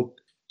 So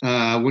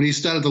when he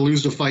started to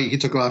lose the fight, he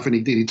took off and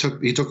he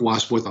took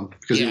Wasp with him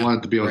because he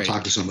wanted to be able to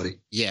talk to somebody.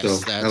 Yes, so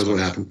that was what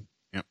happened.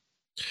 Yep.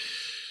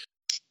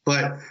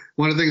 But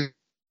one of the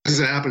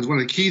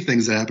key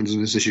things that happens in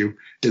this issue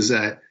is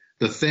that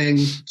the Thing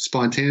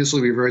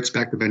spontaneously reverts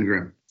back to Ben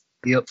Grimm.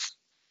 Yep.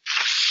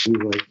 He's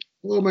like,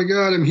 oh my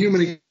God, I'm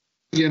human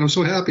again. I'm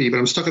so happy, but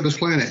I'm stuck on this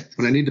planet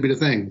when I need to be the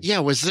Thing. Yeah,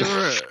 was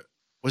there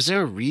Was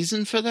there a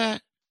reason for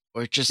that?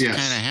 Or it just Yes.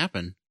 kind of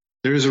happened?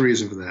 There is a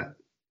reason for that,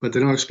 but they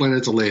don't explain it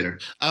until later.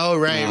 Oh,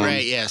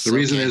 right, yes. The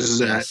reason is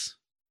that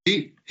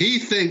yes. he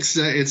thinks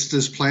that it's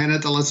this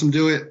planet that lets him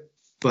do it,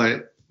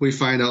 but we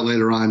find out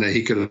later on that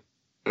he could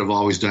have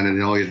always done it,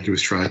 and all he had to do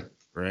was try.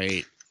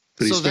 Right.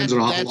 But he spends an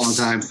awful long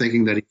time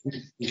thinking that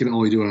he can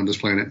only do it on this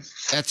planet.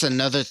 That's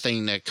another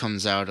thing that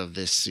comes out of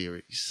this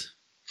series.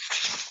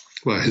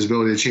 What, his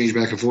ability to change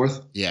back and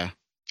forth? Yeah.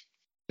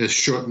 As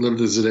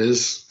short-lived as it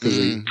is, because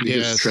he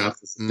gets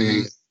trapped with the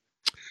thing.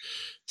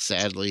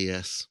 Sadly,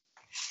 yes.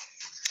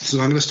 So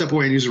I'm going to step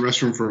away and use the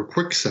restroom for a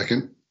quick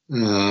second.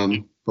 But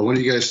when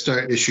you guys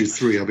start issue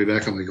 3, I'll be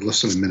back on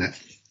less than a minute.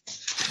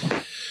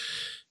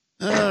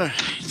 All right.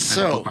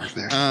 So,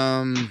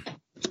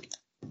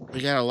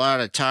 we got a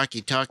lot of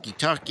talky.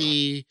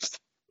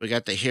 We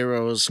got the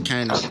heroes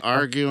kind of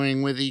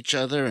arguing with each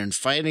other and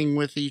fighting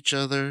with each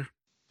other.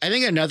 I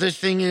think another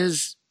thing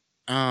is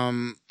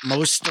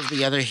most of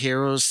the other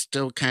heroes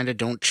still kind of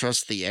don't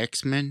trust the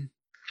X-Men.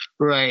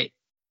 Right.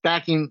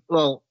 I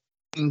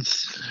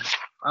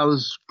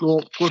was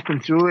flipping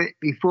through it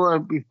before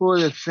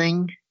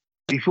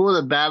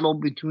the battle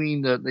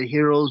between the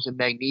heroes and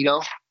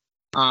Magneto.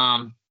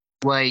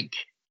 Like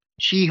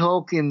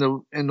She-Hulk and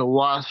the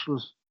Wasp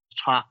was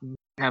talking,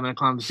 having a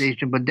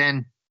conversation, but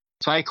then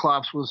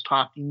Cyclops was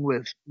talking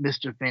with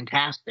Mr.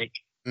 Fantastic.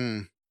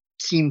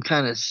 Seemed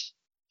kind of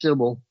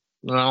civil,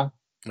 you know?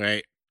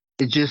 Right.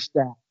 It's just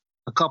that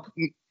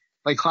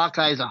like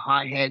Hawkeye's a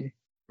hothead.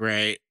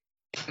 Right.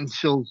 And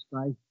so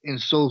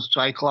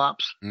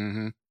Cyclops.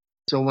 Mm-hmm.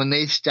 So when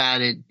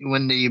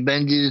the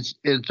Avengers,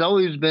 it's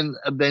always been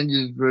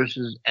Avengers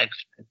versus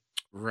X-Men.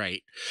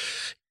 Right.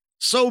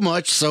 So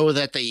much so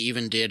that they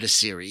even did a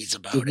series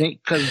about it.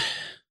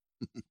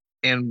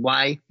 And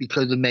why?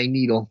 Because of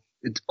Magneto.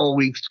 It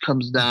always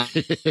comes down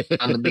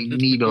on the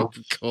Magneto.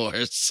 Of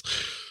course.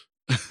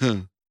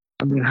 I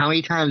mean, how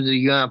many times are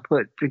you going to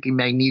put freaking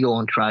Magneto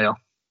on trial?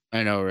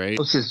 I know, right?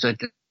 What's this, at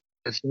the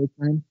same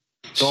time?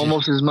 So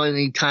almost as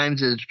many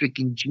times as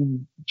freaking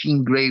Jean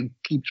Grey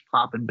keeps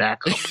popping back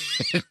up.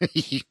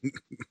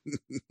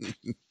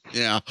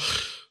 Yeah.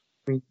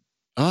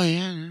 Oh,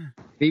 yeah.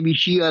 Maybe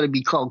she ought to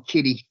be called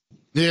Kitty.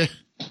 Yeah.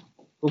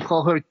 We'll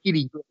call her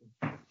Kitty Grey.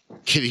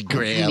 Kitty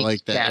Grey, I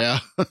like that, yeah.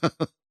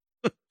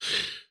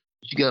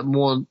 She got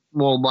more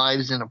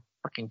lives than a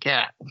fucking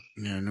cat.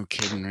 Yeah, no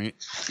kidding, right?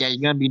 Yeah,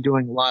 you're going to be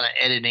doing a lot of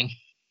editing.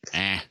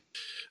 And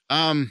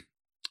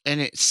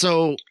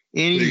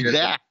he's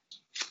back.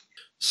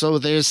 So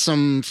there's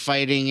some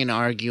fighting and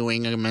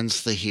arguing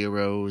amongst the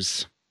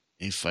heroes.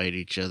 They fight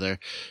each other.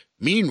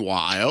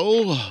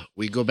 Meanwhile,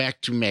 we go back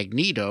to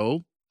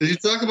Magneto. Did you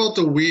talk about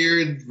the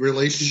weird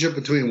relationship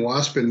between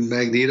Wasp and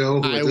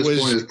Magneto, who at this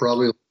point is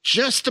probably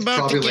just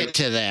about to get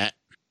to that.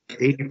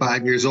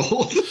 85 years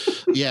old.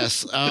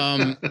 Yes.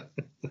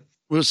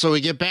 So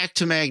we get back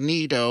to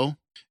Magneto,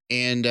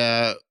 and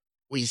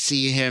we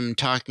see him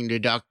talking to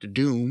Dr.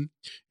 Doom,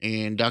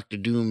 and Dr.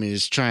 Doom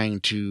is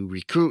trying to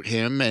recruit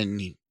him,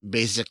 and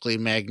basically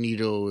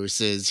Magneto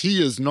says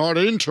he is not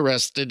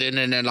interested in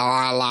an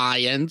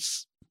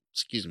alliance.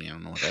 Excuse me, I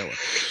don't know what that was.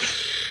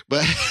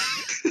 But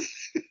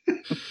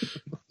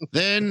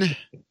then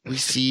we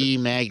see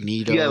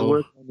Magneto. Yeah,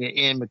 work on your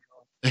animatronic.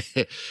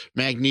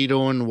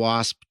 Magneto and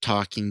Wasp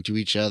talking to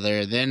each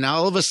other. Then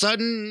all of a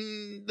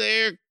sudden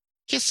they're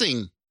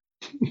kissing.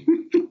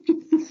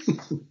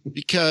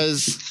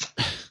 Because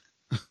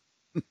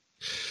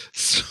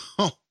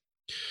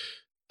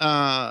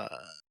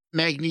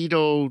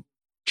Magneto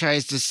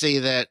tries to say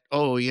that,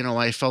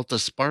 I felt a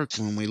spark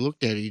when we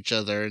looked at each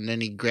other, and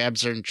then he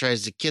grabs her and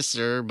tries to kiss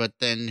her, but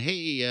then,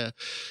 hey,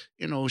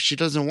 she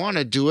doesn't want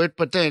to do it,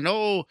 but then,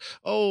 I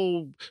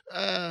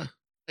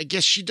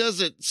guess she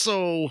does it.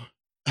 So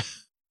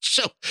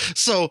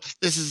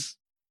this is,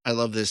 I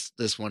love this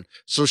one.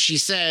 So she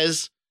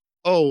says,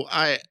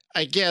 I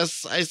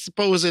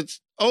suppose it's,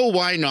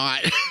 why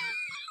not?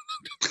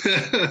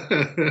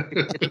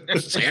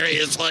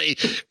 Seriously,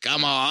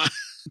 come on.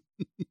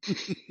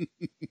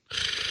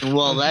 And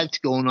while that's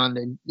going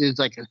on, there's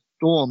like a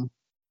storm.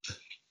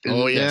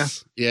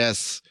 Yes.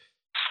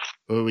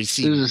 Where we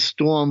see there's a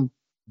storm.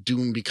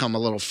 Doom become a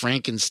little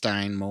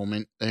Frankenstein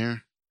moment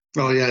there.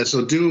 Oh yeah,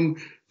 so Doom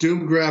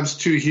grabs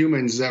two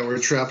humans that were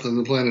trapped on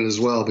the planet as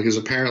well, because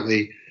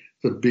apparently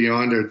the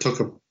Beyonder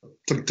took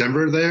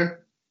Denver there.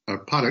 I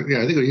think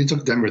he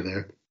took Denver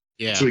there.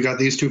 Yeah. So we got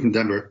these two from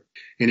Denver,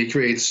 and he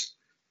creates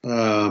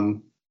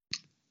Volcana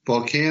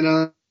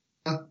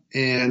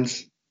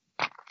and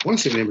I want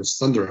to say the name is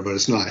Thundera, but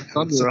it's not.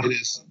 Thundera. It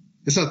is.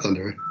 It's not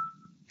Thundera.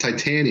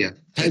 Titania,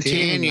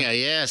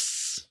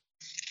 yes.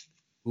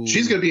 Ooh.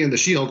 She's going to be in the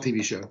She-Hulk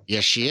TV show.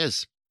 Yes, she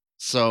is.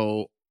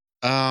 So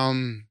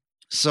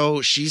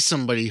she's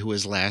somebody who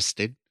has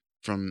lasted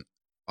from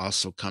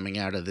also coming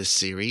out of this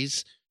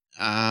series.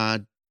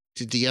 Is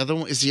the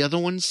other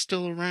one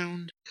still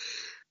around?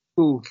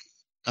 Ooh.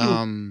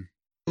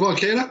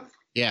 Volcana?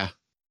 Yeah.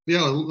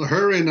 Yeah,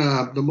 her and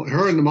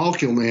the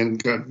Molecule Man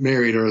got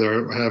married,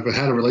 or have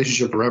had a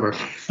relationship forever.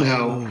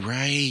 Now,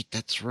 right,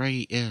 that's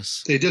right.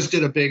 Yes, they just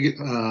did a big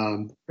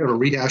a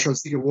rehash on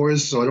Secret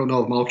Wars, so I don't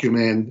know if Molecule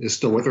Man is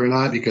still with her or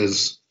not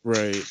because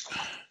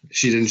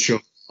she didn't show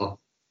up.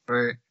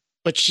 Right.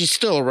 But she's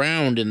still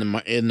around in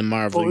the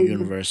Marvel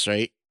universe,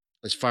 right?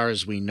 As far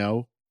as we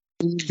know.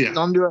 Yeah.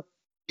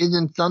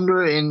 Isn't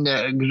Thunder and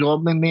the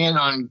Exorbitant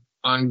Man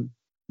on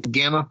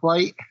Gamma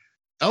Flight?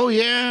 Oh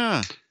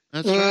yeah,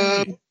 that's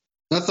right.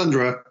 Not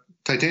Thundra,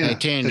 Titania.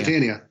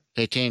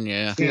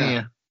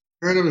 Yeah.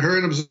 Her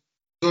and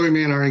Absorbing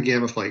Man are in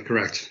Gamma Flight,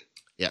 correct?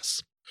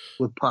 Yes.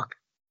 With Puck.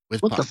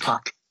 With What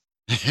Puck.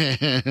 the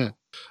Puck?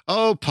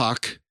 Oh,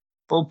 Puck.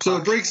 So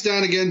it breaks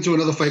down again to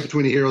another fight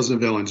between the heroes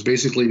and the villains,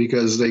 basically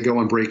because they go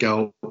and break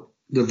out.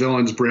 The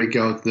villains break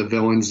out the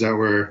villains that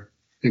were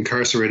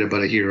incarcerated by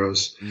the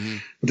heroes. Mm-hmm.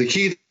 But the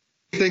key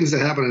things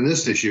that happen in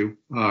this issue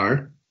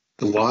are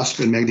the Wasp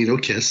and Magneto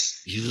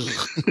kiss.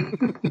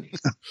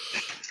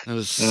 That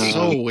was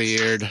so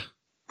weird.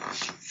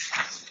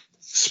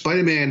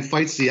 Spider-Man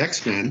fights the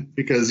X-Men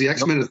because the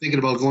X-Men are thinking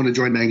about going to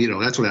join Magneto.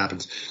 That's what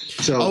happens.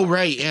 So,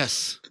 right,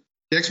 yes.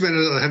 The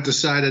X-Men have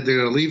decided they're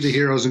going to leave the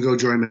heroes and go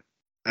join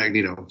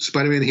Magneto.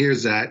 Spider-Man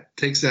hears that,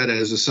 takes that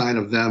as a sign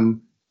of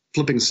them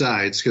flipping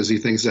sides because he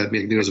thinks that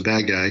Magneto's a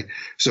bad guy.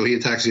 So he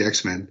attacks the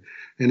X-Men.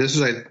 And this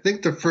is, I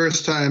think, the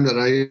first time that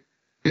I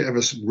ever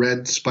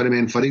read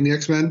Spider-Man fighting the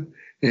X-Men.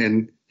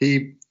 And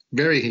he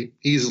very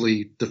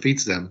easily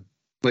defeats them.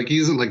 Like, he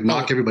doesn't,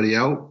 knock everybody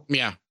out.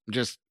 Yeah,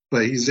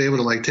 But he's able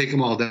to, take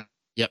them all down.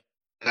 Yep.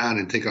 Down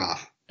and take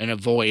off. And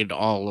avoid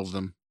all of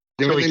them.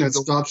 The only thing that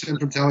stops him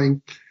from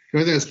telling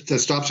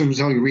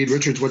Reed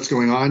Richards what's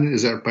going on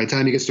is that by the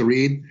time he gets to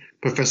Reed,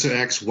 Professor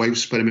X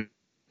wipes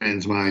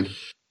Spider-Man's mind.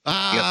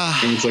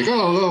 And it's like,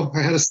 oh,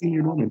 I had a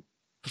senior moment.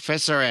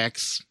 Professor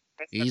X.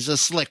 He's a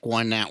slick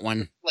one, that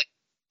one.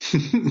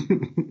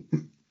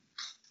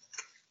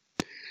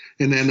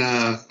 And then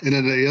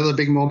the other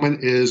big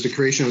moment is the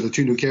creation of the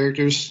two new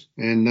characters.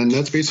 And then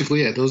that's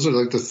basically it. Those are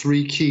the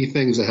three key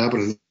things that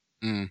happen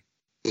in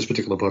this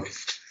particular book.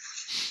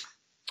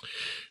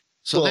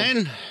 So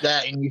then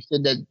that, and you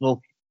said that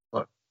book.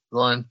 Go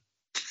on.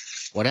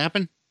 What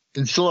happened?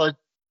 And so,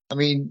 I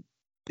mean,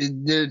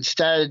 it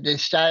started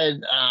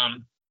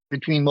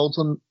between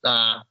Molecule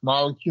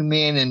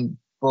Man and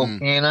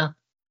Volcana,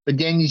 but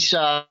then you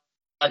saw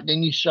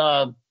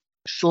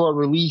Thor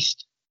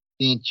released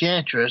the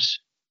Enchantress.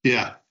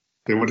 Yeah,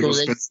 they want to go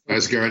spend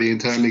Asgardian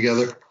time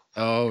together.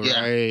 Oh,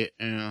 Yeah. right.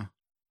 Yeah.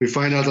 We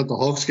find out that the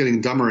Hulk's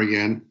getting dumber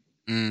again.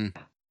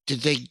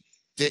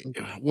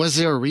 Was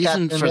there a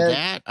reason for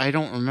that? I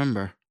don't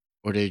remember.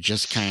 Or they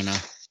just kind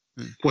of.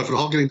 What, for the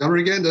Hulk getting dumber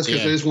again? That's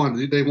because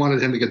they wanted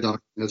him to get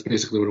dumber. That's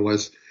basically what it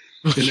was.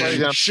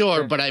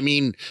 Sure, but I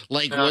mean,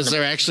 was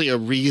there actually a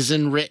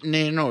reason written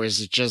in, or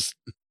is it just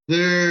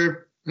I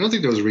don't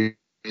think there was a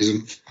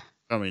reason.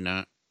 Probably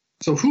not.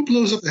 So who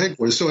blows up the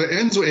headquarters? So it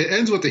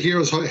ends with the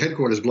heroes'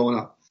 headquarters blowing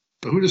up.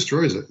 But who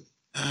destroys it?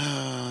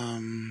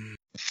 Hold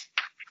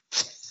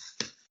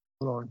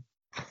on.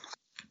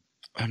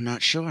 I'm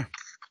not sure.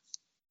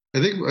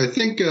 I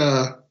think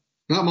not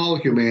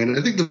Molecule Man.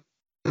 I think the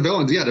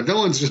villains. Yeah, the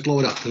villains just blow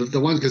it up. The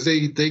ones because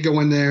they go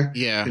in there.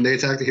 Yeah. And they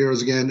attack the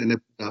heroes again and they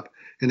blow it up.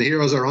 And the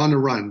heroes are on the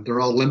run. They're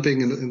all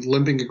limping and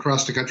limping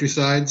across the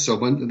countryside. So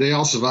when they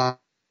all survive,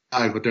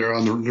 but they're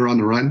on the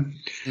run.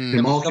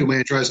 And Molecule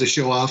Man tries to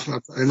show off.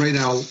 And right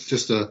now,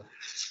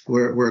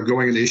 we're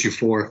going into issue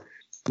 4.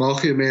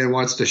 Molecule Man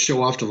wants to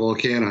show off to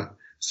Volcana.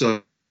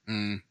 So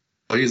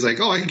he's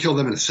like, I can kill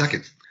them in a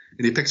second.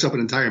 And he picks up an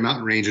entire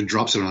mountain range and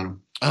drops it on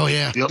them. Oh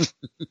yeah. Yep.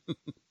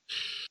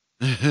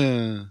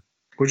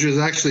 Which is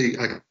actually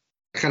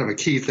kind of a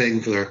key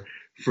thing for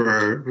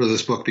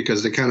this book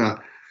because they kind of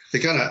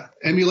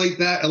emulate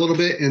that a little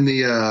bit in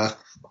the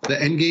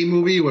Endgame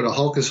movie where the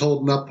Hulk is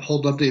holding up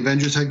the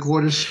Avengers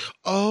headquarters.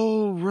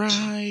 Oh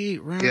right,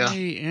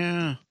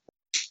 yeah.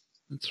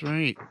 That's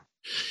right.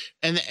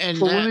 And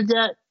so when did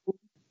that?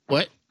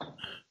 What?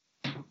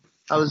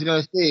 I was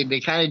gonna say they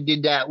kind of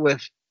did that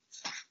with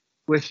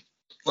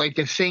like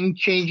the thing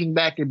changing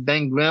back to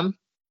Ben Grimm.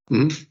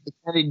 Mm-hmm. They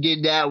kind of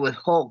did that with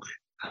Hulk.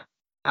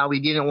 How he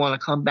didn't want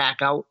to come back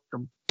out.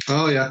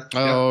 Oh yeah.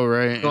 Oh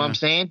right. You know what I'm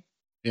saying?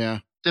 Yeah.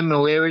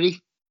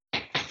 Similarity.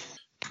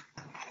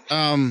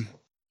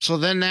 So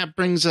then that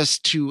brings us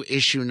to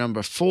issue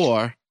number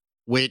 4,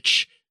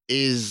 which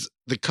is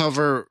the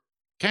cover,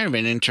 kind of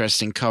an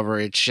interesting cover.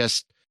 It's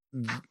just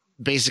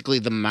basically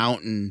the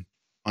mountain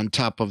on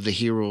top of the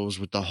heroes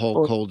with the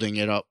Hulk holding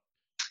it up.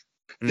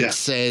 And it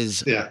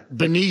says,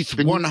 beneath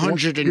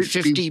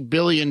 150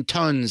 billion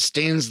tons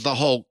stands the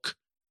Hulk,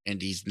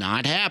 and he's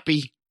not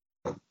happy.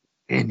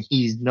 And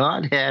he's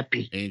not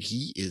happy. And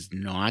he is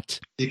not.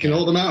 He can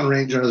hold a mountain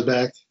range on his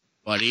back.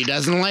 But he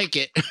doesn't like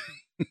it.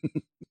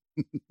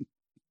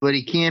 But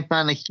he can't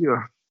find a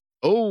cure.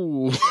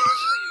 Oh.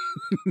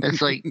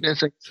 that's like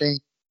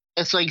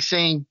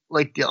saying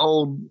like the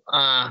old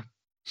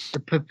the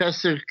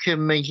professor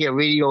can make a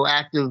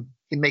radioactive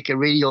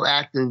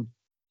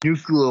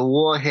nuclear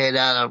warhead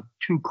out of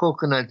 2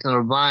 coconuts and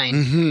a vine.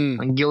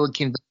 Mm-hmm. And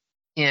Gillikin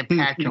can't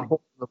patch a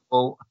hole in the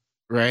boat.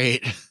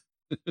 Right.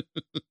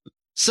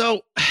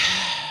 So,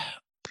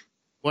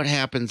 what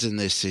happens in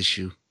this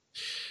issue?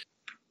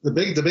 The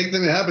big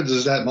thing that happens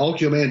is that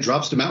Molecule Man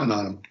drops the mountain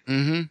on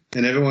him,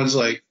 and everyone's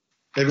like,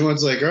 all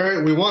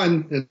right, we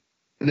won.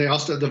 And they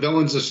also, the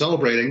villains are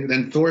celebrating. And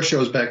then Thor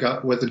shows back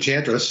up with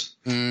Enchantress,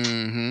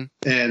 and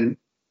then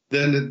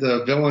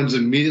the villains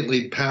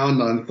immediately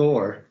pound on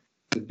Thor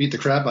and beat the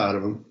crap out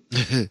of him.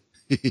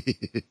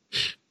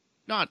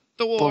 Not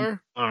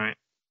Thor. All right.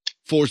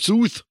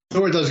 Forsooth.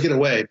 Thor does get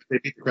away, but they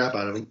beat the crap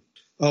out of him.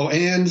 Oh,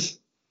 and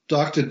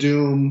Doctor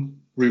Doom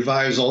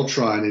revives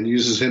Ultron and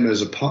uses him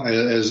as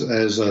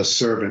a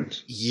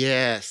servant.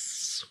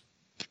 Yes.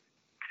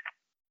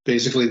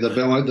 Basically, the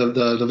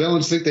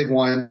villains think they've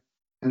won.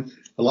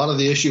 A lot of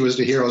the issue is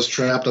the heroes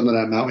trapped under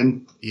that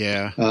mountain.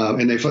 Yeah.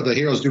 And the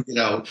heroes do get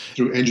out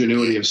through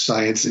ingenuity of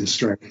science and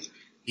strength.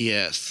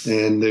 Yes.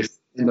 And they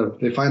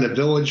find a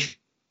village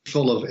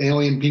full of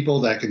alien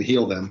people that can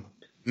heal them.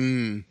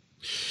 Mm.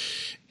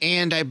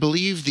 And I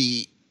believe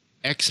the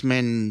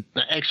X-Men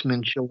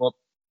show up.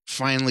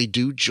 Finally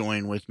do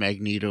join with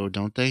Magneto,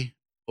 don't they?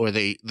 Or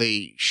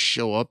they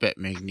show up at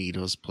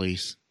Magneto's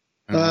place.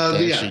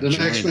 The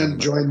X-Men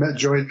join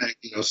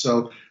Magneto.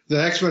 So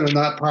the X-Men are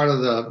not part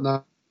of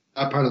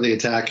the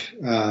attack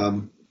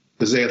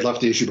because they had left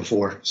the issue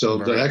before. So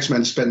the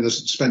X-Men spend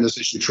this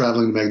issue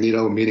traveling to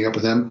Magneto and meeting up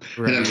with him,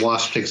 and then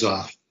Wasp takes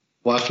off.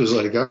 Wasp was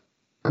like,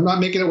 "I'm not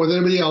making it with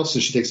anybody else,"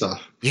 and she takes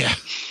off. Yeah.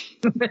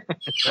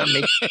 Not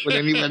making it with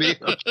anybody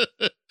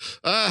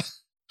else.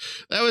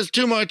 That was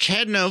too much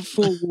heading of.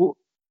 Poor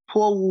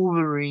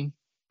Wolverine.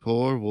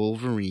 Poor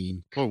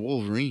Wolverine.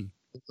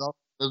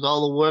 Does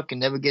all the work and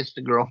never gets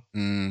the girl.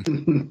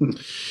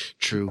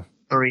 True.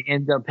 Or he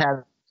ends up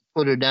having to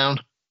put her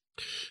down.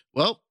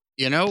 Well,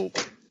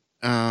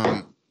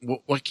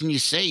 what can you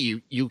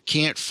say? You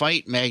can't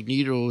fight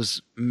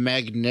Magneto's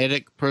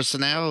magnetic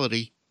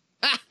personality.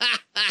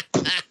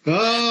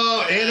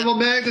 Oh, animal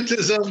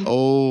magnetism.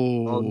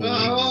 Oh.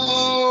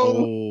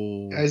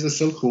 Guys are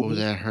so cool. Oh,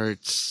 that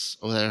hurts.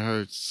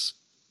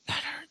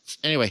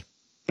 Anyway.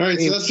 All right,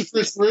 so that's the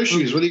first 4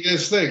 issues. What do you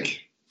guys think?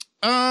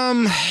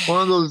 One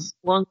of those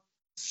one.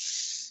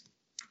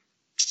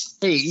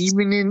 Hey,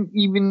 even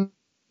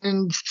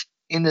in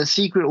the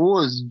Secret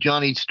Wars,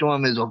 Johnny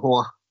Storm is a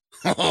whore.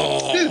 He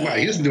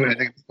doesn't do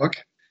anything in the book.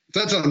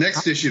 That's on the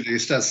next issue that he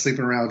starts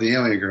sleeping around with the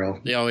alien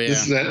girl. Oh, yeah.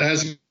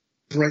 As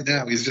right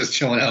now, he's just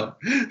chilling out.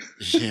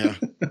 Yeah.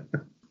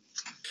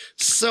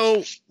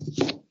 So,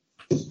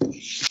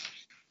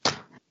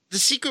 the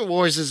Secret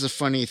Wars is a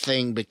funny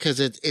thing because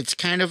it's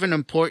kind of an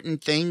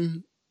important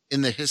thing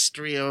in the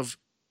history of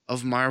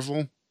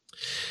Marvel,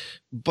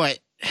 but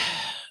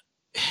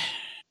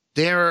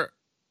there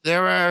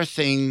are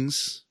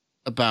things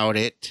about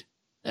it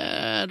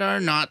that are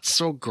not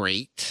so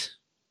great.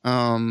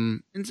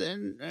 Plus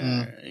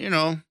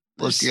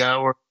the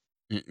hour.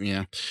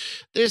 Yeah,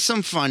 there's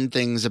some fun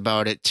things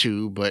about it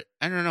too, but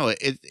I don't know.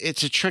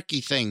 It's a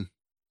tricky thing.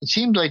 It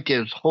seems like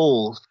there's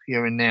holes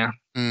here and there.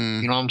 You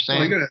know what I'm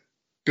saying?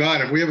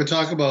 God, if we ever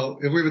talk about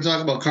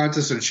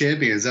Contest of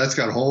Champions, that's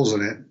got holes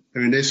in it. I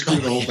mean, they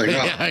screwed the whole thing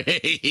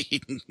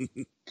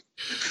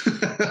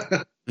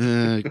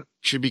up.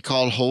 Should be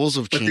called Holes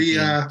of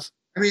Champions.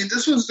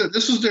 This was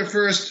their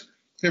first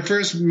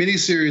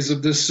miniseries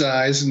of this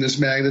size and this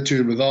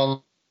magnitude with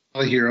all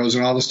the heroes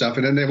and all the stuff,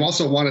 and then they've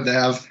also wanted to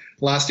have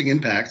lasting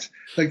impact.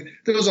 Like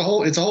it's a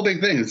whole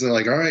big thing. It's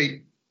like, all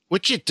right,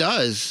 which it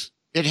does.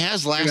 It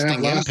has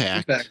lasting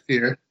impact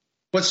here.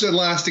 What's the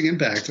lasting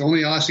impact? The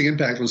only lasting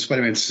impact was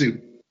Spider-Man's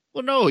suit.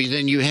 Well, no,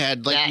 then you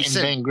had, like you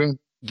said, Ben Grimm.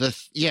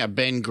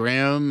 Ben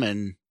Grimm,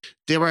 and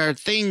there are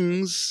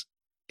things.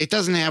 It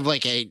doesn't have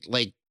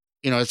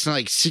it's not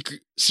like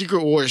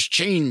Secret Wars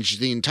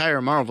changed the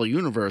entire Marvel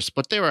universe,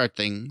 but there are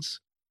things.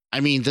 I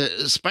mean,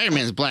 the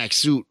Spider-Man's black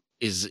suit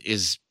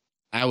is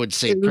I would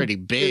say pretty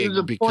big There's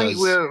a because point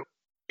where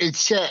it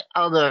set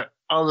other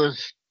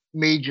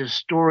major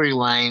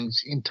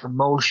storylines into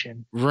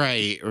motion.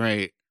 Right.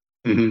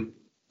 Mm-hmm.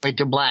 Like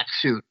the black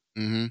suit.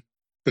 Mm-hmm.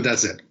 But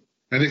that's it.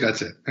 I think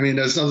that's it. I mean,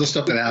 there's other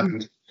stuff that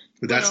happened,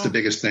 but that's the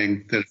biggest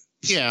thing that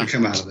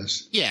come out of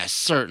this. Yes,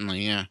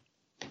 certainly, yeah.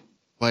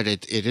 But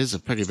it is a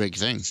pretty big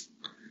thing.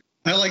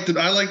 I like the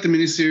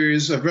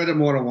miniseries. I've read it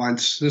more than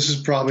once. This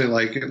is probably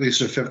like at least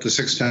the 5th or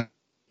 6th time.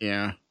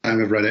 Yeah.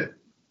 I've read it.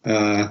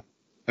 I've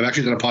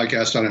actually done a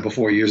podcast on it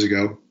before years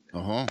ago.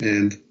 Uh-huh.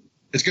 And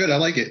it's good. I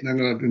like it. And I'm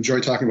going to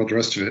enjoy talking about the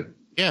rest of it.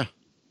 Yeah.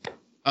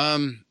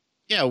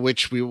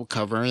 Which we will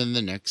cover in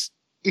the next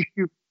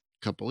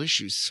couple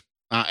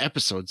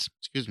episodes.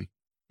 Excuse me.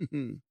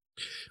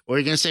 What are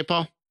you going to say,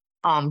 Paul?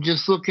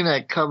 Just looking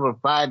at cover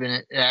 5,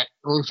 and it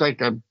looks like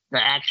the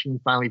action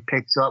finally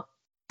picks up.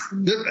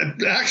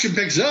 The action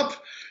picks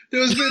up.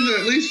 There's been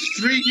at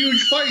least 3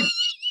 huge fights.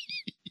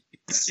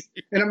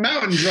 And a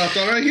mountain dropped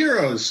on our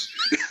heroes.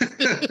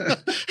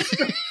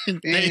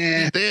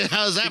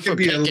 How's that for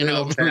picking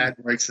up? Tad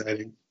more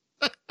exciting.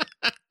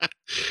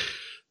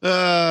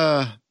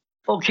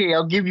 Okay,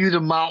 I'll give you the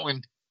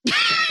mountain.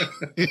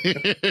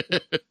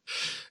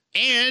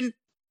 And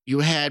you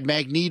had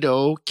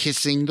Magneto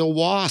kissing the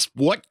Wasp.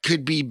 What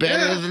could be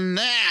better than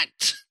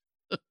that?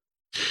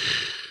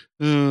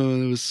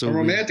 Oh, it was so a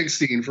weird. romantic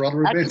scene for all the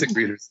romantic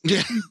readers.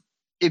 Yeah.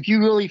 If you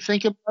really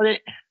think about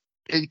it,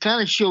 it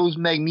kind of shows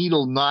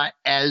Magneto not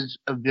as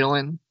a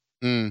villain,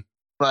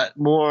 but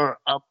more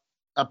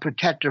a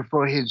protector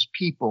for his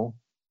people.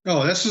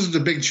 Oh, this is the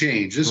big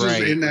change. This is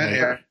in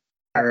that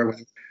era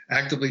with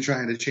actively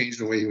trying to change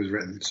the way he was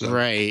written. So.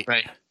 Right.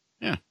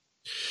 Yeah.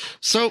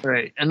 So.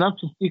 Right. Enough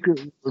to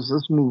secret.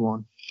 Let's move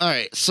on. All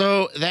right.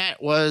 So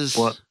that was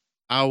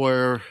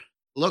our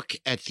look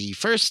at the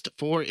first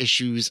 4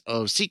 issues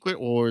of Secret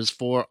Wars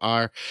for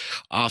our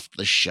off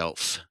the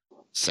shelf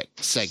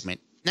segment.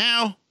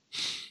 Now,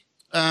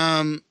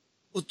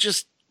 we'll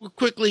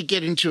quickly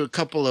get into a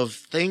couple of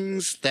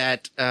things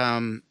that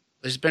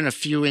there's been a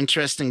few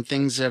interesting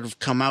things that have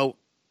come out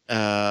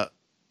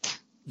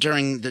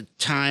during the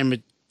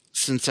time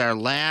since our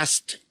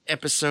last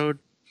episode,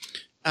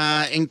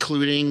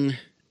 including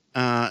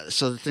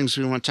so the things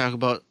we want to talk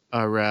about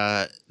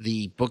are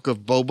the Book of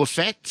Boba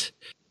Fett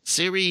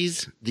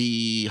series,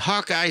 the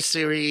Hawkeye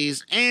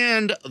series,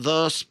 and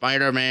the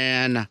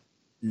Spider-Man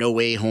No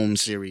Way Home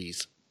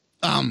series.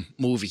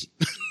 Movie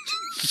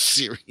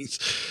series.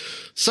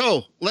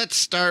 So let's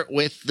start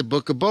with the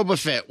Book of Boba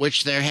Fett,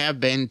 which there have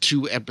been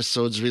 2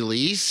 episodes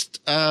released.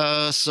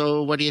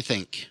 So what do you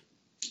think?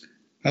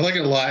 I like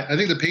it a lot. I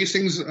think the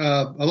pacing's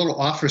a little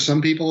off for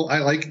some people.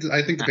 I think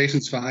the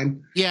pacing's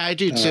fine. Yeah, I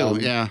do too.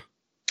 Yeah,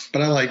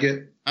 but I like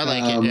it. I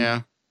like it.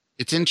 Yeah,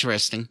 it's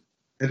interesting.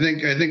 I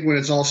think when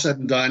it's all said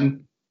and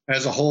done,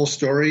 as a whole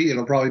story,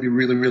 it'll probably be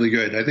really, really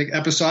good. I think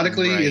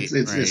episodically,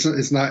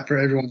 it's not for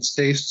everyone's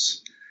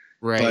tastes.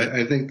 Right. But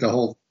I think the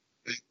whole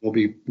thing will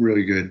be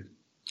really good.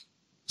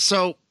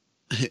 So,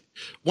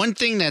 one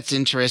thing that's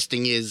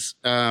interesting is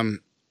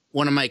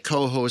one of my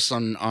co-hosts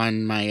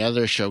on my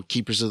other show,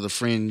 Keepers of the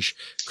Fringe,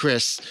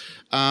 Chris,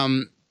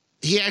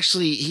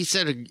 he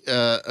said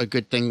a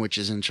good thing, which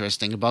is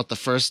interesting about the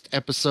first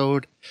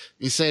episode.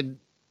 He said,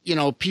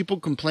 people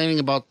complaining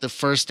about the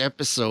first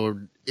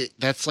episode,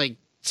 that's like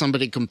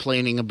somebody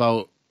complaining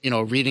about,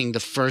 reading the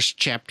first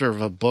chapter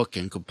of a book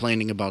and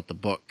complaining about the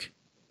book.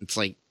 It's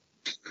like,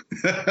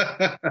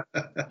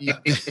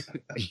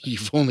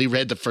 you've only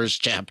read the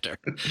first chapter.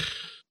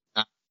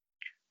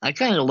 I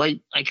kind of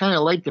like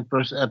the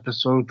first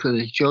episode because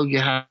it showed you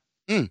how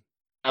he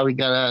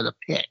got out of the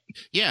pit.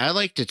 Yeah, I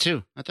liked it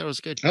too. I thought it was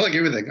good. I like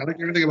everything. I like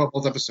everything about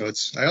both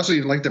episodes. I also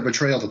even like the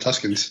betrayal of the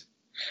Tuskens.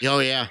 Oh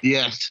yeah.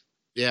 Yes.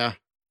 Yeah.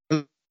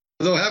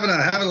 Although having a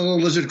little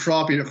lizard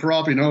crawl up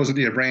your nose into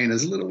your brain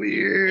is a little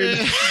weird.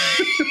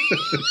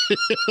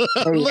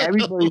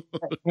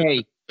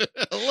 Hey,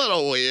 a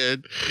little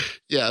weird.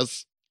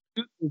 Yes.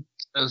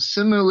 A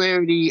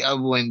similarity of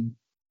when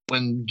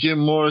Jim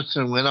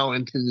Morrison went out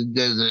into the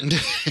desert.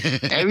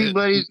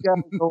 Everybody's got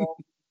to go out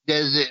to the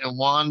desert and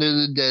wander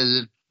the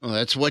desert. Well,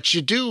 that's what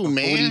you do,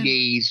 man. 40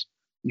 days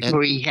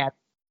before he had.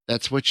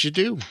 That's what you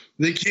do.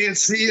 They can't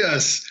see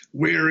us.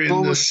 We're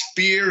in the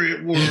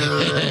spirit world.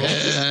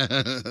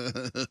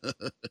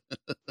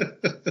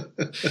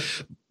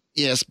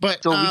 Yes,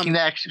 but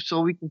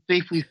so we can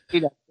safely say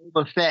that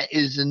Boba Fett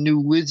is the new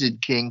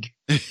Wizard King.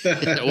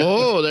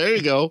 Oh, there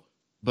you go.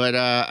 But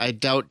I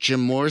doubt Jim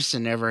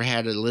Morrison ever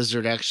had a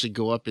lizard actually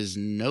go up his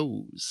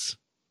nose.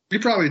 He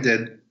probably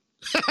did.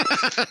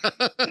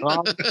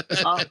 all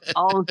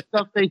the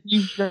stuff that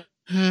he's done.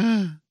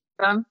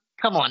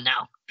 Come on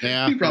now.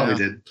 Yeah, he probably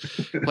did.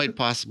 Quite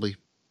possibly.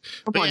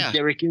 Come on,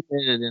 Derek, you're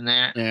better than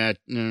that.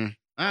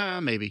 Yeah,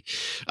 maybe.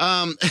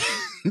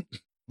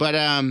 But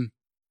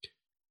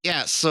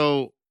yeah.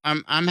 So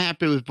I'm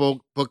happy with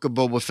Book of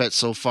Boba Fett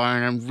so far,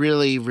 and I'm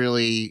really,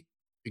 really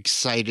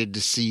excited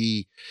to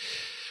see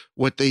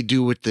what they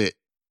do with it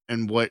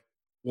and what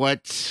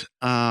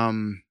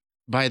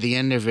by the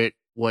end of it,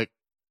 what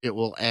it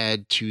will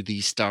add to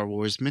the Star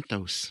Wars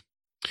mythos.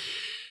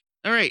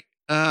 All right.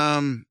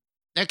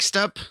 Next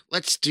up,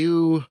 let's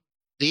do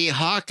the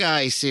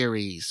Hawkeye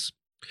series.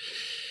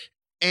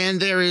 And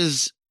there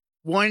is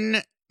one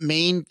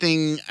main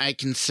thing I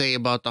can say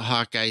about the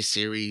Hawkeye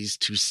series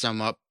to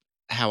sum up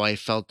how I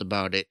felt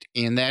about it.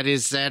 And that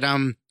is that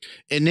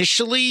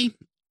initially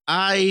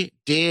I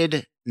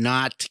did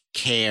not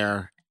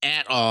care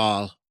at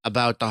all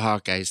about the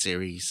Hawkeye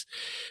series.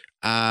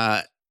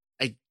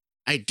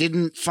 I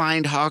didn't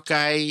find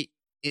Hawkeye,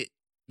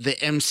 the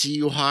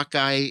MCU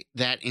Hawkeye,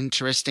 that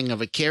interesting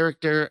of a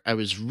character. I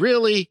was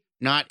really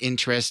not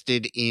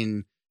interested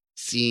in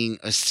seeing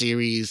a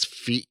series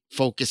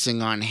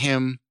focusing on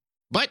him,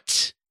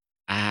 but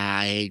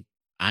I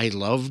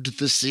loved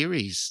the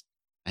series.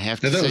 I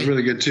have to say that was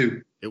really good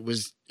too. It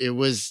was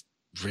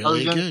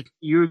really good.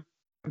 You're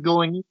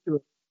going into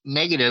it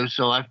negative,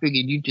 so I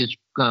figured you just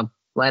gonna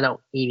flat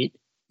out hate it.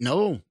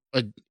 No,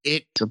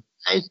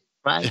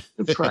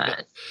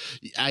 Surprise.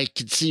 I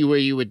could see where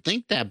you would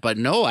think that, but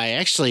no,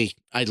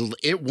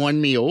 it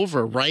won me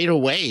over right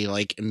away,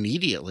 like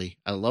immediately.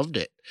 I loved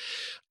it.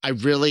 I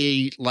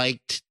really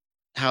liked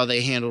how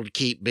they handled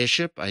Kate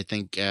Bishop. I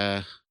think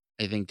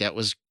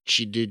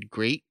she did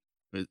great.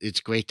 It's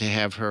great to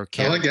have her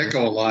character. I like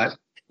Echo a lot.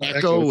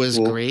 Echo was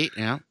cool. Great,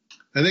 yeah.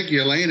 I think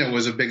Yelena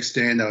was a big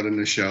standout in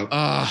the show.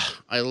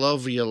 I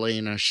love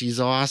Yelena. She's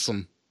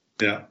awesome.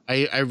 Yeah.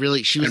 I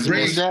really, she was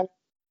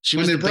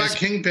when they brought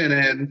Kingpin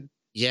in.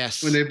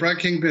 Yes. When they brought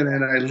Kingpin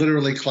in, I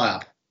literally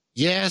clapped.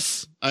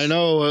 Yes, I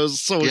know. I was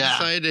so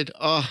excited.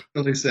 Oh,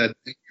 really said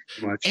thank you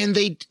so much. And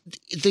they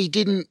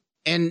didn't,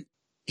 and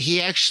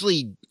he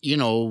actually,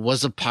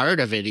 was a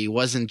part of it. He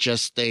wasn't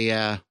just he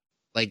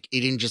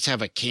didn't just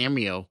have a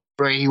cameo.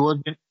 Right. He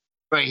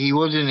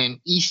wasn't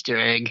an Easter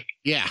egg.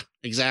 Yeah,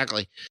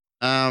 exactly.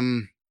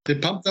 They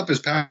pumped up his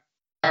power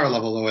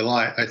level, though,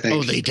 I think.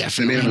 Oh, they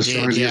definitely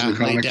did. Yeah,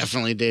 they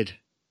definitely did.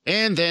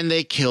 And then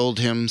they killed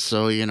him,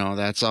 so,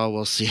 that's all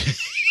we'll see.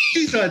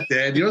 He's not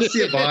dead. You don't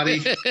see a body.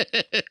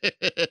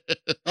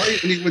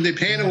 When they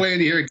pan away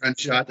and you hear a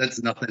gunshot,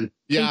 that's nothing.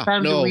 Yeah,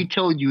 no. We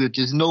told you if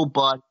there's no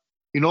body.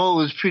 You know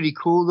what was pretty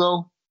cool,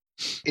 though?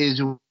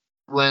 Is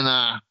when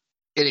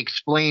it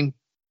explained.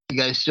 You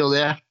guys still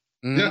there?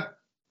 Mm-hmm. Yeah.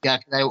 Yeah,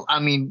 I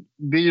mean,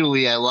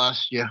 visually, I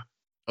lost you.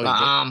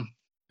 Oh,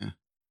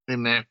 Wait a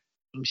minute.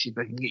 Let me see if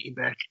I can get you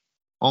back.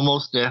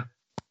 Almost there.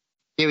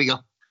 Here we go.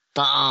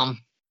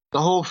 The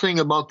whole thing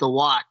about the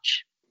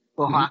watch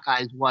for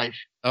Hawkeye's wife.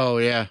 Oh,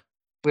 yeah.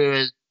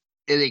 Whereas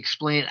it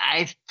explained,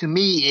 to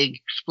me, it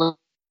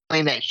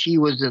explained that she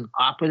was an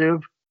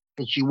operative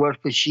and she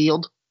worked for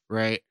S.H.I.E.L.D.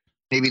 Right.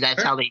 Maybe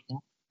that's how they.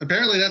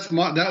 Apparently, that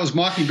was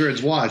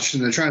Mockingbird's watch,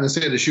 and they're trying to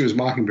say that she was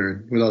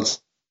Mockingbird without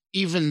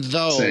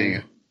saying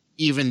it.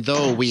 Even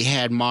though we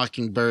had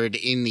Mockingbird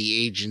in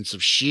the Agents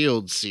of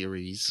S.H.I.E.L.D.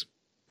 series.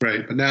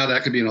 Right, but now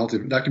that could be a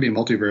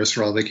multiverse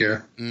for all they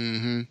care.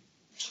 Mm-hmm.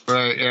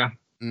 Right, yeah.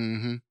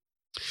 Mm-hmm.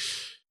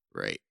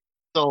 Right.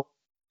 So,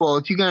 well,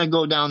 if you're gonna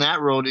go down that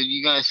road, are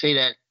you gonna say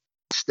that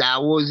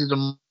Star Wars is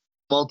a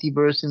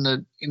multiverse in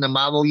the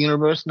Marvel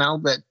universe now?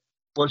 That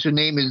what's her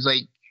name is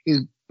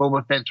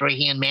Boba Fett's right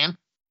hand man?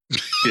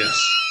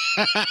 Yes.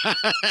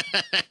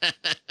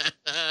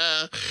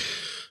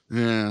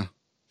 Yeah.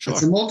 Sure.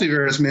 It's a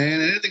multiverse,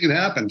 man. Anything can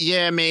happen.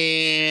 Yeah,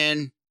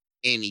 man.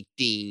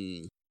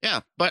 Anything.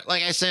 Yeah, but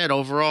like I said,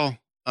 overall,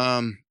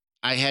 I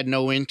had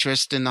no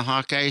interest in the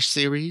Hawkeye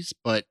series,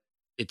 but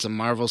it's a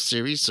Marvel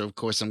series, so of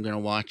course I'm going to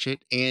watch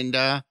it. And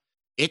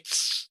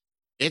it's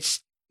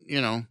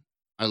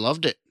I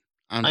loved it.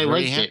 I'm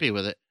very happy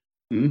with it.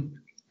 Mm-hmm.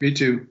 Me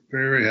too.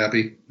 Very, very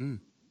happy. Mm.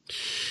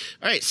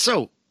 All right,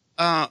 so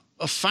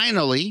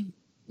finally,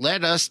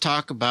 let us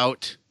talk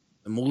about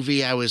the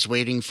movie I was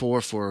waiting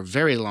for a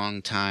very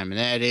long time, and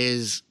that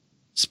is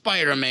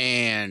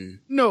Spider-Man: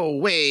 No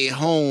Way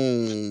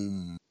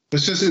Home.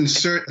 Let's just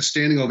insert a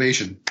standing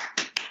ovation.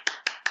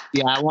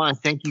 Yeah, I want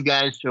to thank you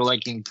guys for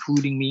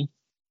including me.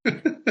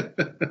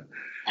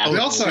 We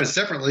all saw it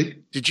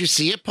separately. Did you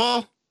see it,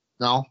 Paul?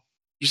 No.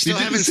 You still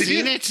haven't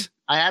seen it?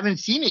 I haven't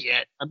seen it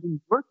yet. I've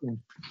been working.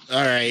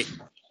 All right.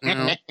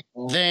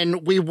 Well,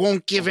 then we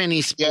won't give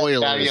any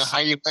spoilers. Yeah,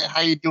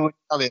 how you doing?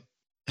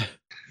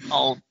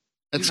 Oh,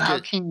 that's how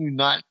good. can you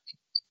not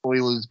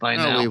spoilers by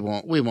now?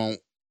 No, we won't.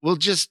 We'll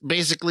just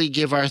basically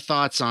give our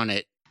thoughts on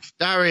it.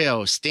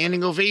 Dario,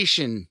 standing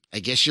ovation. I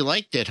guess you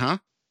liked it, huh?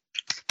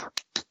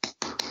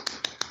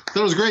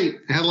 That was great.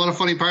 It had a lot of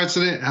funny parts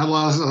in it. I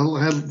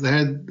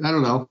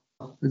don't know.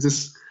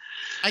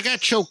 I got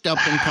choked up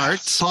in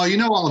parts. Paul, you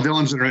know all the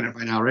villains that are in it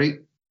by now, right?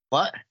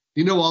 What?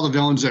 You know all the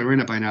villains that are in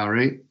it by now,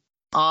 right?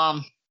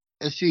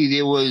 Let's see.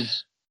 There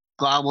was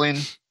Goblin,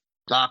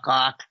 Doc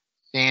Ock,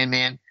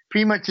 Sandman.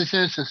 Pretty much the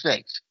Sinister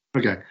Six.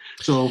 Okay.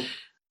 So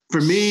for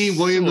me,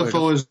 William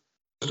Dafoe is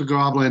the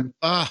Goblin.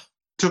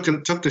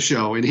 Took the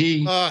show, and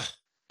he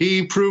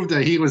proved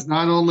that he was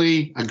not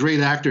only a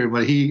great actor,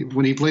 but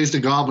when he plays the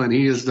Goblin,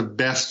 he is the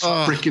best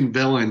freaking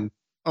villain.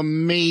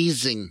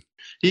 Amazing.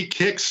 He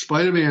kicks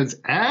Spider-Man's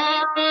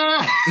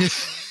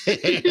ass.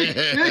 He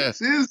kicks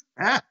his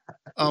ass.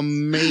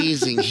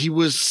 Amazing. He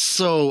was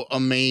so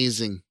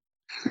amazing.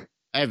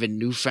 I have a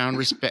newfound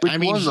respect.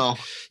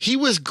 He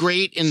was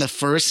great in the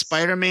first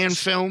Spider-Man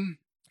film,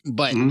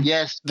 but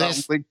yes,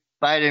 which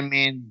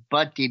Spider-Man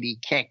butt did he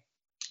kick?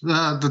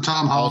 The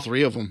Tom Holland. All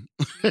three of them.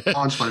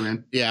 On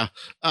Spider-Man. Yeah.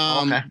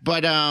 Okay.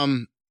 But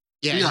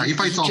yeah, he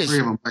fights all three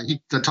of them. But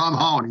the Tom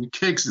Holland, he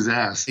kicks his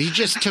ass. He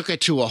just took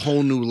it to a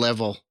whole new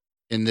level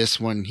in this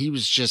one. He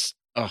was just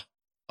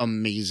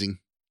amazing.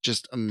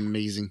 Just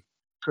amazing.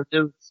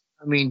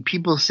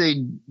 People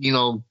say,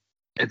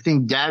 I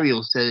think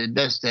Dario said it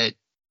best that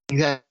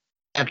you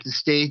have to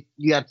stay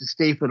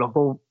for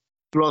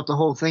throughout the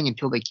whole thing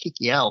until they kick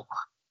you out.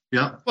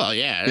 Yeah. Well,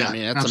 yeah. That's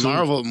absolutely. A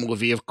Marvel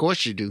movie. Of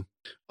course you do.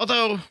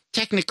 Although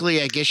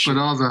technically, I guess you.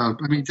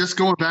 But just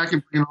going back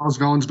and bringing all those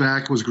villains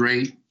back was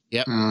great.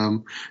 Yep.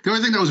 The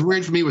only thing that was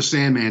weird for me was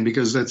Sandman,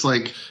 because it's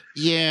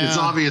it's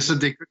obvious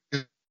that they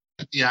couldn't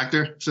get the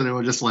actor, so they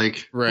were just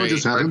we'll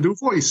just have him do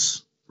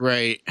voice.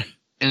 Right.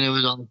 And it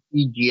was on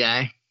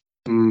CGI.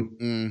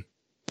 And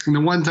the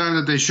one time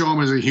that they show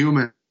him as a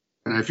human,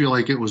 and I feel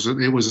like it was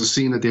a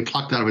scene that they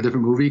plucked out of a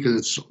different movie because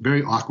it's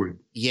very awkward.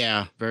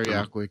 Yeah, very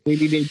awkward.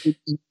 Maybe they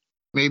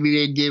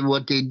did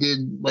what they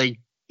did like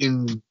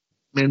in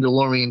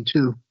Mandalorian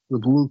 2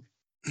 with Luke.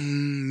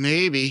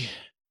 Maybe.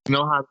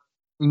 You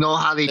know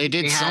how they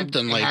did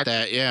something like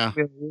that. Yeah.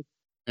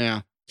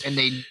 Yeah. And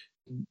they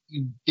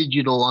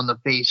digital on the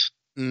face.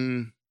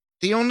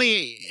 The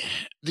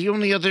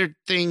only other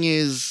thing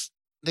is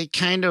they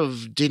kind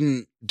of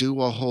didn't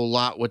do a whole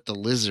lot with the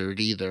lizard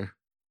either.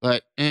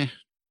 But yeah,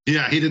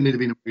 he didn't need to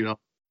be in the movie at all.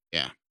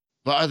 Yeah.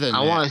 But other than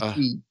I want to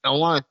see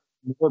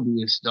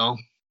Morbius though.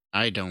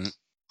 I don't.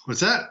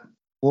 What's that?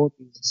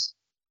 Morbius.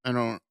 I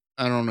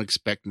don't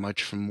expect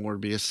much from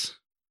Morbius.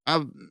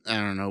 I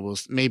don't know.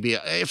 Maybe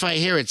if I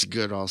hear it's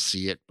good, I'll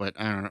see it. But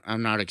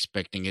I'm not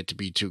expecting it to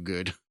be too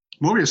good.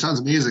 Morbius sounds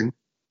amazing.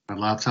 My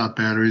laptop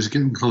battery is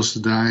getting close to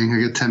dying. I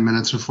get 10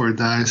 minutes before it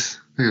dies.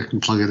 I think I can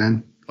plug it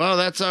in. Well,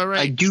 that's all right.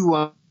 I do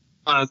want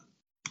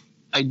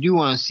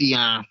to see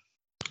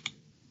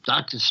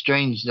Doctor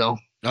Strange though.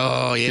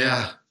 Oh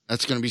yeah.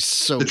 That's gonna be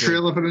so good. The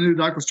trailer for the new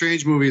Doctor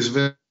Strange movie is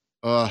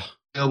available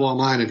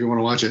online if you want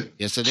to watch it.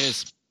 Yes, it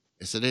is.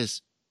 Yes, it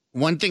is.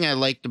 One thing I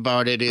liked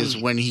about it is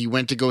when he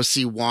went to go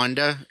see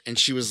Wanda and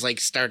she was like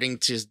starting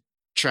to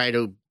try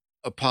to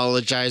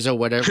apologize or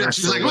whatever. Yeah,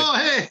 she's like, "Oh,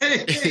 hey,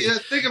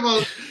 think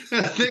about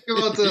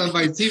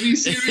my TV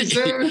series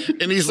there."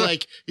 And he's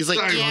like,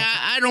 Sorry, "Yeah,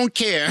 I don't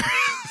care.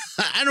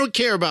 I don't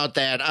care about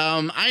that.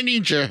 I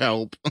need your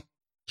help."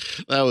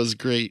 That was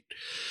great.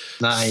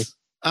 Nice.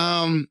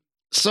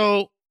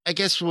 So I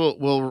guess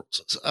we'll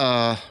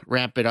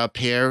wrap it up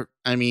here.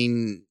 I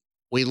mean,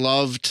 we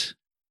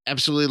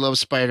absolutely loved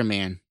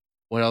Spider-Man.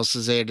 What else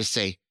is there to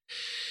say?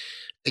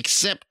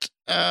 Except,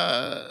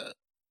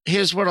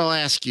 here's what I'll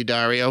ask you,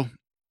 Dario.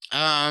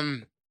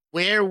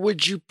 Where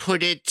would you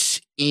put it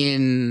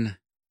in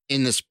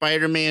the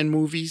Spider-Man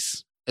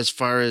movies as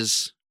far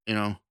as,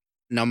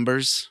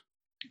 numbers?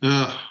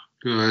 Oh,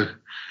 good.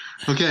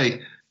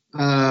 Okay.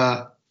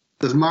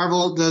 Does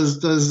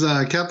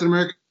Captain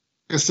America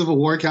Civil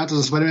War count as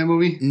a Spider-Man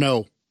movie?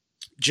 No.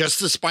 Just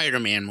the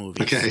Spider-Man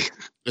movies. Okay.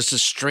 Just the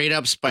straight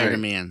up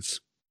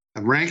Spider-Mans.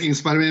 I'm ranking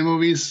Spider-Man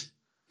movies.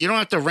 You don't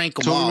have to rank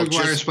them all. Tobey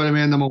Maguire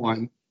Spider-Man number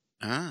 1.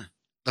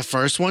 The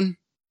first one?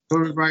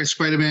 Tobey Maguire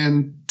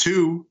Spider-Man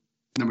 2,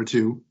 number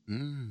 2.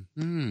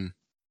 Mm-hmm.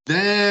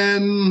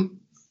 Then,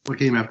 what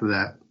came after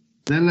that?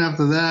 Then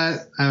after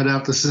that, I would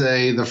have to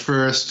say the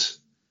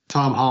first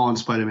Tom Holland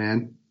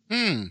Spider-Man.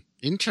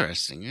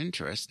 Interesting. And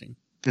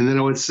then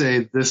I would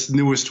say this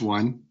newest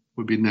one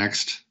would be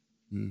next.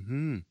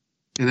 Mm-hmm.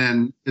 And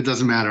then it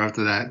doesn't matter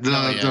after that.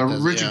 The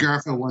Richard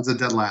Garfield ones are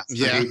dead last.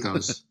 Yeah. I hate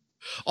those.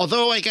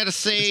 Although I gotta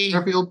say,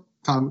 Garfield,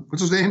 Tom,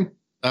 what's his name?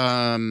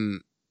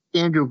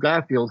 Andrew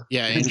Garfield.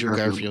 Yeah, Andrew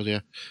Garfield. Yeah,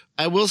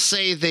 I will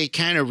say they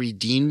kind of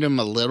redeemed him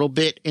a little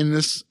bit in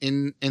this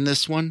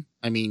one.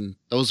 I mean,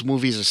 those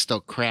movies are still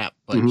crap,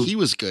 but he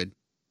was good.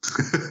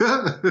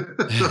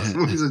 Those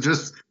movies are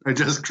just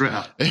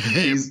crap.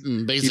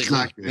 Basically, he's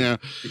not good. Yeah,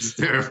 he's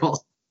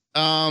terrible.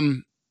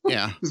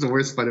 Yeah, he's the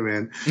worst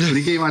Spider-Man. When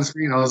he came on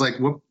screen, I was like,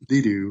 "Whoop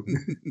de doo."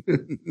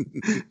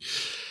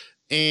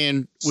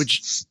 And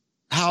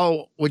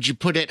how would you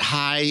put it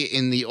high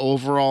in the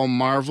overall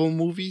Marvel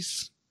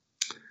movies?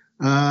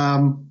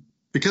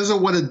 Because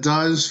of what it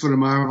does for the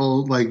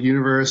Marvel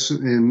universe,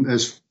 and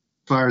as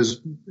far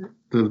as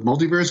the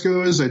multiverse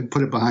goes, I'd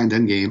put it behind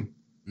Endgame.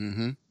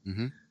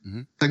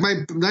 Like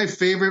my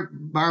favorite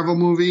Marvel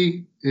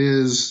movie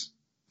is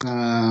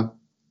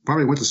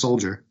probably Winter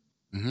Soldier.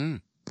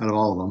 Out of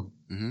all of them,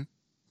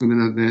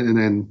 and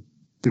then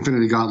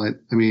Infinity Gauntlet.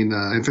 I mean,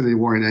 Infinity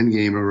War and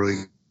Endgame are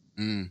really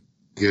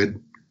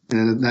good.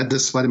 And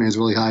this Spider-Man is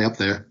really high up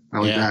there. I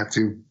like that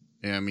too.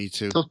 Yeah, me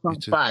too. So me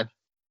too. 5.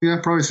 Yeah,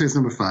 I'd probably say it's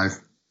number 5.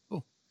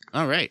 Cool.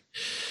 All right.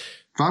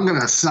 If I'm going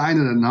to assign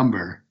it a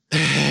number.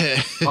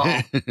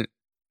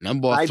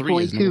 Number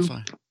 3 is number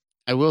 5.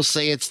 I will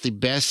say it's the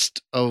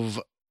best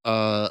of,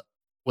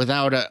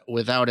 without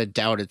a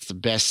doubt, it's the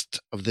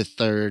best of the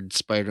third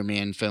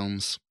Spider-Man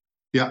films.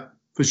 Yeah,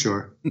 for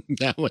sure.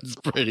 That one's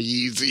pretty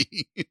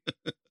easy.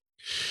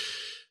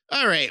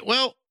 All right.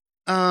 Well,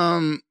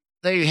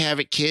 there you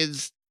have it,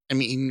 kids. I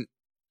mean,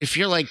 if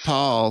you're like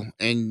Paul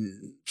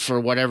and for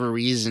whatever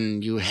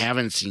reason you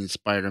haven't seen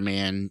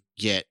Spider-Man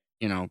yet,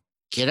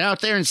 get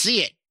out there and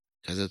see it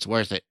because it's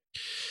worth it.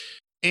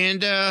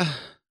 And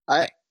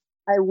I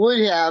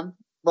would have,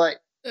 but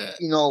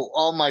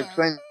all my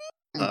friends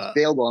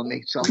bailed on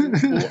me. So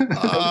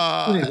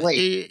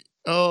wait.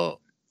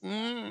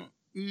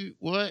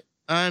 What?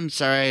 I'm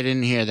sorry, I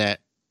didn't hear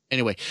that.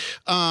 Anyway,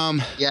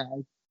 yeah.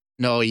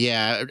 No,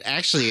 yeah.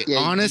 Actually,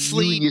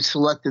 honestly, you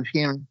selective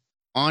hearing.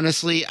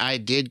 Honestly, I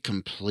did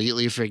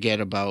completely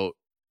forget about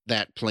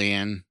that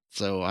plan,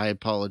 so I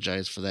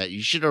apologize for that.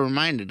 You should have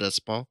reminded us,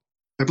 Paul.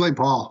 I blame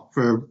Paul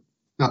for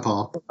not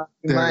Paul.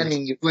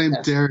 Reminding you. Blame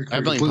Derek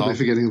for completely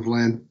forgetting the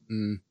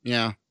plan.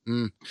 Yeah.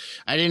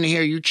 I didn't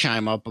hear you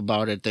chime up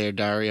about it there,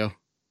 Dario.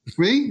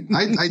 Me?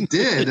 I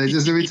did. I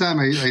just every time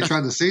I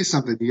tried to say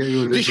something, you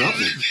would interrupt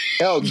me.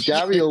 Hell,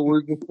 Dario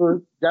was the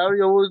first.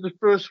 Dario was the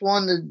first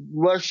one to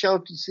rush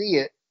out to see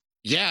it.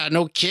 Yeah,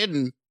 no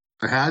kidding.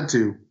 I had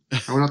to.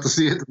 I went out to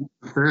see it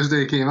the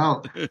Thursday it came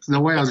out. There's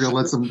no way I was going to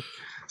let some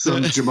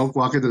jamoke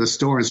walk into the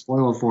store and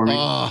spoil it for me.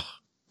 Oh,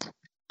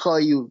 Call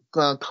you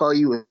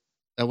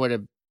that would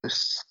have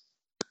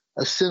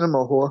a cinema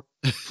whore.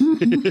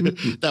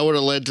 that would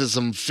have led to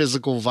some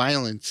physical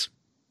violence.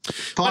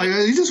 Paul, are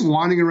you just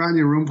wandering around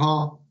your room,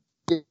 Paul?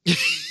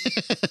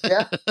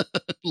 Yeah,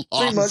 Lost.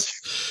 pretty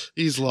much.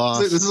 He's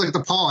lost. This is like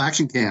the Paul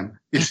action cam.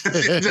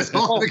 Just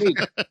holding-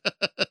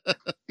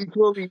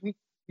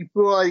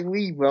 Before I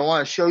leave, I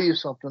want to show you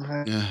something.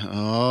 Huh? Yeah.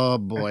 Oh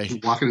boy,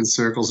 walking in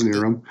circles in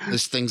your room.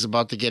 this thing's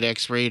about to get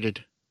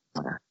X-rated.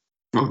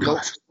 Oh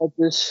God!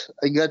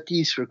 I got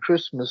these for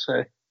Christmas.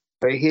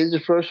 Right here's the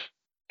first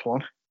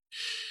one.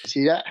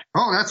 See that?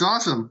 Oh, that's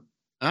awesome.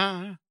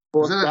 Ah,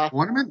 Is that an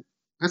ornament?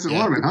 That's an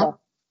ornament, huh?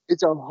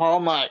 It's a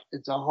Hallmark.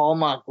 It's a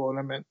Hallmark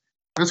ornament.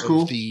 That's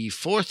cool. the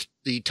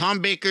Tom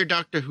Baker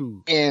Doctor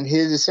Who, And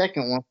here's the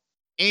second one.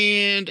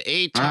 and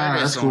a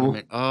that's TARDIS cool.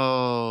 ornament.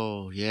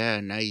 Oh yeah,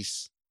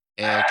 nice,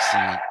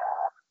 excellent.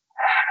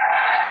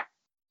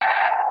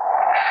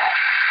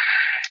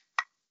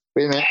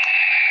 Wait a minute.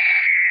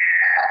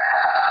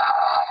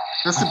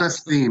 That's the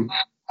best theme.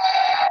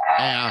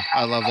 Yeah,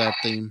 I love that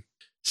theme.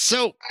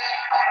 So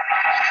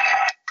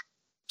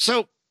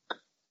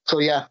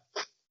Yeah.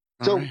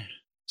 all right.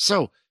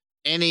 So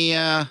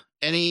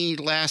any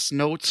last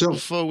notes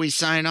before we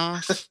sign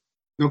off?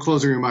 No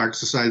closing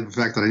remarks aside from the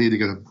fact that I need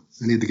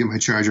to get my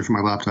charger for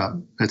my laptop.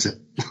 That's it.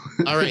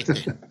 All right.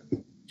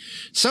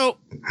 So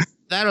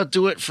that'll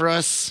do it for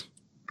us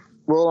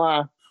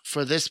Well,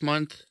 for this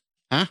month.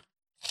 Huh?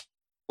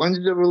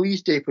 when's the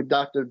release date for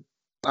Doctor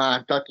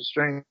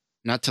Strange?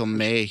 Not till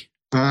May.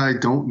 I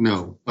don't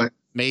know, but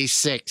May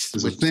 6th.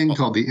 there's a thing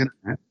called the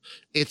internet.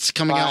 It's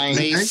coming out Fine.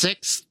 May Okay.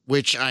 6th,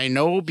 which I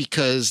know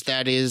because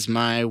that is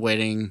my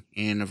wedding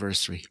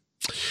anniversary.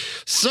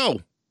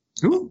 So,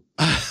 Ooh.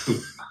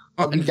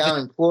 I'll be down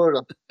in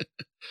Florida.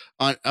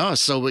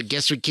 so I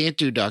guess we can't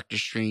do Doctor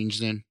Strange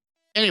then.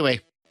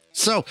 Anyway,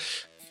 so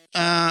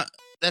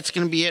that's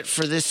going to be it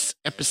for this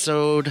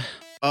episode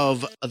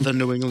of the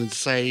New England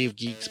Society of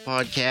Geeks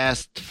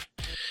podcast,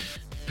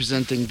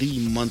 presenting the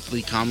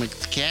monthly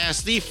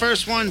Comicscast, the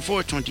first one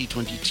for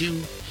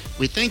 2022.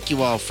 We thank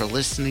you all for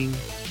listening.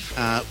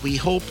 We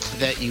hope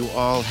that you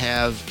all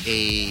have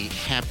a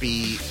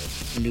happy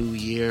new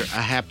year,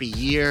 a happy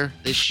year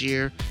this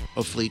year.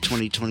 Hopefully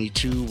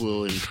 2022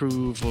 will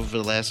improve over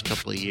the last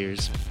couple of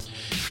years.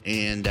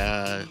 And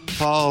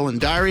Paul and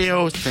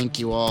Dario, thank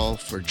you all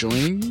for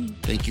joining me.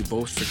 Thank you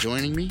both for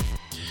joining me.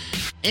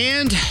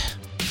 And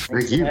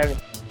Thank you.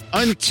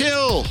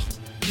 until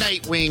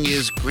Nightwing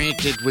is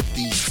granted with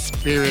the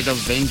spirit of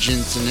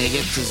vengeance and he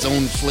gets his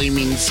own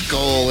flaming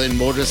skull and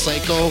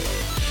motorcycle,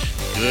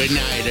 good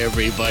night,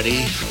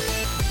 everybody.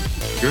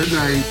 Good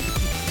night.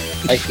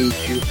 I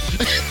hate you.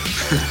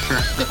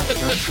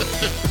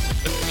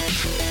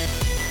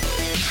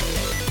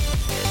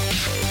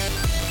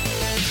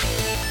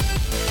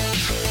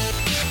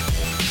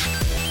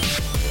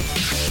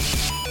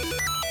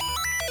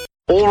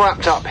 All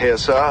wrapped up here,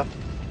 sir.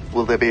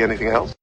 Will there be anything else?